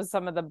thought that was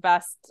some of the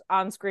best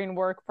on-screen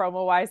work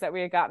promo-wise that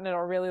we had gotten in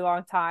a really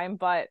long time.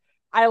 But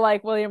I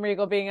like William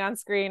Regal being on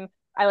screen.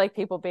 I like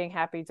people being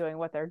happy doing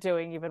what they're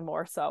doing even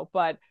more so.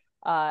 But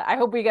I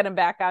hope we get him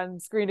back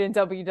on screen in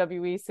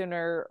WWE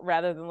sooner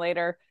rather than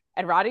later.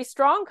 And Roddy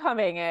Strong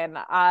coming in.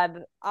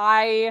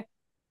 I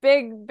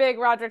big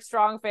Roderick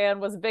Strong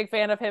fan, was a big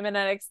fan of him in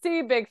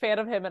NXT, big fan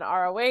of him in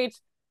ROH.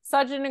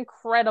 Such an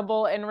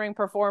incredible in-ring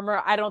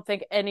performer. I don't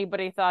think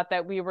anybody thought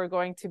that we were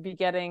going to be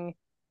getting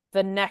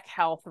the neck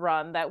health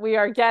run that we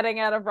are getting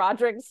out of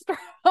Roderick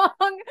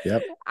Strong.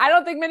 Yep. I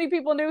don't think many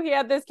people knew he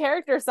had this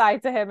character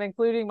side to him,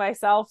 including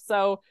myself.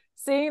 So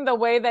seeing the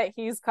way that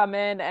he's come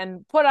in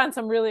and put on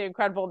some really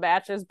incredible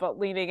matches, but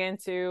leaning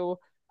into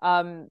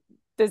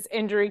this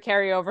injury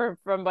carryover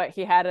from what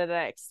he had at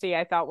NXT,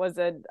 I thought was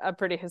a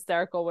pretty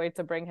hysterical way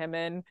to bring him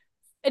in.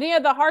 And yeah,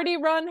 the Hardy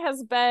run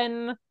has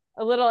been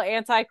a little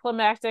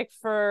anticlimactic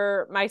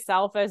for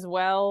myself as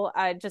well.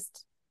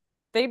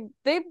 They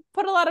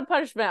put a lot of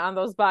punishment on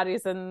those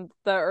bodies in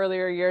the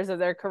earlier years of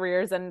their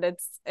careers, and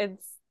it's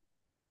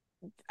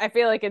I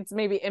feel like it's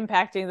maybe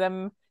impacting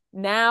them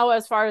now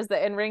as far as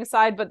the in-ring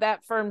side. But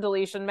that firm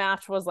deletion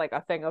match was like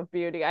a thing of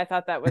beauty. I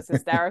thought that was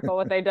hysterical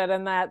what they did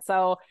in that.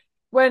 So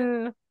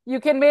when you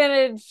can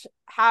manage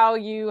how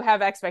you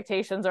have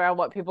expectations around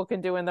what people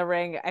can do in the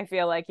ring, I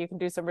feel like you can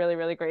do some really,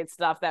 really great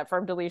stuff. That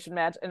firm deletion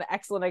match, an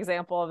excellent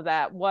example of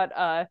that. What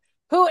a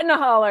hoot and a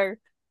holler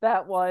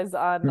that was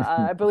on,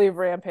 I believe,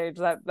 Rampage.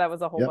 That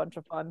was a whole bunch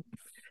of fun.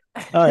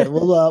 All right,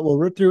 we'll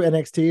rip through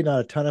NXT. Not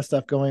a ton of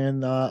stuff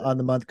going on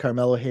the month.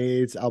 Carmelo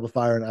Hayes, Alba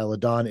Fire, and Isla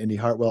Dawn, Indy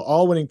Hartwell,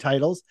 all winning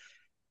titles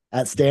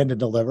at Stand and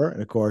Deliver.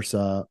 And of course,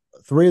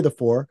 3 of the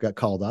 4 got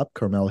called up.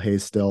 Carmelo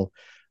Hayes still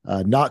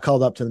not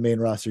called up to the main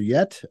roster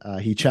yet.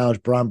 He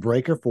challenged Braun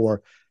Breaker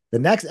for the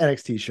next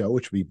NXT show,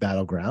 which would be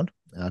Battleground.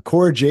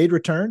 Cora Jade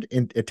returned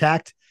and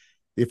attacked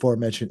the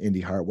aforementioned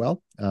Indy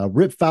Hartwell.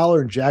 Rip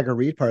Fowler and Jagger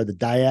Reed, part of the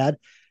Dyad,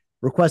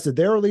 requested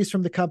their release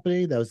from the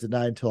company. That was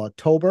denied until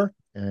October.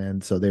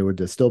 And so they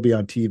would still be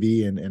on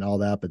TV and all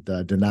that, but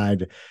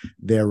denied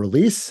their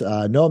release.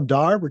 Noam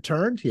Dar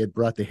returned. He had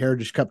brought the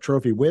Heritage Cup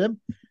trophy with him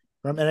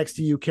from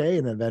NXT UK,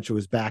 and then eventually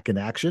was back in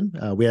action.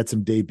 We had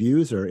some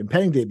debuts or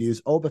impending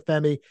debuts. Oba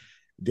Femi,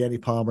 Danny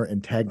Palmer,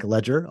 and Tank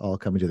Ledger all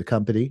coming to the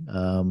company.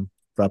 Elevated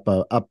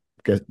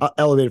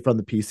from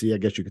the PC, I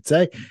guess you could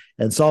say.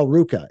 And Saul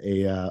Ruka,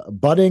 a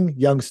budding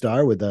young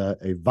star with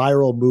a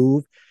viral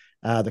move.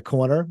 The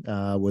corner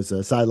was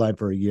sidelined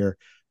for a year.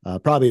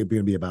 Probably going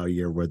to be about a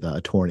year with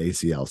a torn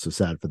ACL. So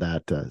sad for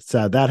that.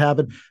 Sad that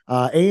happened.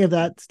 Any of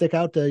that stick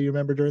out? You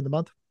remember during the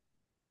month?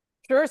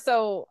 Sure.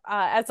 So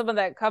as someone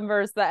that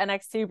covers the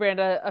NXT brand,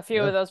 a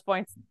few of those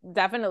points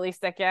definitely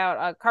stick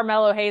out.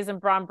 Carmelo Hayes and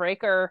Braun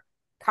Breaker,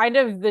 kind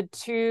of the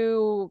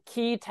 2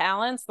 key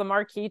talents, the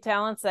marquee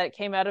talents that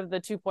came out of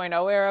the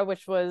 2.0 era,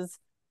 which was,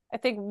 I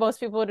think most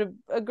people would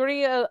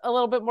agree, a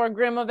little bit more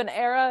grim of an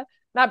era,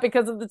 not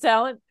because of the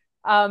talent,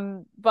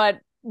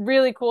 but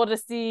really cool to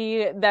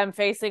see them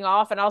facing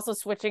off and also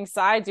switching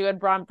sides. You had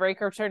Braun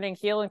Breaker turning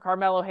heel and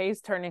Carmelo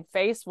Hayes turning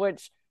face,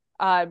 which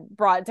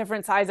brought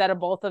different sides out of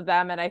both of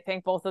them. And I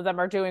think both of them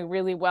are doing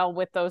really well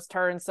with those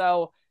turns.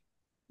 So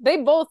they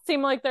both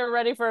seem like they're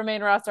ready for a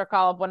main roster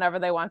call-up whenever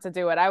they want to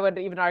do it. I would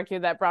even argue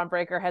that Braun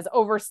Breaker has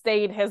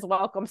overstayed his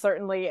welcome,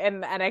 certainly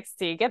in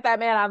NXT. Get that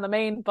man on the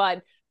main,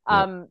 but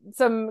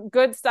some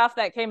good stuff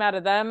that came out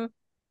of them.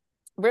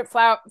 Rip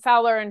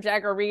Fowler and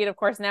Jagger Reed, of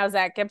course, now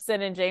Zach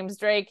Gibson and James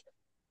Drake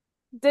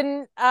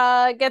didn't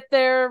get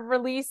their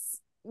release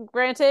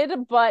granted,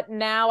 but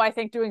now I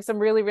think doing some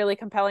really, really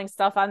compelling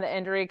stuff on the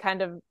indies,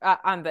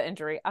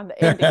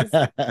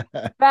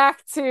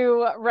 back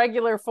to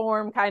regular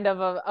form kind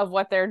of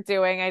what they're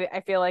doing.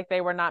 I feel like they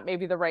were not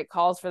maybe the right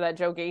calls for that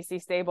Joe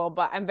Gacy stable,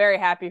 but I'm very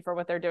happy for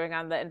what they're doing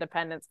on the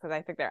independents because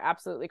I think they're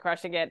absolutely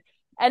crushing it.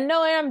 And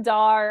Noam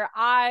Dar,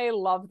 I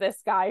love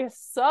this guy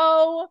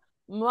so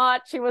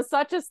much. He was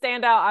such a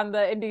standout on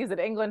the indies in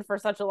England for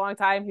such a long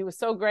time. He was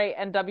so great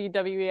in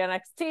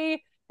WWE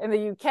NXT in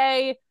the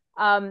UK.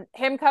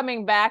 him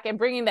coming back and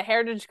bringing the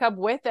Heritage Cup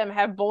with him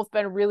have both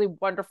been really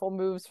wonderful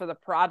moves for the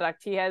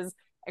product. He has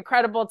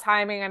incredible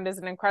timing and is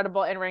an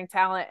incredible in-ring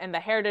talent, and the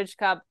Heritage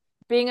Cup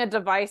being a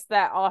device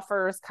that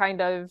offers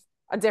kind of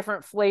a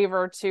different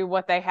flavor to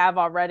what they have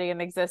already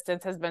in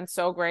existence has been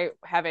so great,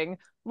 having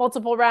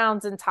multiple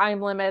rounds and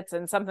time limits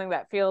and something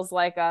that feels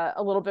like a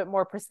little bit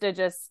more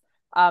prestigious.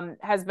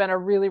 Has been a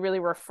really, really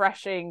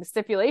refreshing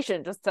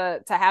stipulation just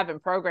to have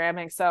in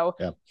programming. So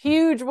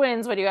huge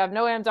wins when you have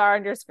Noam Dar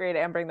on your screen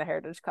and bring the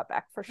Heritage Cup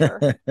back for sure.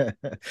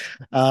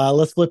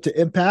 Let's flip to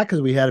Impact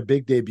because we had a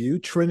big debut.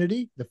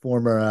 Trinity, the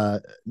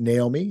former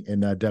Naomi in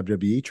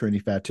WWE,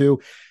 Trinity Fatu.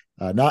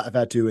 Not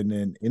Fatu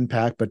in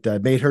Impact, but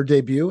made her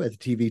debut at the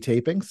TV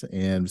tapings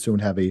and soon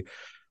have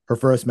her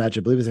first match,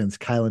 I believe, is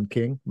against Kylan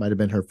King. Might have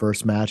been her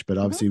first match, but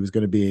obviously was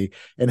going to be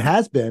and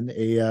has been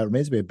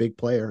remains to be a big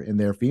player in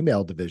their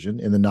female division,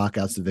 in the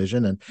knockouts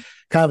division, and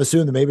kind of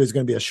assumed that maybe it was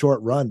going to be a short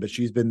run, but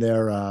she's been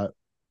there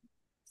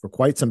for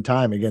quite some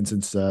time, again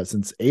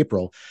since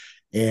April,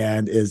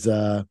 and is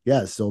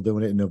still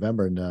doing it in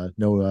November, and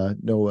no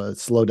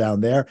slowdown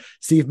there.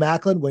 Steve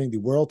Macklin winning the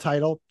world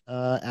title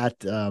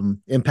at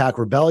Impact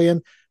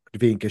Rebellion,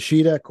 defeating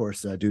Kushida, of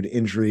course, due to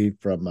injury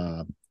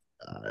from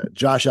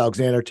Josh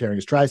Alexander tearing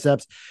his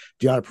triceps.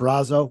 Deonna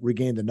Purrazzo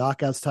regained the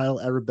knockouts title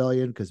at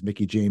Rebellion because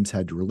Mickie James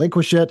had to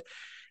relinquish it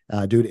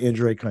due to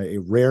injury. Kind of a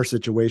rare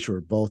situation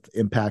where both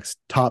Impact's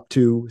top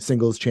two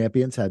singles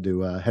champions had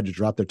to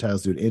drop their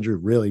titles due to injury.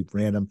 Really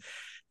random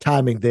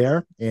timing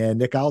there. And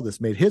Nick Aldis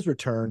made his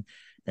return,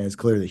 and it's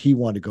clear that he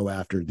wanted to go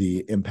after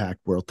the Impact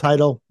World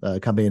title.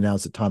 The company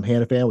announced that Tom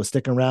Hannafan was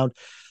sticking around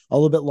a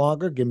little bit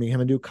longer, giving him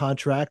a new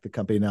contract. The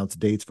company announced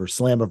dates for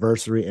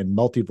Slammiversary and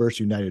Multiverse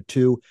United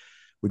 2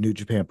 with New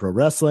Japan Pro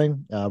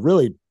Wrestling.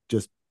 Really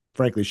just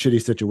frankly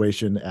shitty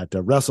situation at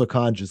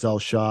WrestleCon. Giselle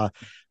Shaw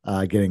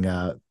getting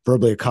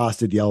verbally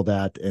accosted, yelled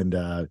at,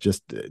 and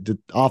just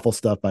awful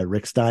stuff by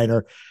Rick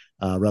Steiner.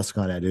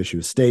 WrestleCon had to issue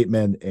a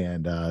statement,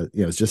 and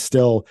it's just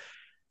still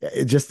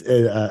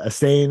a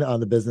stain on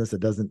the business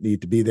that doesn't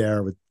need to be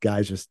there, with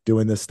guys just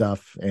doing this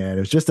stuff. And it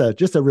was just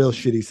a real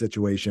shitty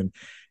situation.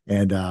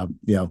 And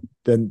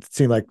doesn't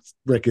seem like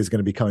Rick is going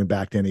to be coming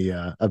back to any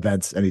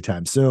events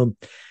anytime soon.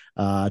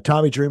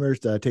 Tommy Dreamer's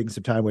taking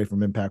some time away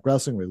from Impact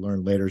Wrestling. We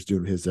learned later is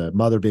due to his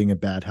mother being in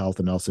bad health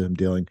and also him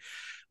dealing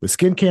with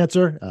skin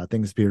cancer.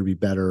 Things appear to be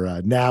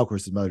better now. Of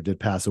course, his mother did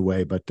pass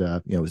away, but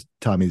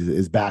Tommy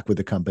is back with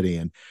the company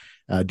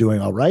and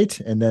doing all right.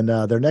 And then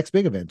their next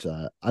big event,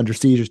 Under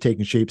Siege, is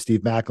taking shape.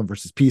 Steve Macklin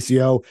versus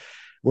PCO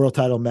world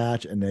title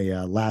match, and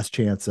a last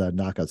chance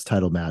knockouts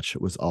title match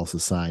was also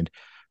signed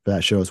for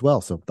that show as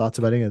well. So thoughts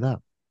about any of that?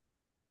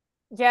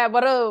 Yeah,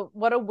 what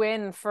a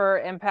win for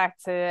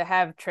Impact to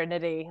have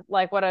Trinity.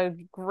 Like, what a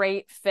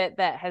great fit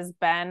that has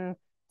been.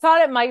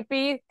 Thought it might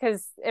be,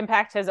 because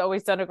Impact has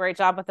always done a great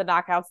job with the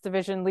knockouts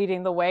division,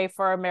 leading the way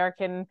for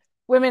American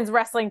women's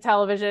wrestling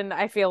television.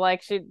 I feel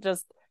like she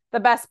just the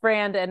best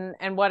brand,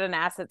 and what an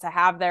asset to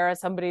have there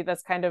as somebody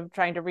that's kind of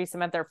trying to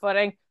re-cement their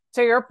footing.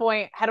 To your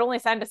point, had only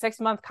signed a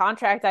 6-month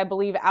contract, I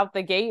believe, out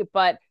the gate,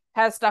 but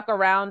has stuck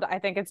around. I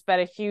think it's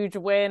been a huge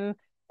win.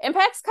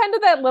 Impact's kind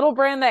of that little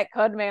brand that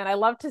could, man. I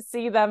love to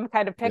see them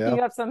kind of picking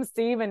up some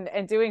steam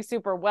and doing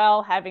super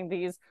well, having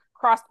these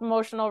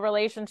cross-promotional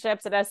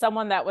relationships. And as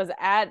someone that was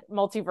at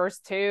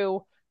Multiverse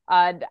 2,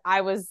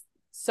 I was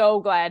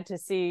so glad to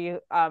see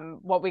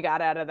what we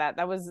got out of that.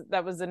 That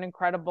was an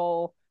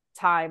incredible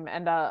time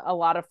and a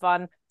lot of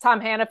fun.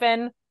 Tom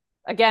Hannafan,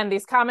 again,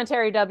 these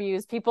commentary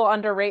W's, people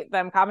underrate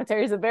them.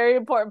 Commentary is a very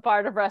important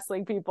part of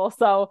wrestling, people.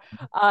 So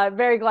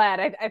very glad.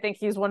 I think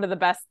he's one of the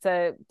best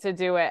to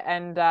do it,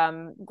 and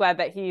glad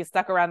that he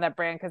stuck around that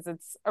brand, because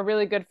it's a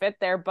really good fit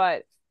there.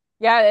 But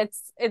yeah,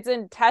 it's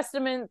a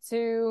testament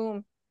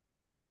to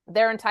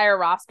their entire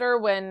roster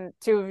when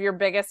two of your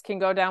biggest can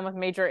go down with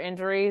major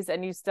injuries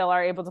and you still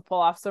are able to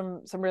pull off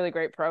some really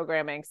great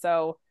programming.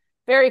 So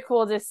very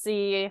cool to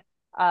see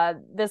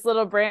this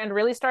little brand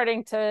really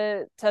starting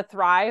to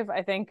thrive.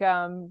 I think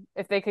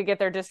if they could get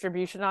their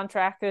distribution on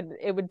track,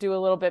 it would do a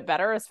little bit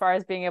better as far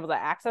as being able to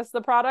access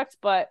the product.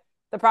 But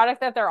the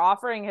product that they're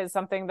offering is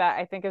something that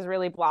I think has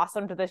really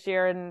blossomed this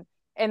year. And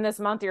in this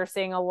month, you're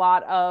seeing a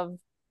lot of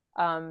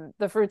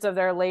the fruits of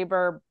their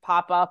labor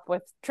pop up,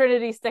 with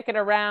Trinity sticking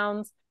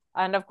around.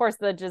 And of course,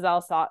 the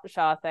Giselle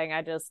Shaw thing.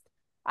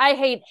 I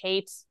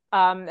hate.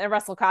 And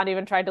WrestleCon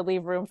even tried to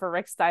leave room for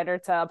Rick Steiner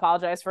to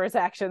apologize for his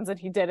actions, and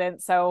he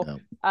didn't. So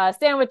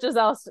stand with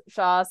Giselle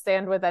Shaw,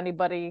 stand with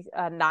anybody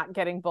not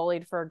getting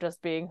bullied for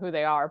just being who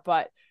they are.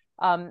 But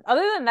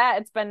other than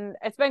that,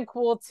 it's been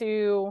cool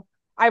to.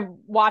 I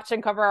watch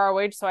and cover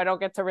ROH, so I don't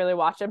get to really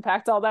watch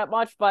Impact all that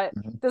much. But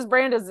this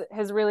brand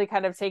has really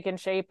kind of taken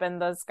shape, and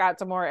the Scott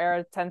D'Amore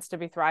era tends to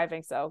be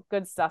thriving. So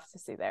good stuff to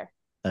see there.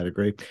 I'd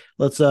agree.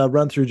 Let's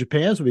run through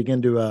Japan as we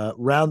begin to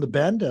round the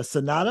bend.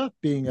 Sonata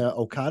being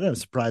Okada, a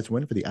surprise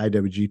win for the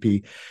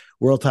IWGP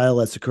World title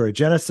at Sakura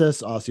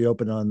Genesis. Aussie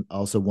Open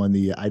also won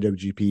the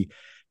IWGP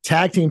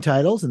Tag Team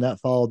titles, and that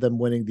followed them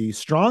winning the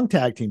Strong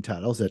Tag Team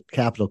titles at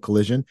Capital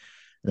Collision.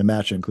 The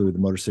match included the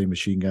Motor City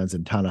Machine Guns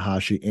and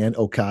Tanahashi and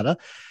Okada.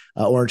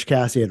 Orange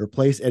Cassidy had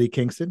replaced Eddie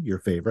Kingston, your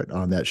favorite,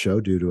 on that show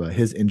due to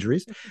his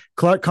injuries.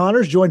 Clark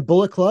Connors joined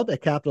Bullet Club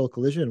at Capital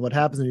Collision. And what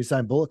happens when you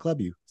sign Bullet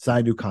Club? You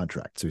sign a new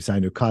contract. So he signed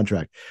a new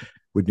contract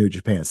with New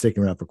Japan,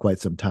 sticking around for quite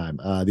some time.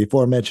 The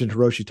aforementioned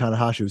Hiroshi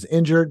Tanahashi was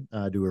injured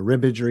due to a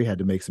rib injury, had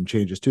to make some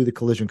changes to the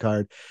Collision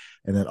card,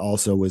 and then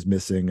also was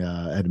missing,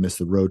 had to miss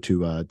the road to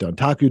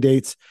Dontaku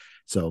dates.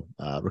 So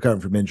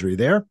recovering from injury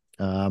there.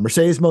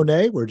 Mercedes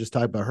Moné, we're just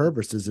talking about her,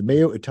 versus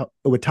Mayu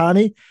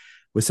Iwatani,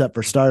 was set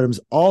for Stardom's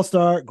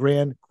All-Star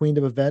Grand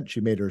Queendom event. She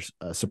made her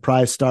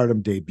surprise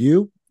Stardom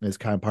debut as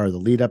kind of part of the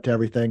lead up to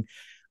everything.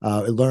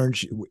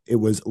 It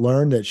was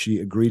learned that she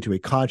agreed to a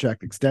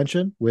contract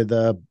extension with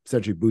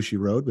essentially Bushi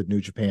Road with New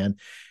Japan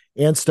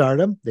and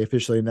Stardom. They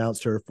officially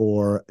announced her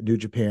for New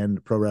Japan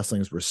Pro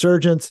Wrestling's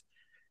Resurgence.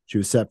 She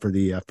was set for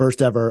the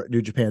first ever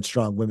New Japan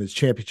Strong Women's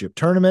Championship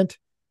tournament,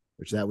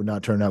 which that would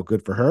not turn out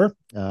good for her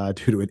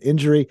due to an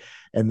injury.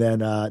 And then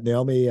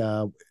Naomi,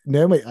 I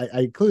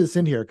include this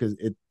in here because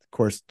it, of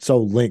course, so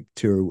linked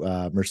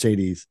to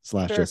Mercedes /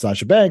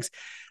 Sasha Banks.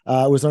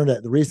 It was learned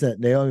that the reason that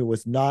Naomi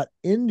was not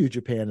in New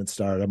Japan and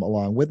Stardom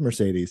along with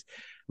Mercedes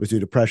was due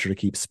to pressure to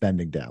keep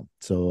spending down.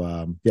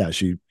 So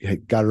she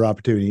got her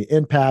opportunity in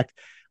Impact.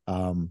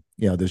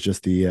 There's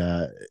just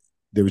I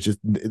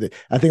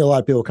think a lot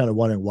of people kind of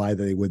wondering why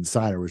they wouldn't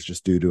sign her was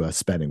just due to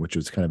spending, which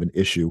was kind of an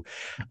issue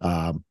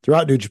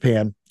throughout New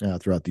Japan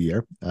throughout the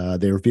year.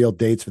 They revealed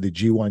dates for the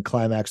G1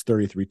 Climax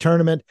 33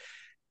 tournament.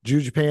 New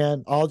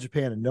Japan, All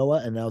Japan, and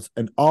Noah announced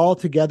an all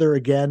together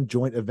again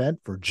joint event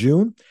for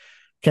June.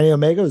 Kenny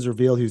Omega was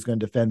revealed he was going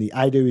to defend the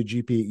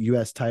IWGP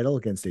US title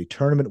against a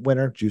tournament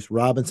winner. Juice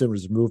Robinson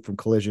was removed from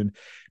Collision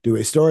due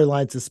to a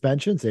storyline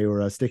suspensions. They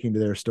were sticking to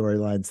their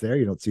storylines there.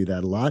 You don't see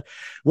that a lot.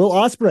 Will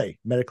Ospreay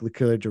medically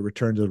cleared to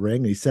return to the ring.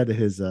 And he said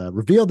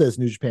revealed that his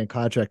New Japan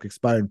contract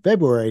expired in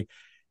February.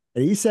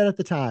 And he said at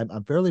the time,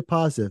 I'm fairly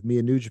positive me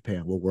and New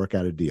Japan will work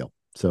out a deal.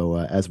 So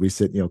as we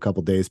sit, a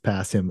couple days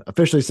past him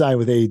officially signed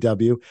with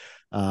AEW,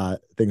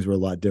 things were a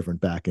lot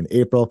different back in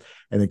April.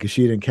 And then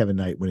Kushida and Kevin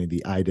Knight winning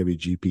the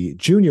IWGP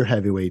Junior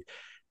Heavyweight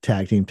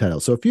Tag Team title.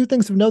 So a few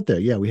things of note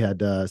there. Yeah, we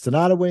had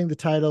Sonata winning the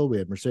title. We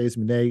had Mercedes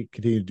Moné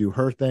continue to do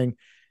her thing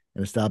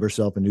and establish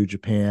herself in New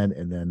Japan.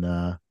 And then,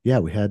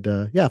 we had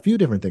a few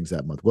different things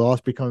that month. Will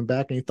Ospreay coming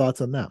back. Any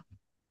thoughts on that?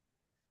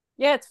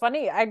 Yeah, it's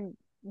funny. I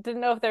didn't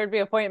know if there would be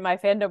a point in my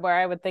fandom where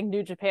I would think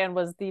New Japan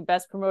was the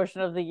best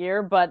promotion of the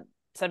year, but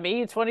to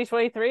me,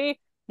 2023,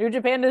 New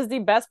Japan is the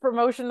best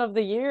promotion of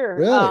the year.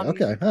 Really?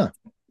 Okay. Huh.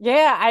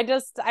 Yeah,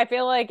 I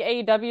feel like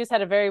AEW's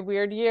had a very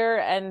weird year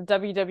and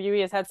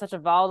WWE has had such a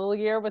volatile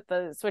year with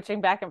the switching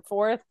back and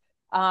forth.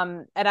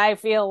 And I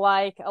feel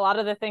like a lot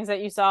of the things that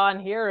you saw on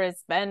here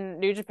has been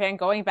New Japan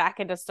going back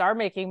into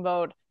star-making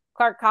mode.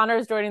 Clark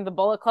Connors joining the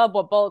Bullet Club.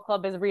 What Bullet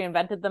Club has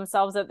reinvented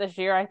themselves at this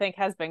year, I think,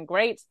 has been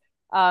great.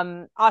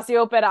 Aussie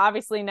Open,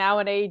 obviously now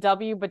in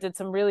AEW, but did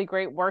some really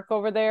great work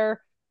over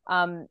there.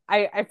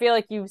 I feel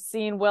like you've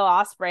seen Will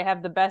Ospreay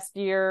have the best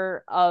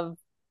year of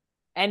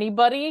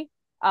anybody.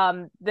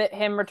 That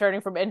him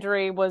returning from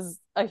injury was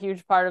a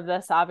huge part of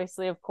this,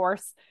 obviously, of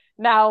course.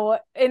 Now,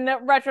 in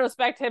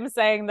retrospect, him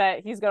saying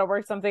that he's going to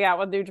work something out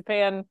with New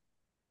Japan,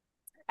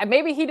 and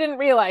maybe he didn't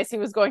realize he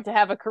was going to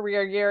have a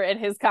career year in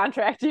his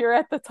contract year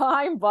at the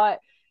time, but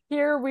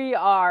here we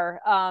are.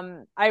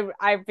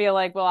 I feel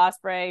like Will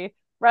Ospreay,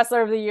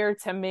 wrestler of the year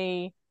to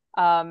me,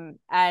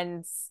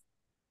 and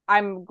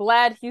I'm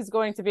glad he's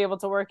going to be able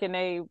to work in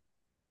a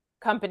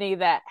company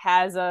that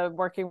has a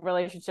working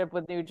relationship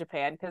with New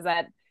Japan, because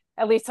that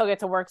at least he'll get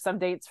to work some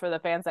dates for the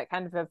fans that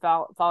kind of have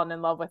fallen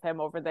in love with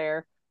him over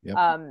there. Yep.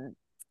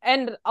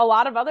 And a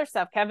lot of other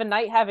stuff. Kevin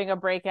Knight having a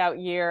breakout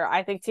year.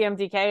 I think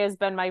TMDK has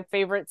been my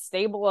favorite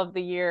stable of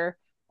the year.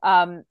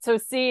 So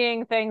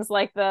seeing things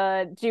like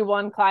the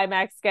G1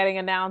 Climax getting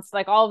announced,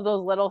 like all of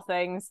those little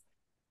things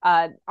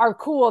are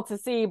cool to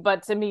see,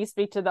 but to me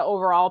speak to the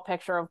overall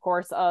picture, of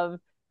course, of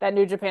that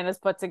New Japan has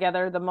put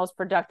together the most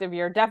productive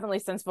year, definitely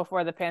since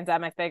before the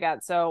pandemic. They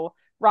got so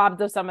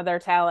robbed of some of their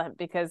talent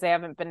because they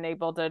haven't been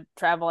able to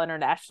travel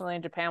internationally,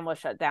 and Japan was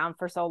shut down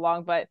for so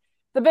long. But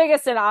the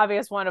biggest and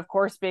obvious one, of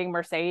course, being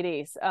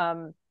Mercedes.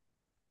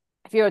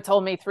 If you had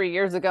told me 3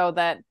 years ago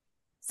that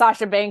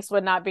Sasha Banks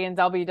would not be in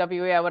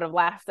WWE, I would have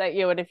laughed at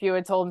you. And if you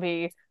had told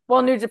me,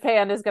 well, New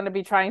Japan is going to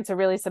be trying to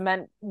really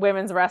cement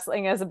women's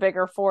wrestling as a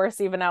bigger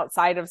force, even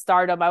outside of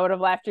Stardom, I would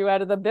have laughed you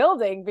out of the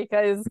building,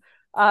 because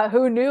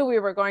who knew we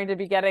were going to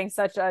be getting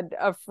such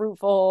a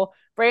fruitful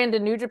brand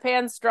in New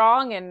Japan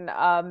Strong, and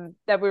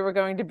that we were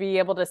going to be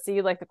able to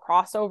see like the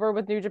crossover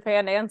with New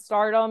Japan and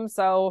Stardom.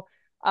 So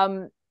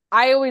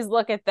I always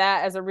look at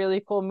that as a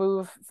really cool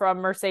move from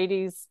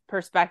Mercedes'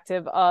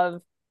 perspective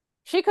of,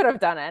 she could have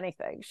done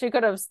anything. She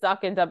could have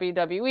stuck in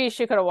WWE.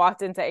 She could have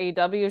walked into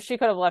AEW. She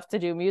could have left to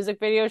do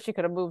music videos. She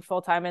could have moved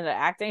full-time into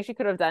acting. She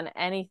could have done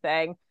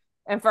anything.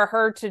 And for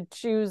her to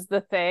choose the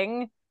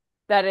thing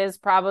that is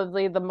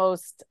probably the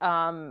most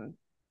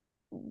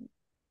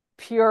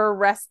pure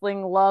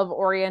wrestling love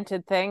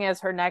oriented thing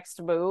as her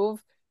next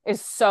move,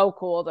 is so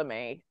cool to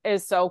me.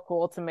 Is so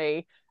cool to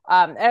me.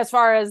 As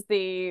far as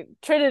the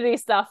Trinity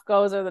stuff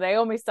goes or the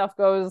Naomi stuff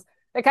goes,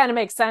 it kind of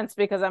makes sense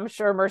because I'm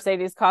sure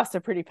Mercedes cost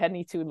a pretty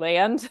penny to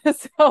land.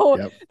 So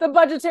Yep. the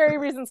budgetary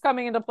reasons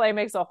coming into play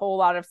makes a whole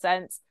lot of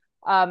sense.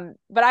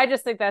 But I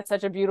just think that's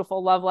such a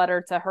beautiful love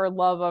letter to her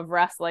love of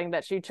wrestling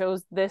that she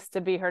chose this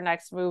to be her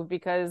next move,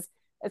 because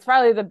it's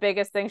probably the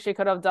biggest thing she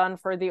could have done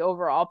for the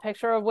overall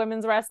picture of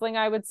women's wrestling,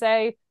 I would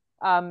say.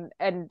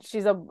 And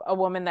she's a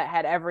woman that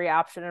had every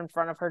option in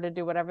front of her to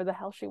do whatever the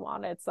hell she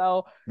wanted.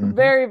 So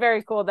very,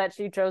 very cool that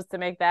she chose to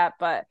make that.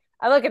 But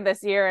I look at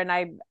this year and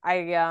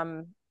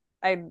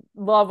I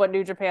love what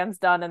New Japan's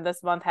done in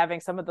this month, having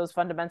some of those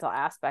fundamental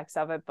aspects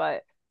of it.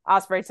 But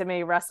Ospreay, to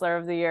me, wrestler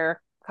of the year,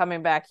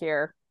 coming back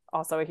here,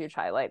 also a huge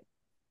highlight.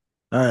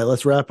 All right,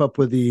 let's wrap up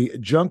with the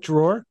junk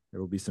drawer. There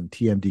will be some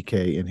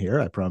TMDK in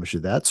here. I promise you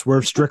that.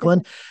 Swerve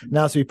Strickland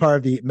now to be part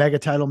of the mega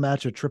title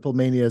match at Triple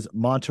Mania's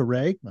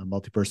Monterrey, a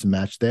multi-person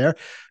match there.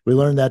 We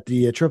learned that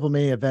the Triple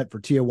Mania event for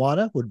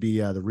Tijuana would be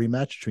the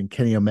rematch between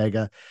Kenny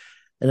Omega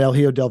and El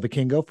Hijo del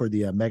Vikingo for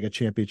the Mega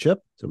Championship.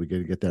 So we got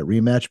to get that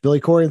rematch.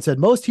 Billy Corgan said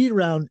most heat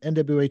around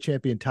NWA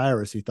champion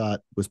Tyrus he thought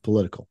was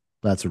political.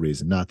 That's the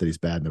reason, not that he's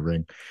bad in the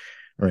ring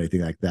or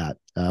anything like that.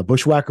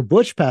 Bushwhacker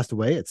Bush passed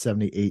away at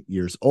 78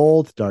 years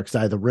old. Dark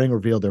Side of the Ring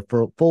revealed their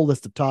full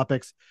list of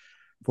topics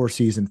for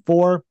season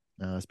 4.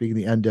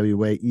 Speaking of the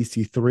NWA,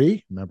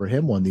 EC3, remember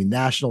him, won the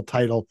national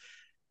title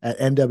at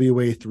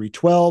NWA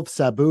 312.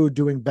 Sabu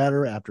doing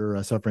better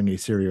after suffering a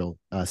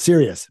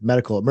serious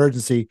medical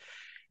emergency.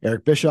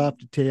 Eric Bischoff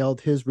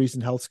detailed his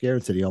recent health scare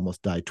and said he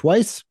almost died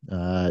twice.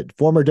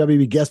 Former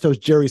WB guest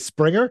host Jerry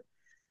Springer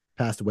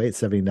passed away at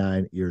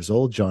 79 years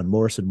old. John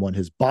Morrison won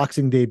his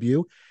boxing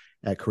debut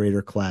at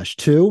Creator Clash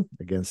 2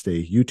 against a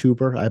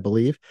YouTuber, I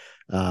believe.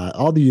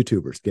 All the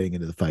YouTubers getting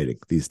into the fighting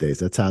these days.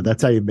 That's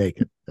how you make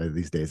it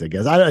these days, I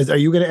guess. Are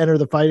you going to enter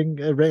the fighting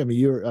ring? I mean,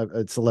 you're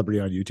a celebrity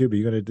on YouTube. Are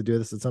you going to do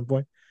this at some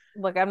point?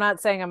 Look, I'm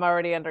not saying I'm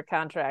already under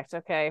contract,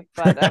 okay?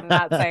 But I'm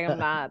not saying I'm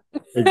not.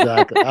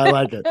 Exactly. I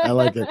like it.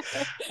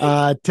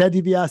 Ted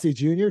DiBiase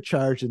Jr.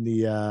 charged in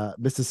the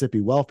Mississippi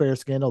welfare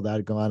scandal that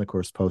had gone on, of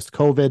course,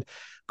 post-COVID.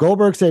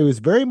 Goldberg said he was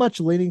very much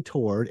leaning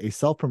toward a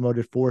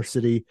self-promoted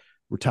four-city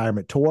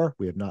retirement tour.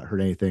 We have not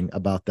heard anything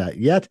about that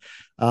yet.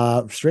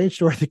 Strange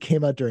story that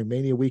came out during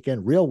Mania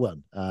weekend. Real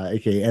one,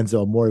 aka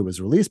Enzo Amore,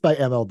 was released by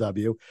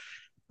MLW.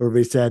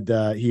 Everybody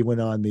said he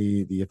went on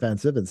the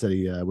offensive and said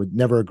he would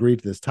never agree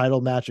to this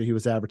title match that he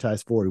was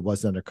advertised for. He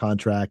wasn't under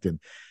contract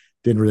and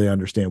didn't really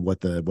understand what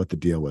the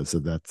deal was. So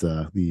that's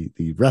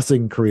the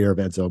wrestling career of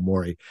Enzo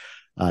Amore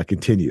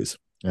continues.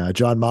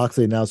 John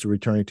Moxley announced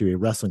returning to a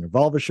Wrestling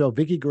Revolver show.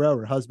 Vicky Guerrero,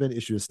 her husband,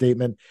 issued a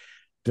statement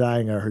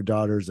denying her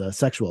daughter's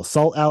sexual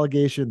assault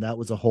allegation. That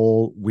was a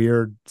whole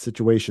weird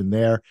situation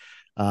there.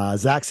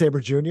 Zack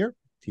Sabre Jr.,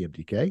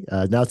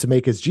 TMDK, now to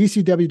make his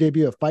GCW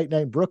debut at Fight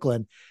Night in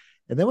Brooklyn,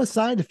 and then was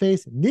signed to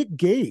face Nick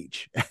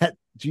Gage at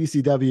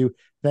GCW.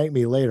 Thank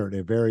me later in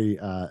a very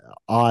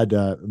odd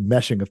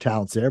meshing of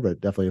talents there, but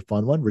definitely a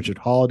fun one. Richard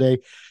Holiday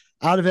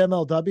out of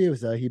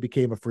MLW. He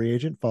became a free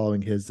agent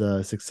following his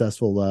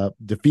successful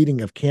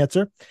defeating of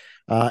cancer.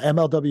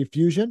 MLW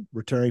Fusion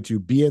returning to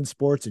BN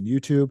Sports and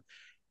YouTube.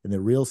 And the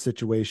real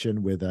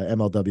situation with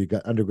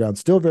MLW Underground,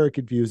 still very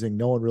confusing.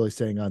 No one really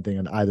saying anything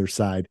on either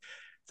side.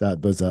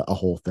 That was a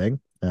whole thing.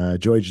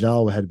 Joey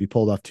Janela had to be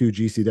pulled off 2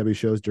 GCW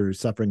shows during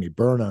suffering a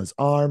burn on his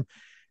arm.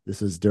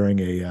 This is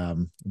during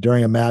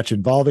a match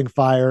involving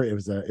fire. It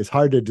was it's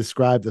hard to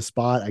describe the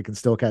spot. I can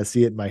still kind of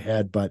see it in my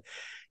head, but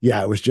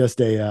yeah, it was just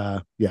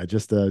a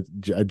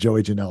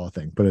Joey Janela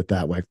thing. Put it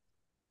that way.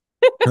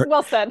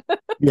 Well said.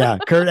 Yeah,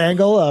 Kurt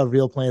Angle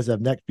real plans to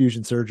have neck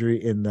fusion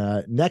surgery in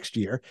next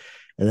year.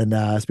 And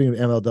then speaking of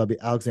MLW,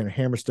 Alexander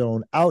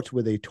Hammerstone out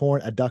with a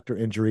torn adductor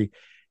injury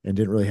and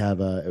didn't really have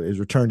his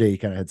return date. He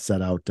kind of had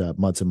set out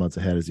months and months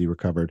ahead as he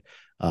recovered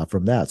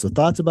from that. So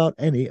thoughts about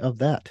any of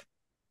that?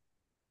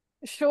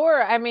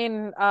 Sure. I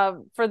mean,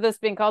 for this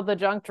being called the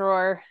junk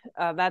drawer,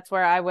 that's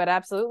where I would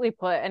absolutely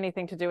put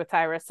anything to do with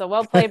Tyrus. So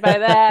well played by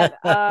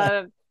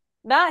that.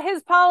 Not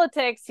his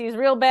politics. He's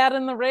real bad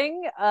in the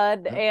ring.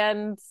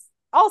 And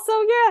also,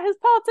 yeah, his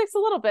politics a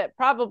little bit,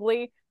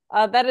 probably.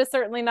 That is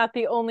certainly not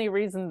the only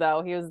reason,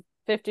 though. He was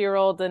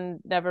 50-year-old and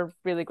never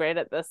really great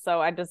at this.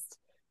 So I just,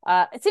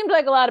 it seemed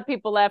like a lot of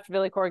people left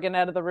Billy Corgan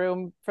out of the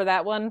room for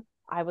that one.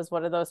 I was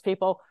one of those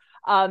people.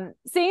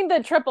 Seeing the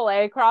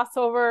AAA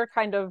crossover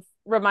kind of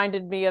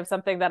reminded me of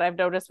something that I've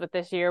noticed with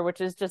this year,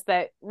 which is just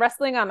that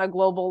wrestling on a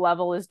global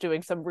level is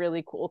doing some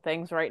really cool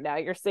things right now.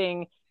 You're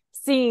seeing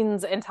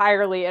scenes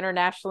entirely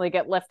internationally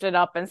get lifted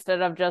up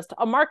instead of just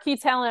a marquee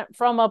talent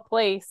from a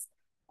place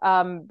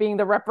being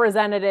the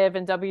representative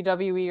in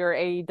WWE or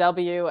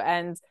AEW,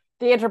 and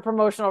the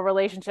interpromotional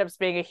relationships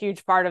being a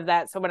huge part of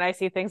that. So when I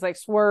see things like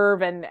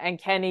Swerve and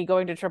Kenny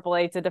going to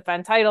AAA to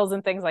defend titles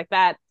and things like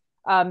that,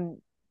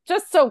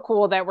 just so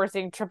cool that we're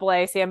seeing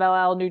AAA,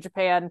 CMLL, New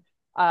Japan,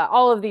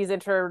 all of these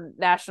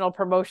international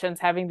promotions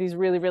having these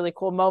really, really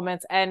cool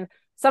moments. And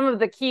some of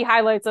the key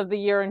highlights of the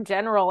year in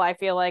general, I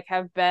feel like,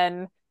 have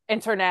been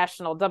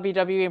international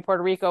WWE in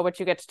Puerto Rico, which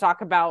you get to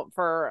talk about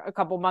for a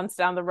couple months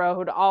down the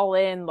road, all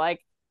in.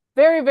 Like,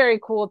 very, very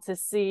cool to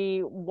see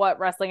what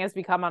wrestling has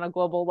become on a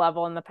global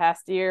level in the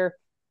past year.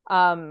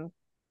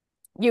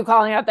 You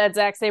calling out that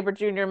Zack Sabre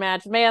Jr.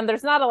 match, man,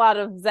 there's not a lot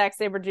of Zack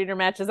Sabre Jr.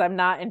 matches I'm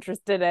not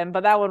interested in,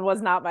 but that one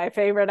was not my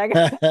favorite. I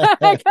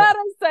gotta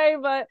say,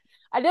 but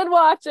I did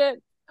watch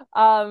it.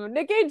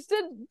 Nick Gage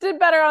did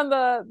better on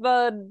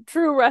the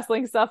true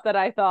wrestling stuff that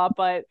I thought,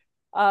 but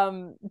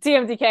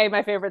TMDK,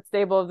 my favorite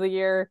stable of the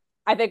year.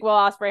 I think Will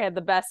Ospreay had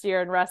the best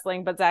year in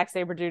wrestling, but Zack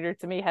Sabre Jr.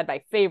 to me had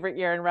my favorite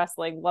year in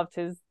wrestling. Loved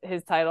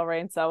his title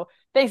reign. So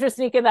thanks for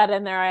sneaking that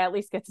in there. I at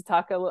least get to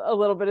talk a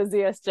little bit of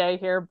ZSJ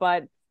here,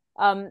 but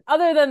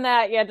other than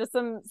that, yeah, just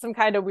some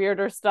kind of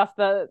weirder stuff.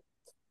 The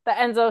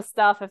Enzo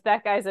stuff, if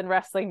that guy's in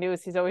wrestling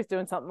news, he's always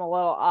doing something a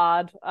little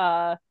odd.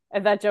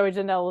 And that Joey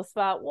Janela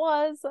spot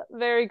was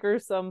very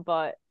gruesome,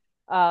 but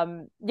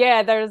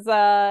yeah,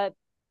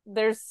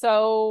 there's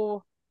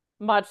so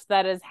much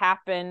that has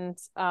happened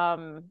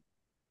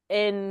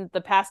in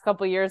the past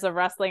couple years of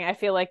wrestling. I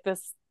feel like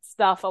this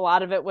stuff, a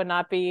lot of it would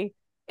not be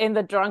in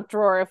the junk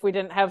drawer if we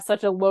didn't have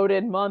such a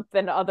loaded month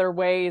in other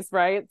ways,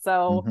 right?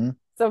 So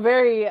so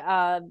very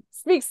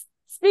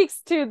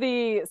speaks to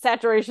the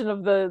saturation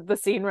of the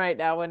scene right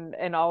now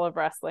in all of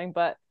wrestling.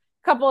 But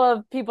a couple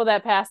of people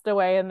that passed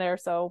away in there,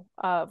 so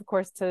of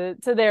course to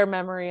their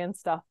memory and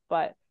stuff.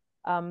 But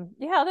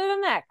yeah, other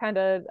than that, kind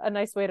of a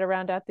nice way to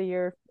round out the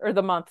year or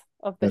the month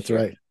of this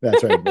year.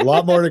 That's right. A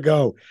lot more to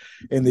go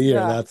in the year.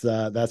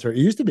 Yeah. That's right.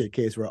 It used to be a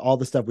case where all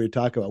the stuff we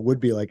talk about would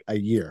be like a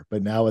year,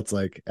 but now it's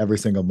like every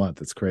single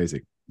month. It's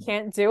crazy.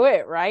 Can't do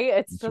it, right?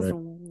 It's That's just right.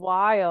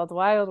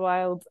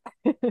 wild.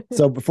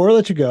 So before I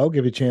let you go,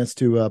 give you a chance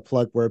to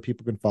plug where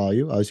people can follow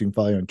you. Obviously, you can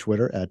follow you on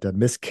Twitter at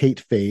Miss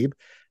Kate Fabe.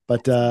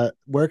 But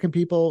where can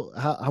people?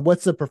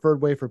 What's the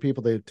preferred way for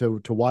people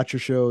to watch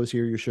your shows,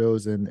 hear your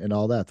shows, and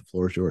all that? The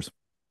floor is yours.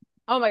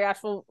 Oh my gosh.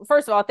 Well,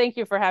 first of all, thank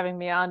you for having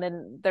me on.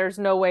 And there's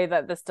no way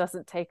that this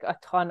doesn't take a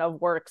ton of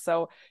work.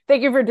 So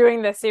thank you for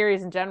doing this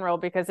series in general,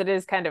 because it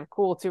is kind of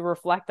cool to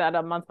reflect on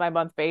a month by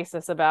month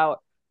basis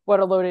about what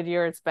a loaded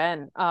year it's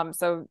been.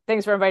 So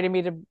thanks for inviting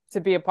me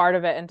to be a part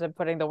of it and to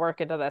putting the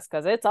work into this,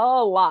 because it's a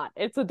lot.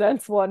 It's a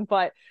dense one,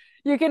 but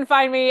you can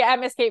find me at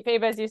Miss Kate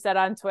Fabe, as you said,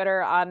 on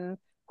Twitter. On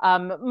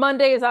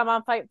Mondays, I'm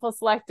on Fightful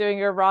Select doing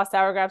your Raw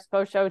Sour Grabs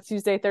post show.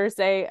 Tuesday,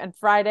 Thursday, and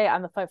Friday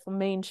on the Fightful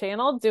main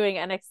channel doing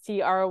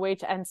NXT,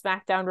 ROH, and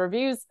SmackDown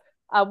reviews.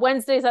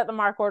 Wednesdays at the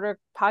Mark Order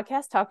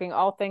podcast talking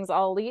all things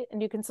All Elite.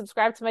 And you can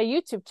subscribe to my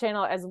YouTube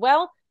channel as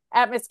well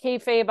at Miss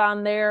Kayfabe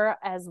on there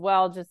as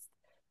well. Just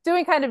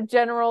doing kind of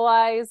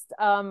generalized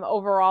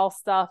overall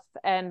stuff.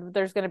 And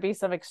there's going to be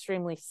some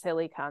extremely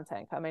silly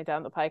content coming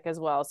down the pike as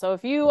well. So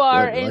if you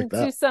are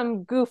into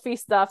some goofy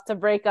stuff to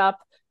break up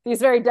these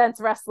very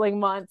dense wrestling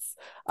months,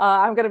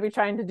 I'm going to be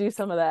trying to do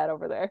some of that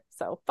over there.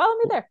 So follow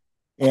me there.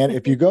 And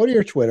if you go to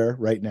your Twitter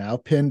right now,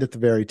 pinned at the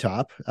very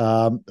top,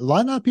 a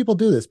lot of people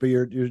do this, but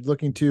you're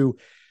looking to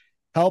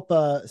help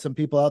some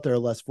people out there who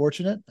are less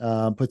fortunate,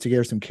 put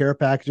together some care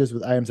packages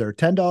with items that are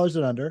 $10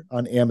 and under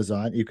on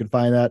Amazon. You can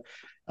find that.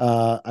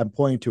 I'm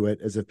pointing to it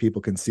as if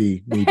people can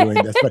see me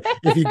doing this, but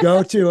if you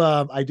go to,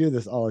 I do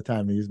this all the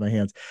time. I use my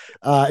hands.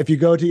 If you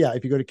go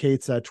to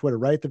Kate's Twitter,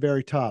 right at the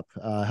very top,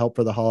 help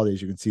for the holidays,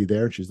 you can see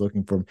there. She's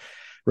looking for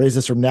raise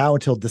this from now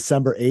until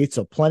December 8th.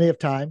 So plenty of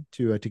time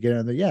to get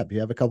in there. Yeah. If you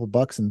have a couple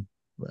bucks and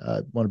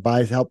want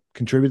to help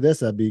contribute this,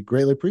 that'd be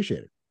greatly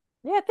appreciated.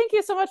 Yeah. Thank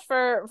you so much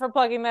for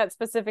plugging that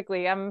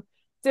specifically. I'm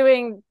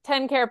doing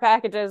 10 care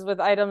packages with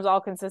items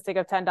all consisting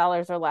of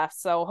 $10 or less.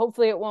 So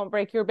hopefully it won't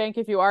break your bank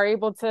if you are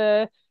able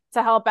to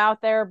help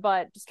out there,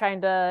 but just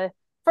trying to,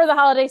 for the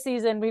holiday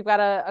season, we've got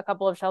a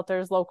couple of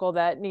shelters local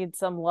that need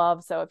some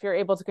love. So if you're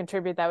able to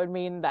contribute, that would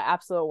mean the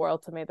absolute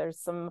world to me. There's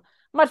some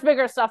much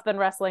bigger stuff than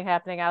wrestling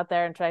happening out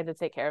there, and trying to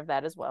take care of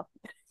that as well.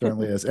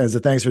 Certainly is. As a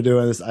thanks for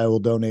doing this, I will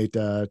donate.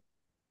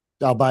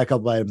 I'll buy a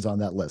couple items on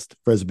that list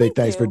for as a big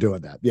thanks for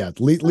doing that. Yeah.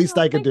 Least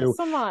I could do. Thank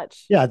you so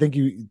much. Yeah. I think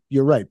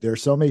you're right.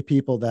 There's so many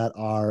people that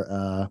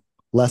are,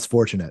 less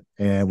fortunate,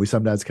 and we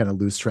sometimes kind of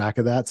lose track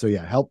of that. So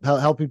yeah,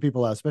 helping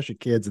people out, especially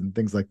kids and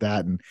things like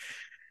that, and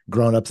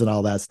grown-ups and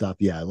all that stuff.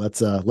 Yeah,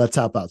 let's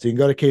help out. So you can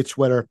go to Kate's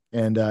Twitter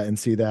and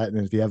see that. And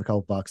if you have a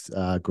couple bucks,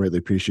 greatly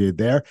appreciated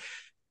there.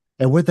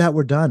 And with that,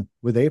 we're done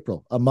with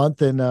April, a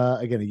month and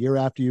again, a year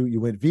after you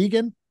went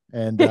vegan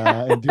and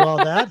do all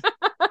that.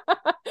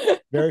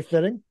 Very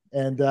fitting.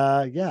 And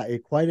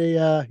quite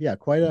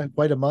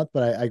a month,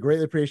 but I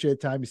greatly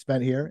appreciate the time you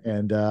spent here.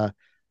 And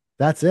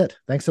that's it.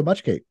 Thanks so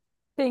much, Kate.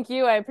 Thank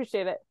you. I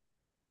appreciate it.